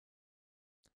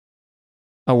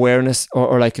awareness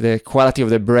or like the quality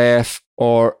of the breath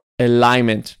or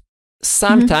alignment.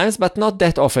 Sometimes, but not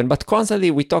that often. But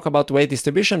constantly we talk about weight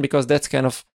distribution because that's kind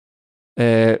of,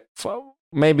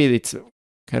 maybe it's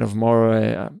kind of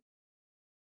more...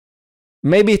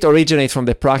 maybe it originates from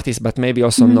the practice, but maybe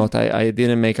also not. I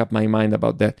didn't make up my mind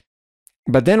about that.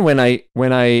 But then when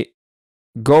I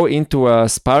go into a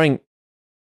sparring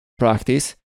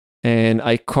practice and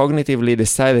I cognitively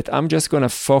decide that I'm just going to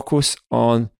focus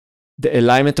on the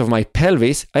alignment of my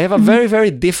pelvis, I have a very,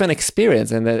 very different experience.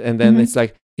 And then it's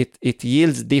like it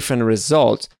yields different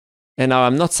results. And now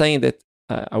I'm not saying that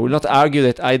I will not argue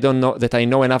that I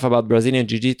know enough about Brazilian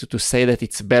Jiu-Jitsu to say that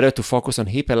it's better to focus on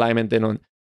hip alignment than on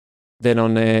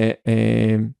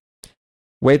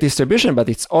weight distribution, but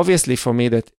it's obviously for me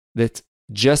that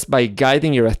just by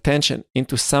guiding your attention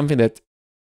into something that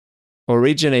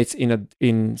originates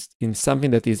in something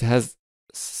that has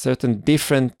certain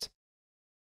different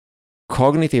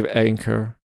cognitive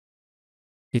anchor,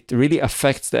 it really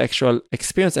affects the actual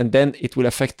experience, and then it will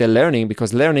affect the learning,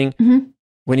 because learning,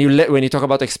 when you talk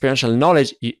about experiential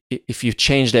knowledge, if you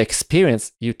change the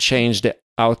experience, you change the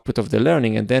output of the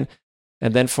learning, and then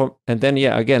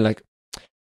again, like,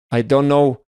 I don't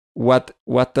know what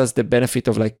does the benefit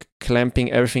of like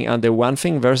clamping everything under one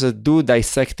thing versus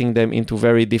dissecting them into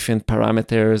very different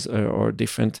parameters or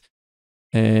different,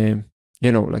 yeah.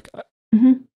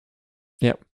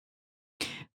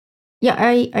 Yeah,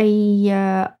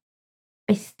 I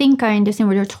think I understand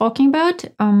what you're talking about.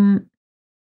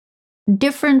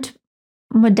 Different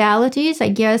modalities, I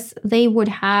guess, they would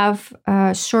have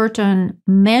certain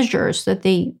measures that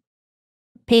they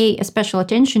pay a special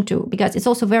attention to, because it's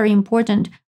also very important.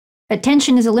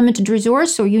 Attention is a limited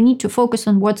resource, so you need to focus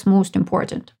on what's most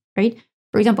important, right?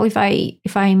 For example, if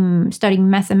I'm studying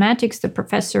mathematics, the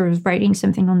professor is writing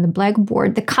something on the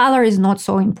blackboard, the color is not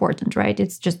so important, right?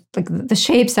 It's just like the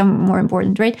shapes are more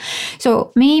important, right?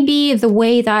 So maybe the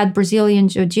way that Brazilian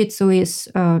Jiu-Jitsu is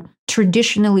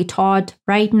traditionally taught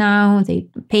right now, they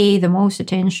pay the most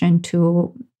attention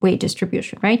to weight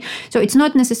distribution, right? So it's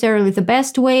not necessarily the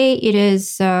best way. It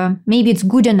is, maybe it's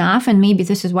good enough, and maybe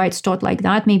this is why it's taught like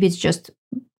that. Maybe it's just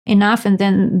enough, and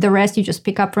then the rest you just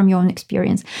pick up from your own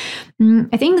experience.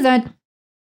 I think that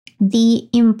the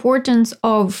importance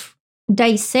of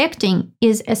dissecting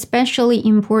is especially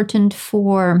important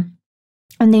on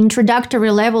the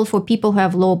introductory level for people who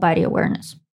have low body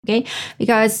awareness. Okay,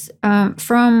 because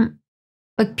from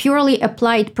a purely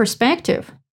applied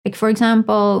perspective, like for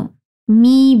example,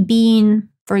 me being,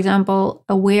 for example,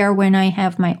 aware when I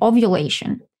have my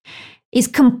ovulation is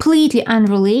completely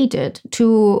unrelated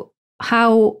to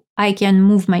how I can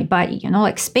move my body,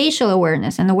 like spatial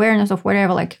awareness and awareness of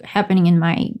whatever like happening in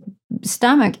my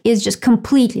stomach is just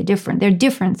completely different. They're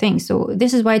different things. So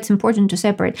this is why it's important to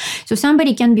separate. So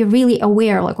somebody can be really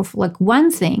aware of one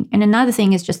thing, and another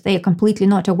thing is just they're completely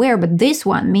not aware, but this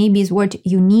one maybe is what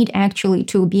you need actually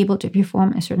to be able to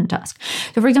perform a certain task.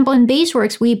 So for example, in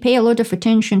baseworks, we pay a lot of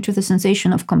attention to the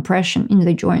sensation of compression in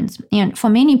the joints. And for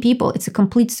many people, it's a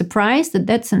complete surprise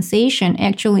that sensation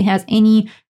actually has any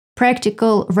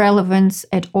practical relevance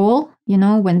at all,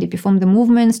 when they perform the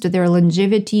movements, to their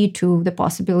longevity, to the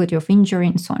possibility of injury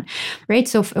and so on, right?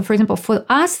 So for example, for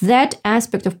us, that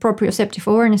aspect of proprioceptive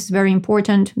awareness is very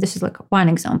important. This is like one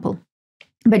example.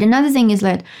 But another thing is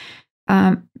that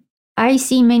I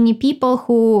see many people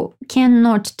who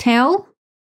cannot tell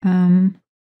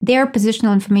their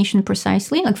positional information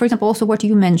precisely. Like, for example, also what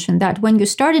you mentioned, that when you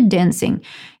started dancing,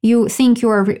 you think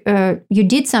you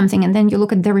did something, and then you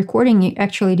look at the recording, you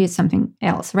actually did something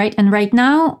else, right? And right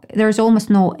now, there's almost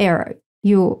no error.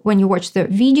 When you watch the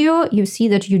video, you see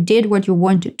that you did what you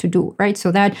wanted to do, right?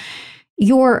 So that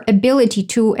your ability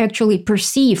to actually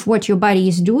perceive what your body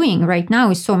is doing right now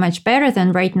is so much better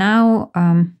than right now.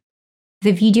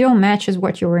 The video matches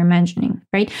what you were imagining,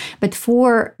 right? But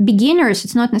for beginners,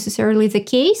 it's not necessarily the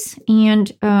case.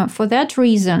 And for that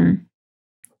reason,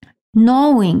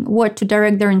 knowing what to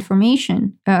direct their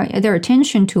information, their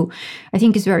attention to, I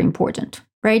think is very important,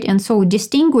 right? And so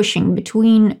distinguishing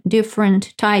between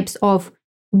different types of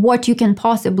what you can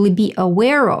possibly be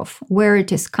aware of, where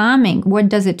it is coming, what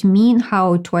does it mean,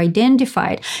 how to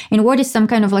identify it, and what is some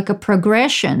kind of like a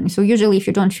progression. So usually if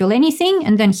you don't feel anything,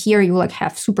 and then here you like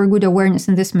have super good awareness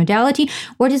in this modality,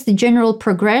 what is the general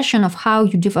progression of how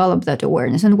you develop that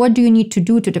awareness, and what do you need to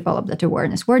do to develop that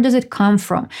awareness? Where does it come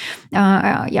from?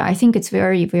 I think it's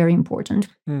very, very important.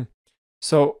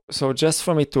 So just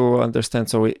for me to understand,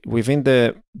 so within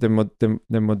the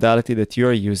modality that you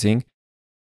are using,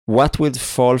 what will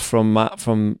fall from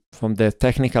the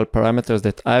technical parameters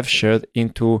that I've shared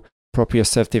into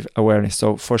proprioceptive awareness?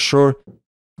 So for sure,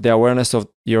 the awareness of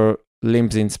your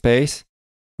limbs in space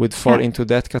would fall into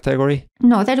that category?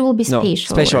 No, that will be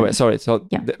spatial. Spatial awareness. Sorry. So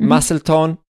the muscle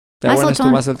tone, the awareness to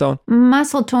muscle tone?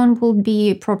 Muscle tone will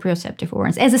be proprioceptive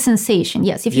awareness as a sensation.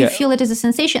 Yes, if you feel it as a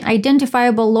sensation,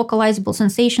 identifiable, localizable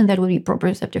sensation, that would be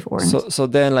proprioceptive awareness. So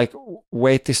then like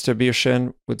weight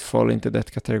distribution would fall into that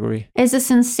category? As a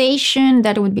sensation,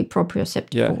 that would be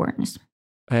proprioceptive awareness.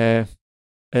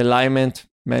 Alignment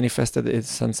manifested as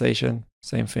sensation,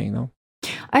 same thing, no?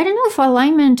 I don't know if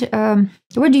alignment,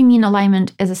 what do you mean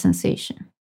alignment as a sensation?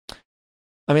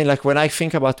 I mean, like when I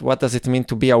think about what does it mean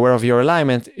to be aware of your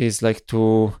alignment is like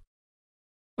to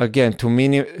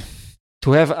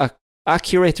have an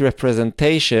accurate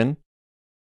representation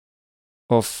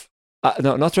of,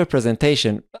 not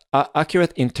representation,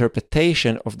 accurate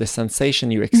interpretation of the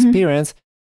sensation you experience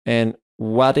and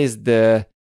what is the,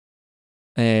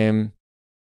 in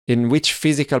which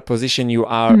physical position you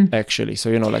are actually.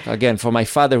 So, like again, for my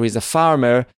father who is a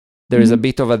farmer, there is a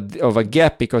bit of a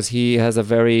gap because he has a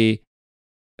very,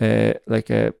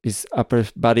 his upper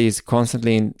body is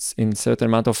constantly in certain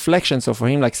amount of flexion. So for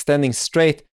him, like standing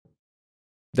straight,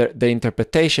 the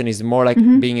interpretation is more like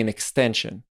being in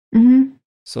extension.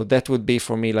 So that would be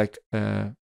for me like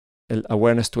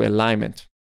awareness to alignment.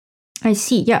 I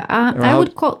see. Yeah, I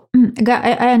would call.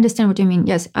 I understand what you mean.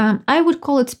 Yes, I would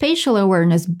call it spatial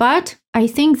awareness, but I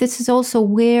think this is also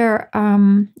where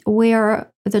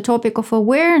the topic of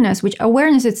awareness, which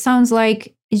awareness, it sounds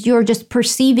like you're just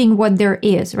perceiving what there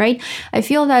is, right? I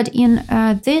feel that in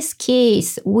this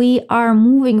case, we are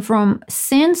moving from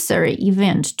sensory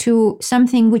event to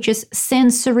something which is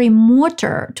sensory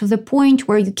motor, to the point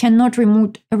where you cannot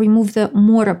remove the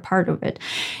motor part of it,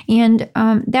 and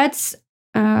that's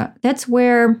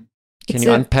where. Can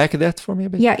you unpack that for me a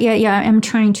bit? Yeah. I'm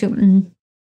trying to.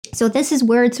 So this is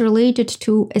where it's related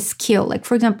to a skill. Like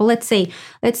for example, let's say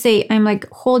I'm like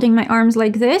holding my arms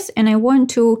like this, and I want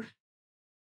to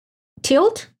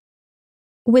tilt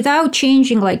without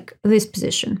changing like this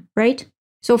position, right?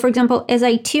 So for example, as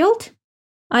I tilt,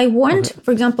 I want,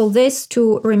 for example, this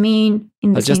to remain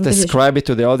in the same position. I'll just describe it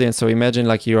to the audience. So imagine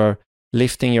like you are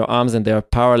lifting your arms and they are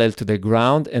parallel to the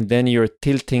ground, and then you're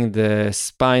tilting the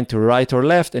spine to right or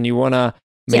left, and you want to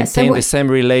maintain the same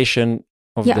relation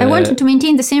of I wanted to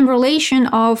maintain the same relation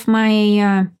of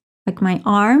my like my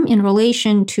arm in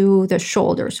relation to the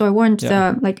shoulder. So I want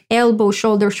the like elbow,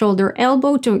 shoulder, shoulder,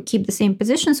 elbow to keep the same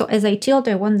position. So as I tilt,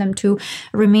 I want them to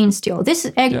remain still. This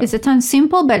is a ton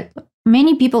simple, but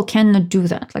many people cannot do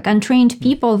that. Like untrained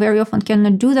people very often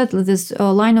cannot do that. This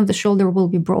line of the shoulder will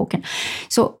be broken.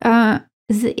 So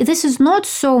this is not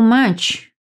so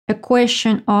much a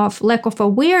question of lack of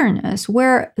awareness,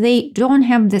 where they don't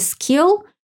have the skill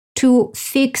to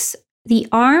fix the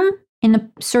arm in a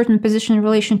certain position in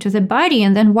relation to the body,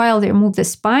 and then while they move the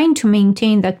spine to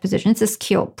maintain that position. It's a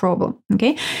skill problem,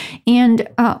 okay? And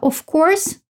of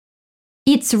course,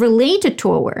 it's related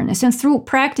to awareness. And through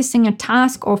practicing a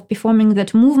task of performing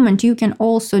that movement, you can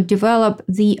also develop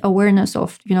the awareness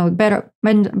of, better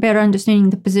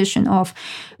understanding the position of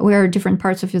where different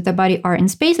parts of the body are in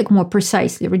space, like more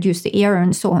precisely reduce the error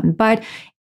and so on. But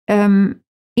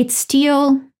it's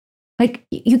still, like,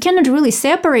 you cannot really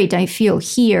separate, I feel,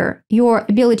 here, your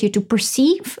ability to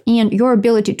perceive and your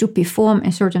ability to perform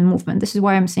a certain movement. This is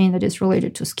why I'm saying that it's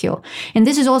related to skill. And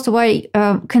this is also why,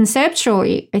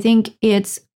 conceptually, I think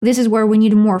this is where we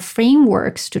need more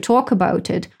frameworks to talk about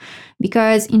it.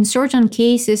 Because in certain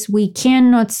cases, we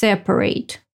cannot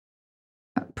separate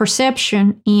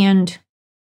perception and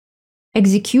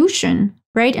execution,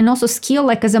 right? And also skill,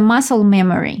 like as a muscle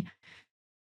memory.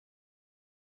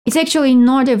 It's actually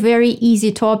not a very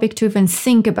easy topic to even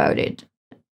think about it.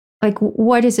 Like,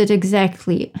 what is it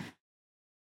exactly?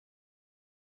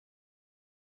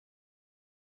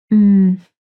 I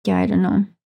don't know.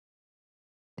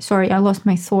 Sorry, I lost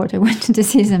my thought. I wanted to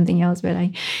say something else, but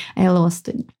I lost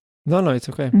it. No, it's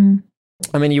okay.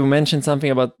 I mean, you mentioned something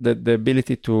about the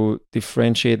ability to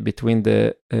differentiate between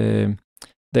the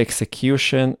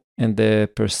execution and the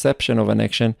perception of an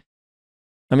action.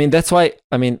 I mean, that's why.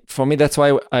 I mean, for me, that's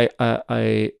why I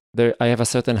have a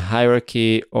certain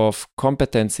hierarchy of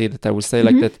competency that I would say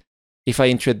like that. If I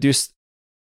introduce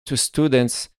to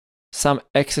students some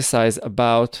exercise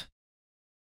about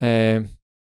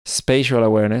spatial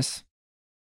awareness,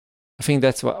 I think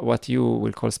that's what you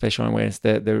will call spatial awareness.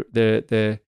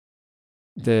 The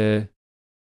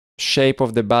shape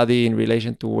of the body in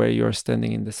relation to where you're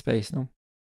standing in the space. No.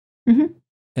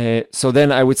 So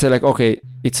then I would say like, okay,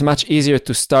 it's much easier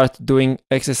to start doing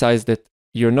exercise that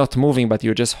you're not moving, but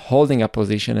you're just holding a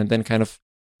position and then kind of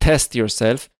test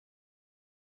yourself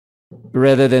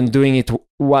rather than doing it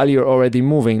while you're already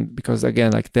moving. Because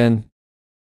again, like then,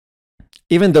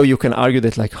 even though you can argue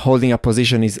that like holding a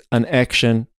position is an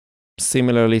action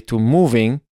similarly to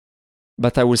moving,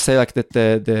 but I would say like that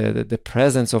the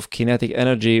presence of kinetic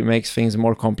energy makes things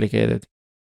more complicated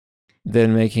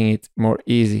than making it more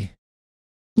easy.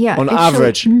 Yeah, on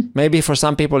average, maybe for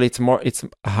some people it's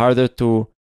harder to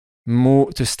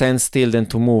move, to stand still than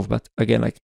to move. But again,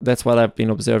 like that's what I've been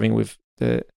observing with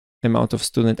the amount of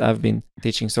student I've been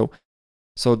teaching. So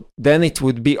then it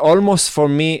would be almost for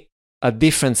me a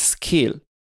different skill.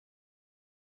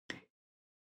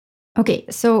 Okay,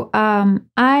 so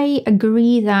I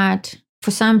agree that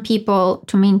for some people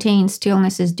to maintain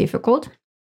stillness is difficult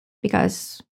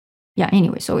because. Yeah,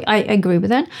 anyway, so I agree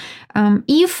with that.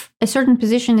 If a certain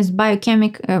position is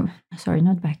biomechanical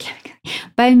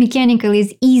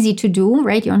is easy to do,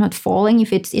 right? You're not falling.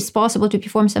 If it's possible to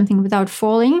perform something without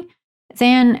falling,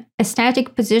 then a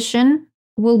static position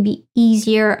will be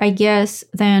easier, I guess,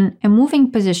 than a moving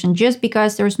position just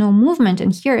because there's no movement.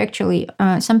 And here, actually,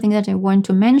 something that I want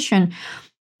to mention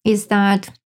is that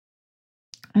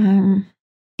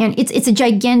and it's a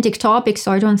gigantic topic,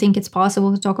 so I don't think it's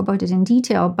possible to talk about it in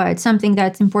detail, but something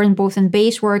that's important both in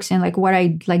baseworks and like what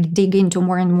I like dig into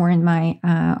more and more in my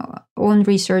own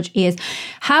research is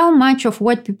how much of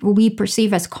what we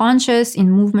perceive as conscious in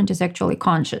movement is actually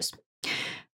conscious.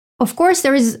 Of course,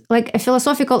 there is like a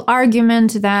philosophical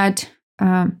argument that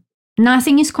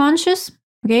nothing is conscious,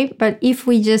 okay? But if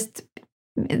we just,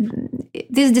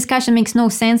 this discussion makes no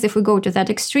sense if we go to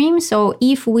that extreme. So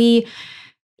if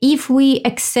we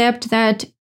accept that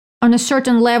on a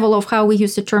certain level of how we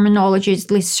use the terminology,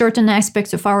 at least certain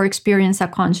aspects of our experience are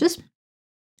conscious,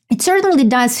 it certainly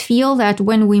does feel that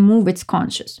when we move, it's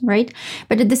conscious, right?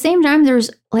 But at the same time,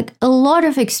 there's like a lot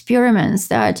of experiments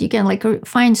that you can like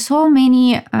find so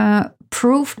many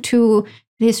proof to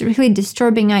this really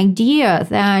disturbing idea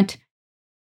that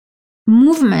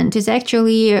movement is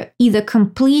actually either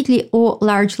completely or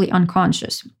largely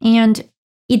unconscious. And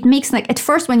it makes like, at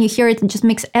first when you hear it, it just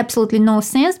makes absolutely no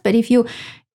sense. But if you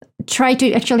try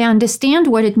to actually understand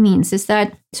what it means, is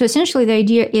that, so essentially the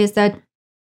idea is that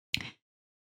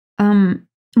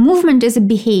movement is a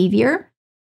behavior.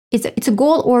 It's a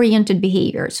goal-oriented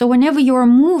behavior. So whenever you're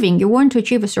moving, you want to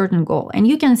achieve a certain goal. And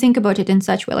you can think about it in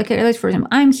such way, like for example,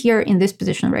 I'm here in this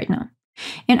position right now.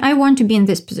 and I want to be in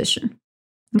this position.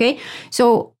 Okay,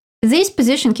 so this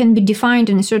position can be defined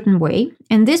in a certain way,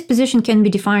 and this position can be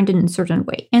defined in a certain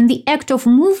way. And the act of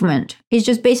movement is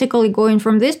just basically going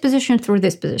from this position through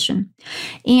this position.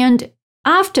 And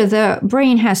after the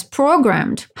brain has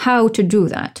programmed how to do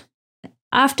that,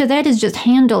 after that is just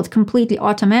handled completely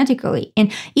automatically.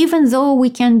 And even though we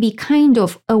can be kind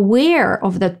of aware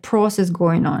of that process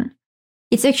going on,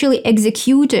 it's actually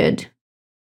executed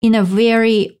in a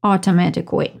very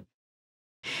automatic way.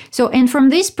 So, and from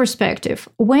this perspective,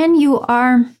 when you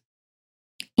are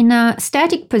in a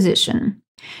static position,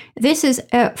 this is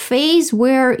a phase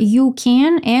where you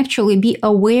can actually be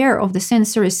aware of the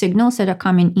sensory signals that are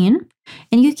coming in,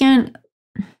 and you can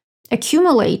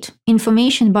accumulate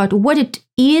information about what it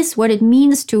is, what it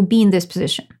means to be in this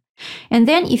position. And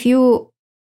then if you,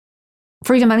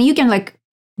 for example, you can like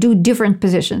do different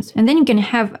positions, and then you can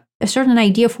have a certain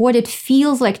idea of what it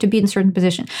feels like to be in a certain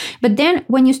position. But then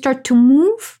when you start to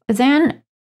move, then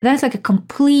that's like a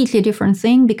completely different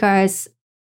thing, because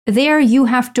there you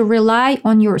have to rely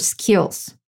on your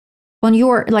skills, on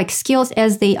your like skills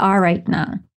as they are right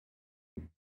now.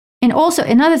 And also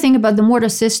another thing about the motor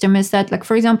system is that, like,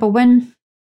 for example, when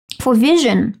for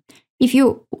vision, if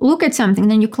you look at something,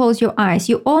 then you close your eyes,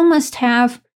 you almost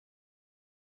have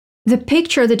the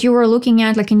picture that you were looking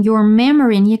at, like in your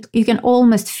memory, and you can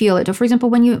almost feel it. Or for example,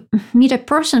 when you meet a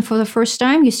person for the first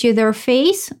time, you see their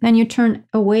face, then you turn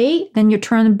away, then you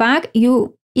turn back.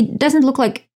 It doesn't look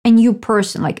like a new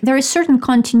person. Like there is certain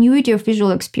continuity of visual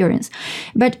experience.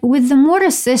 But with the motor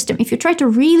system, if you try to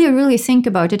really, really think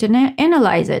about it and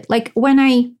analyze it, like when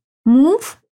I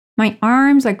move my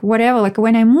arms, like whatever, like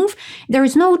when I move, there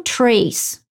is no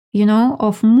trace,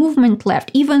 of movement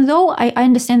left. Even though I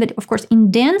understand that, of course,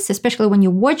 in dance, especially when you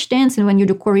watch dance and when you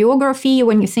do choreography,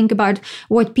 when you think about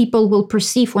what people will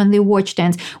perceive when they watch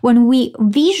dance, when we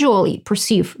visually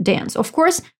perceive dance, of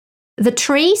course, the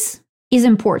trace is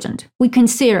important. We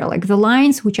consider like the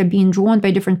lines which are being drawn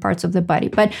by different parts of the body.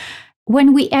 But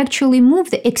when we actually move,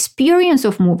 the experience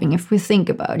of moving, if we think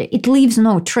about it, it leaves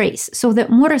no trace. So the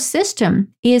motor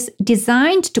system is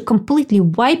designed to completely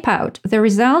wipe out the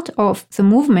result of the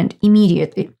movement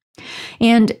immediately.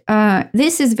 And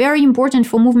this is very important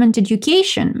for movement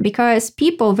education, because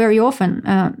people very often,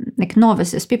 like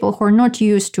novices, people who are not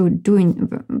used to doing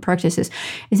practices,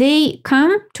 they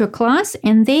come to a class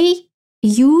and they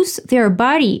use their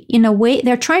body in a way,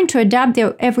 they're trying to adapt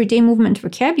their everyday movement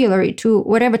vocabulary to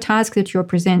whatever task that you're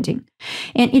presenting.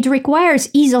 And it requires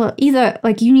either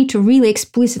like you need to really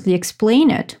explicitly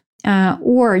explain it,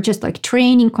 or just like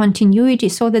training continuity,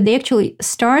 so that they actually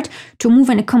start to move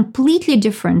in a completely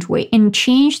different way and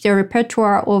change their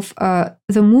repertoire of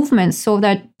the movements, so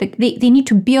that they need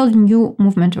to build new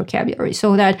movement vocabulary,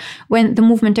 so that when the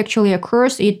movement actually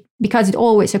occurs, because it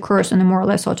always occurs in a more or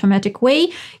less automatic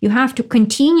way, you have to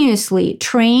continuously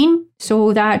train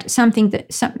so that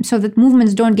so that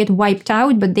movements don't get wiped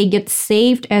out, but they get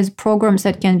saved as programs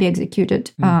that can be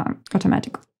executed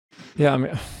automatically.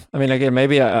 Yeah, I mean, again,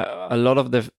 maybe a lot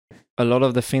of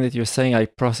the thing that you're saying, I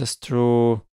process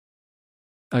through,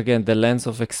 again, the lens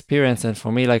of experience, and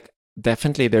for me, like,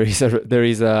 definitely there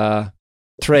is a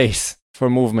trace for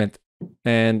movement,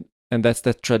 and that's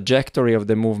the trajectory of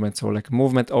the movement. So like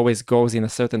movement always goes in a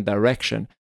certain direction.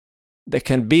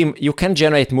 You can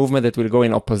generate movement that will go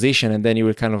in opposition, and then you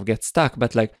will kind of get stuck.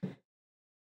 But like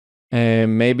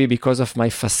maybe because of my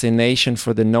fascination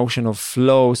for the notion of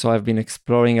flow, so I've been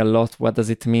exploring a lot. What does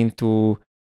it mean to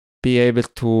be able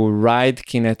to ride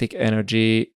kinetic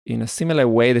energy in a similar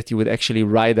way that you would actually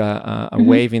ride a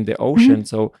wave in the ocean?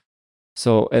 So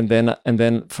and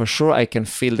then for sure I can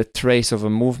feel the trace of a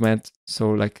movement.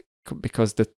 So like,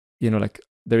 because like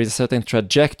there is a certain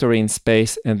trajectory in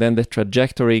space, and then the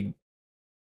trajectory,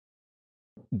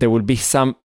 there will be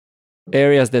some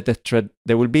areas that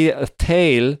there will be a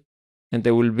tail, and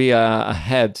there will be a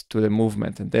head to the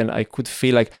movement, and then I could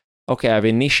feel like, okay, I've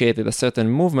initiated a certain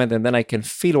movement, and then I can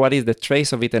feel what is the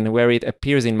trace of it and where it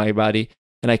appears in my body,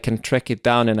 and I can track it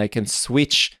down, and I can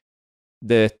switch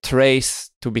the trace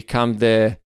to become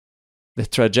the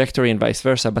trajectory and vice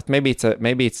versa. But maybe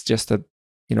it's just a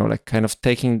like kind of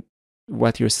taking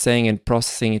what you're saying and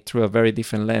processing it through a very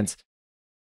different lens.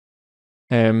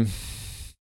 Well,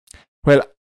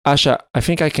 Asha, I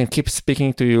think I can keep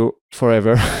speaking to you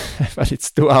forever, but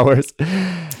it's 2 hours,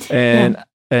 and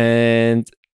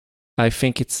I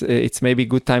think it's maybe a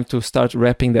good time to start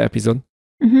wrapping the episode.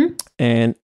 Mm-hmm.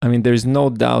 And I mean, there is no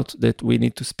doubt that we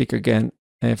need to speak again.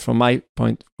 From my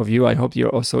point of view, I hope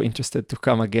you're also interested to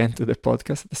come again to the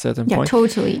podcast at a certain point. Yeah,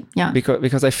 totally. Yeah.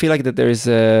 Because I feel like that there is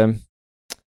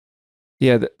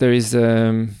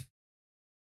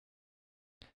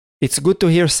it's good to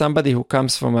hear somebody who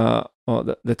comes from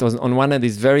that was on one hand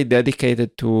is very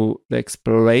dedicated to the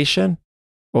exploration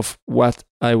of what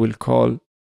I will call,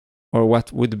 or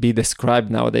what would be described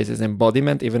nowadays as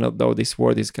embodiment, even though this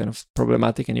word is kind of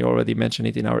problematic, and you already mentioned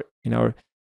it in our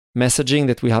messaging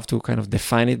that we have to kind of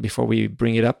define it before we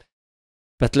bring it up.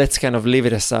 But let's kind of leave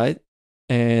it aside.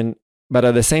 But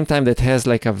at the same time, that has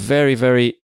like a very,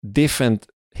 very different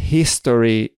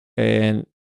history and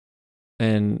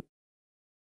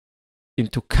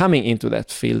into coming into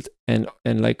that field and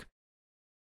like.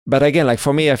 But again, like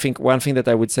for me, I think one thing that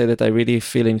I would say that I really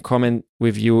feel in common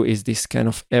with you is this kind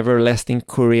of everlasting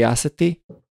curiosity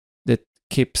that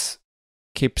keeps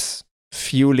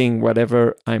fueling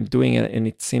whatever I'm doing, and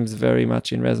it seems very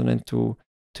much in resonance to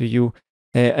you.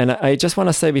 And I just want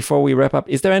to say before we wrap up,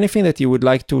 is there anything that you would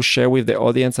like to share with the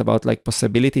audience about like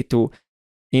possibility to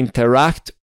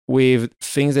interact with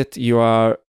things that you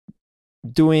are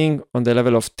doing on the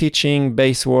level of teaching,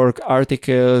 base work,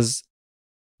 articles,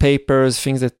 papers,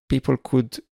 things that people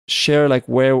could share, like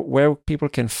where people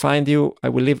can find you? I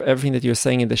will leave everything that you're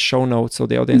saying in the show notes, so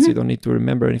the audience, you don't need to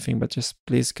remember anything, but just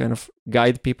please kind of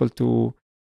guide people to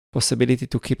possibility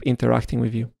to keep interacting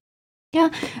with you.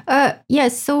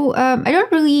 Yes. So I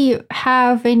don't really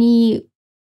have any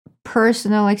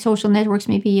personal like social networks,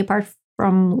 maybe apart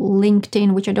from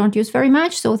LinkedIn, which I don't use very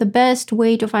much. So the best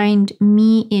way to find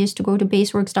me is to go to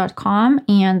baseworks.com.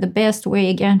 And the best way,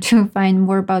 again, to find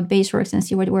more about Baseworks and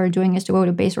see what we're doing is to go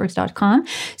to baseworks.com.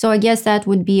 So I guess that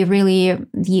would be really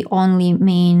the only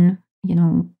main,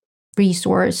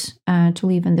 resource to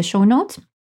leave in the show notes,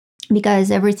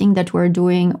 because everything that we're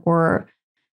doing or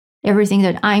everything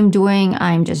that I'm doing,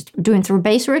 I'm just doing through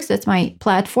Baseworks. That's my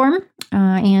platform.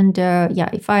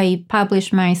 If I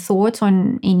publish my thoughts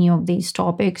on any of these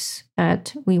topics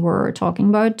that we were talking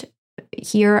about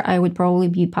here, I would probably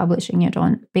be publishing it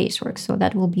on Baseworks. So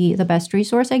that will be the best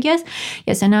resource, I guess.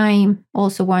 Yes, and I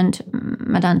also want,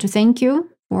 Madan, to thank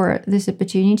you for this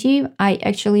opportunity. I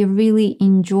actually really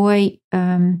enjoy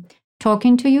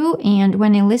talking to you. And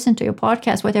when I listen to your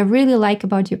podcast, what I really like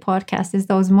about your podcast is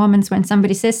those moments when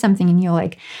somebody says something and you're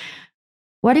like,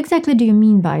 what exactly do you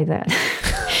mean by that?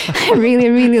 I really,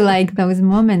 really like those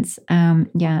moments.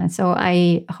 So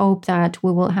I hope that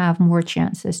we will have more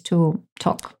chances to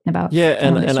talk about. Yeah,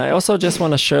 and I also just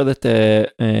want to share that,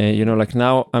 like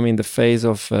now I'm in the phase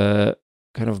of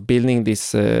kind of building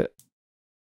this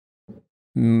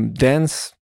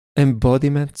dance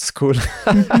embodiment school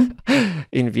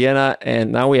in Vienna,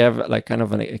 and now we have like kind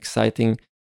of an exciting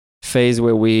phase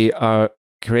where we are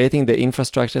creating the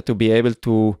infrastructure to be able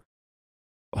to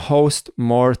host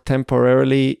more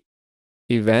temporarily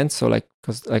events. So like,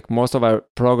 because like most of our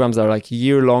programs are like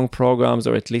year-long programs,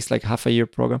 or at least like half a year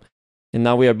program, and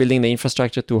now we are building the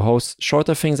infrastructure to host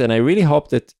shorter things. And I really hope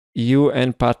that you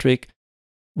and Patrick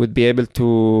would be able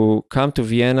to come to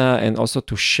Vienna and also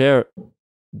to share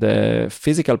the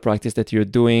physical practice that you're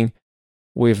doing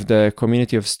with the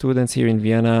community of students here in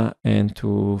Vienna, and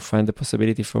to find the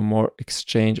possibility for more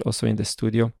exchange also in the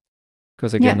studio.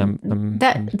 Because again,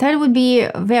 that would be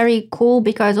very cool,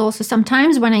 because also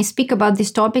sometimes when I speak about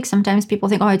this topic, sometimes people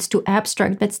think, oh, it's too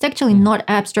abstract, but it's actually not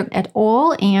abstract at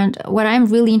all. And what I'm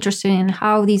really interested in,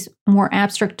 how these more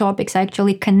abstract topics are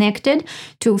actually connected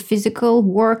to physical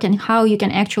work, and how you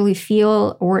can actually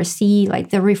feel or see like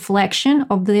the reflection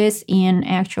of this in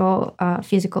actual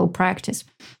physical practice.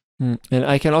 And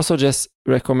I can also just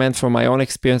recommend from my own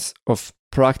experience of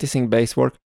practicing base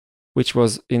work, which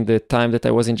was in the time that I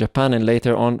was in Japan, and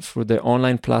later on through the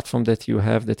online platform that you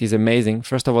have, that is amazing.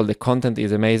 First of all, the content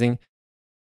is amazing.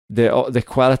 The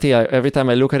quality, every time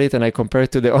I look at it and I compare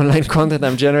it to the online content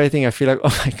I'm generating, I feel like,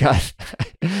 oh my God,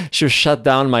 I should shut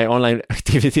down my online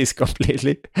activities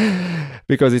completely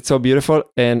because it's so beautiful.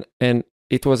 And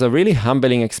it was a really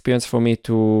humbling experience for me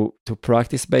to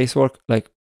practice base work, like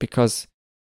because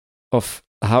of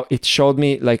how it showed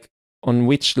me like on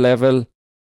which level,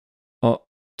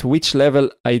 to which level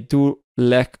I do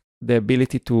lack the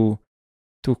ability to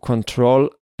control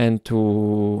and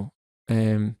to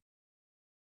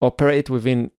operate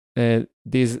within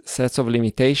these sets of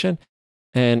limitation,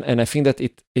 and I think that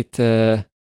it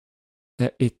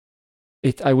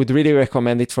I would really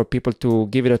recommend it for people to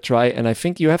give it a try. And I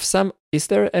think you have some. Is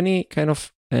there any kind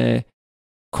of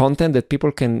content that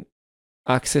people can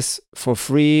access for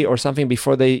free or something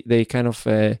before they kind of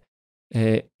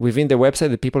within the website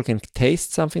that people can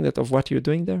taste something of what you're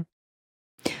doing there?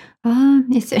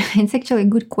 It's actually a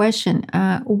good question.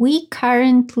 We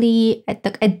currently,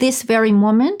 at this very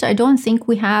moment, I don't think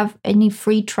we have any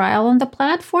free trial on the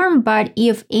platform, but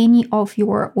if any of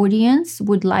your audience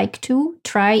would like to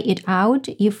try it out,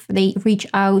 if they reach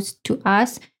out to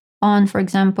us on, for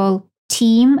example,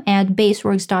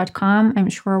 team@baseworks.com, I'm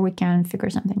sure we can figure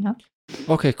something out.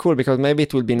 Okay, cool. Because maybe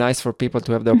it will be nice for people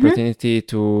to have the opportunity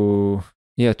to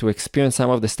experience some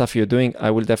of the stuff you're doing.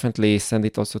 I will definitely send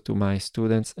it also to my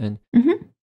students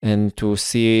and to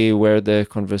see where the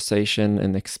conversation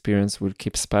and experience will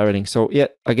keep spiraling. So yeah,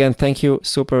 again, thank you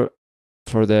super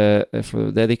for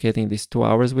dedicating these 2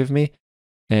 hours with me.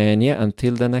 And yeah,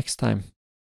 until the next time.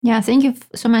 Yeah, thank you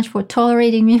so much for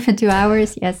tolerating me for 2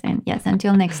 hours. Yes,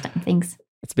 until next time. Thanks.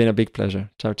 It's been a big pleasure.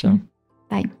 Ciao, ciao.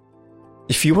 Bye.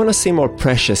 If you want to see more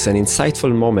precious and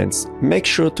insightful moments, make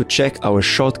sure to check our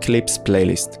short clips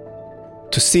playlist.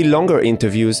 To see longer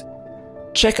interviews,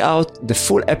 check out the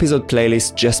full episode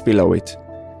playlist just below it.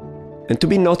 And to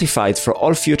be notified for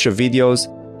all future videos,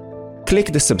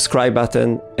 click the subscribe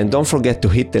button and don't forget to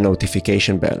hit the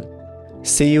notification bell.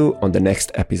 See you on the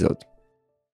next episode.